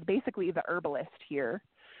basically the herbalist here.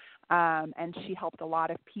 And she helped a lot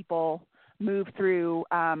of people move through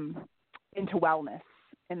into wellness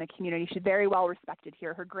in the community. She's very well respected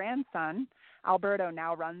here. Her grandson, Alberto,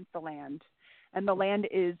 now runs the land. And the land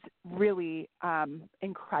is really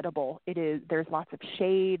incredible. There's lots of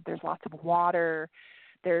shade, there's lots of water,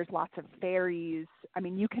 there's lots of fairies. I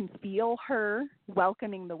mean, you can feel her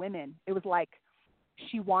welcoming the women. It was like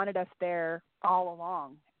she wanted us there all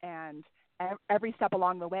along. And every step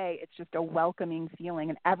along the way, it's just a welcoming feeling.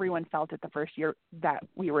 And everyone felt it the first year that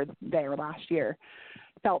we were there last year,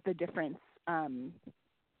 felt the difference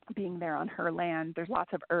being there on her land. There's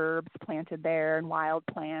lots of herbs planted there and wild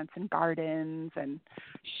plants and gardens and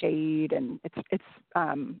shade. And it's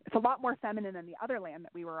a lot more feminine than the other land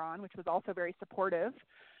that we were on, which was also very supportive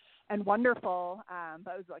and wonderful.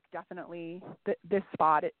 But it was like definitely this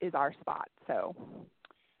spot is our spot. So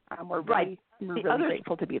we're really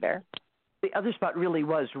grateful to be there. The other spot really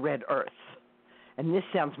was Red Earth, and this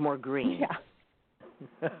sounds more green. Yeah.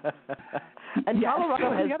 And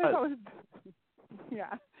Colorado has both.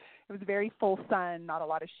 Yeah. It was very full sun, not a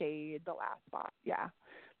lot of shade, the last spot. Yeah.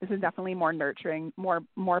 This is definitely more nurturing, more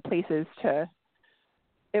places to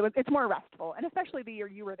it's more restful. And especially the year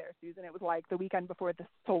you were there, Susan, it was like the weekend before the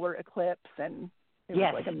solar eclipse, and it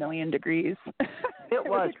was like 1,000,000 degrees. It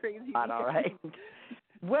was crazy. All right.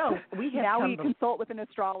 Well, we consult with an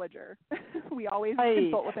astrologer. We always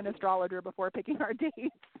consult with an astrologer before picking our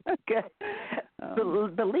dates. Okay.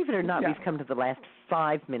 Believe it or not, we've come to the last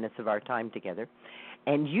 5 minutes of our time together.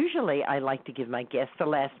 And usually I like to give my guests the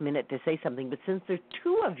last minute to say something, but since there are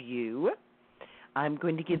 2 of you, I'm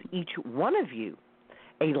going to give each one of you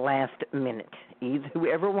a last minute.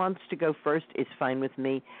 Whoever wants to go first is fine with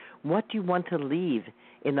me. What do you want to leave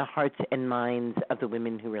in the hearts and minds of the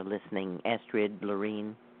women who are listening? Astrid,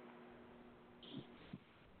 Lorene?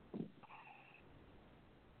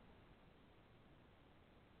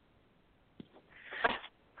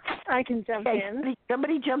 I can jump in.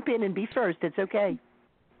 Somebody jump in and be first. It's okay.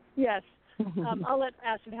 Yes. I'll let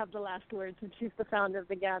Astrid have the last word since she's the founder of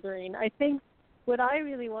the gathering. I think what I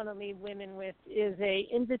really want to leave women with is a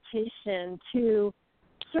invitation to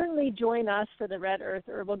certainly join us for the Red Earth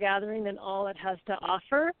Herbal Gathering and all it has to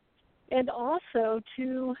offer, and also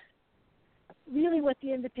to really what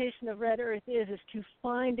the invitation of Red Earth is to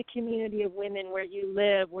find a community of women where you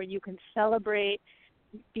live, where you can celebrate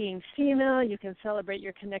being female, you can celebrate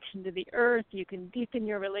your connection to the earth, you can deepen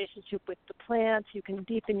your relationship with the plants, you can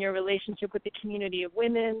deepen your relationship with the community of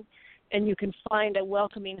women, and you can find a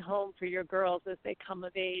welcoming home for your girls as they come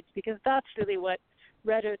of age, because that's really what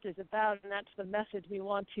Red Earth is about, and that's the message we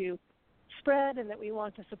want to spread and that we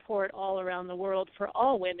want to support all around the world for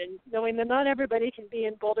all women, knowing that not everybody can be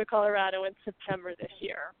in Boulder, Colorado in September this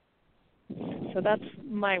year. So that's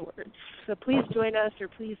my words. So please join us, or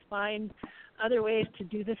please find other ways to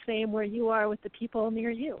do the same where you are with the people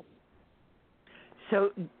near you.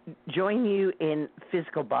 So join you in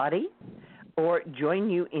physical body or join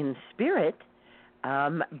you in spirit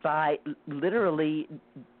by literally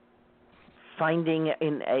finding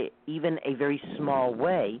in even a very small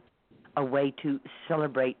way a way to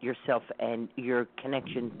celebrate yourself and your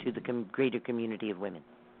connection to the greater community of women.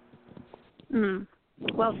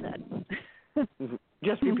 Well said.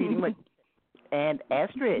 Just repeating what. And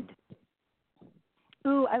Astrid.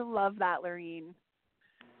 Ooh, I love that, Lorene.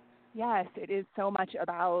 Yes, it is so much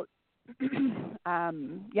about,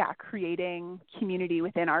 creating community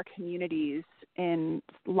within our communities in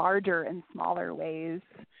larger and smaller ways.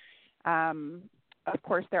 Of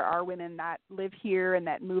course, there are women that live here and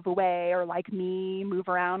that move away, or like me, move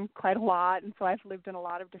around quite a lot. And so I've lived in a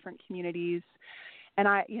lot of different communities. And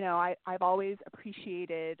I've always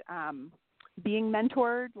appreciated being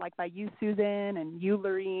mentored, like by you, Susan, and you,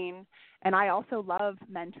 Lorene. And I also love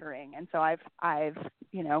mentoring. And so I've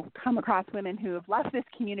come across women who have left this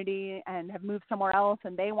community and have moved somewhere else,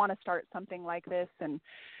 and they want to start something like this. And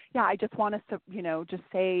yeah, I just want to, just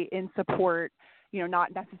say in support,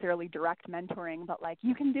 not necessarily direct mentoring, but like,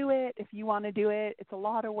 you can do it if you want to do it. It's a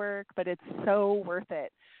lot of work, but it's so worth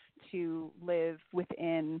it to live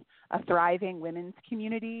within a thriving women's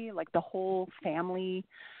community. Like the whole family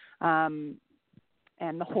and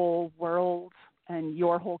the whole world and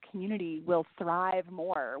your whole community will thrive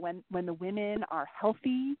more when the women are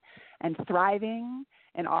healthy and thriving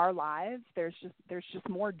in our lives. There's just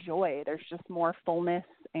more joy. There's just more fullness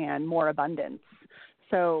and more abundance.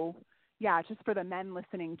 So yeah, just for the men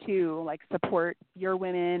listening too, like support your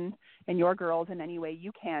women and your girls in any way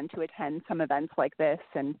you can to attend some events like this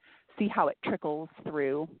and see how it trickles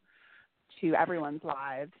through to everyone's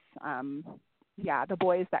lives. The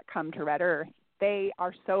boys that come to Red Earth, they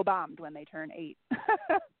are so bummed when they turn 8.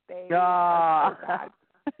 They are so sad.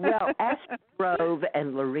 Well, Ash Grove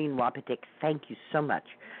and Lorene Wapatik, thank you so much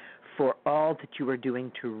for all that you are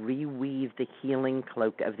doing to reweave the healing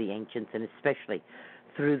cloak of the ancients, and especially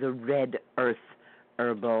through the Red Earth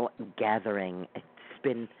Herbal Gathering. It's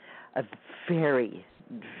been a very,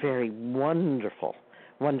 very wonderful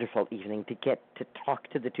evening to get to talk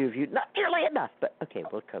to the two of you. Not nearly enough, but okay,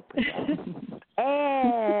 we'll cope with that.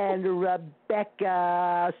 And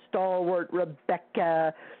Rebecca, stalwart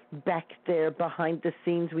Rebecca, back there behind the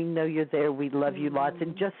scenes. We know you're there. We love you lots.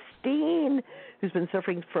 And Justine, who's been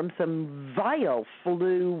suffering from some vile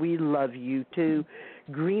flu, we love you too.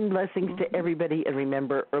 Green blessings to everybody. And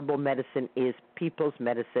remember, herbal medicine is people's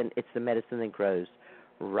medicine. It's the medicine that grows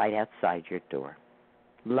right outside your door.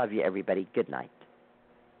 Love you, everybody. Good night.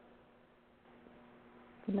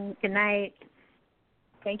 Good night.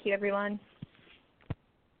 Thank you, everyone.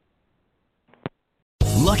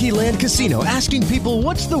 Lucky Land Casino, asking people,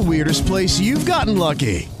 what's the weirdest place you've gotten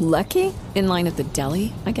lucky? Lucky? In line at the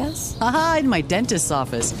deli, I guess? Aha, in my dentist's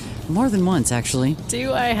office. More than once, actually.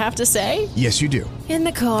 Do I have to say? Yes, you do. In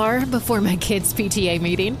the car before my kids' PTA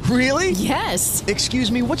meeting. Really? Yes. Excuse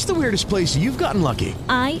me, what's the weirdest place you've gotten lucky?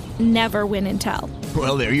 I never win and tell.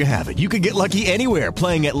 Well, there you have it. You can get lucky anywhere,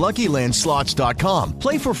 playing at LuckyLandSlots.com.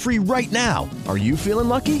 Play for free right now. Are you feeling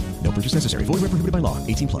lucky? No purchase necessary. Void where prohibited by law.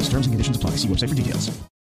 18+. Terms and conditions apply. See website for details.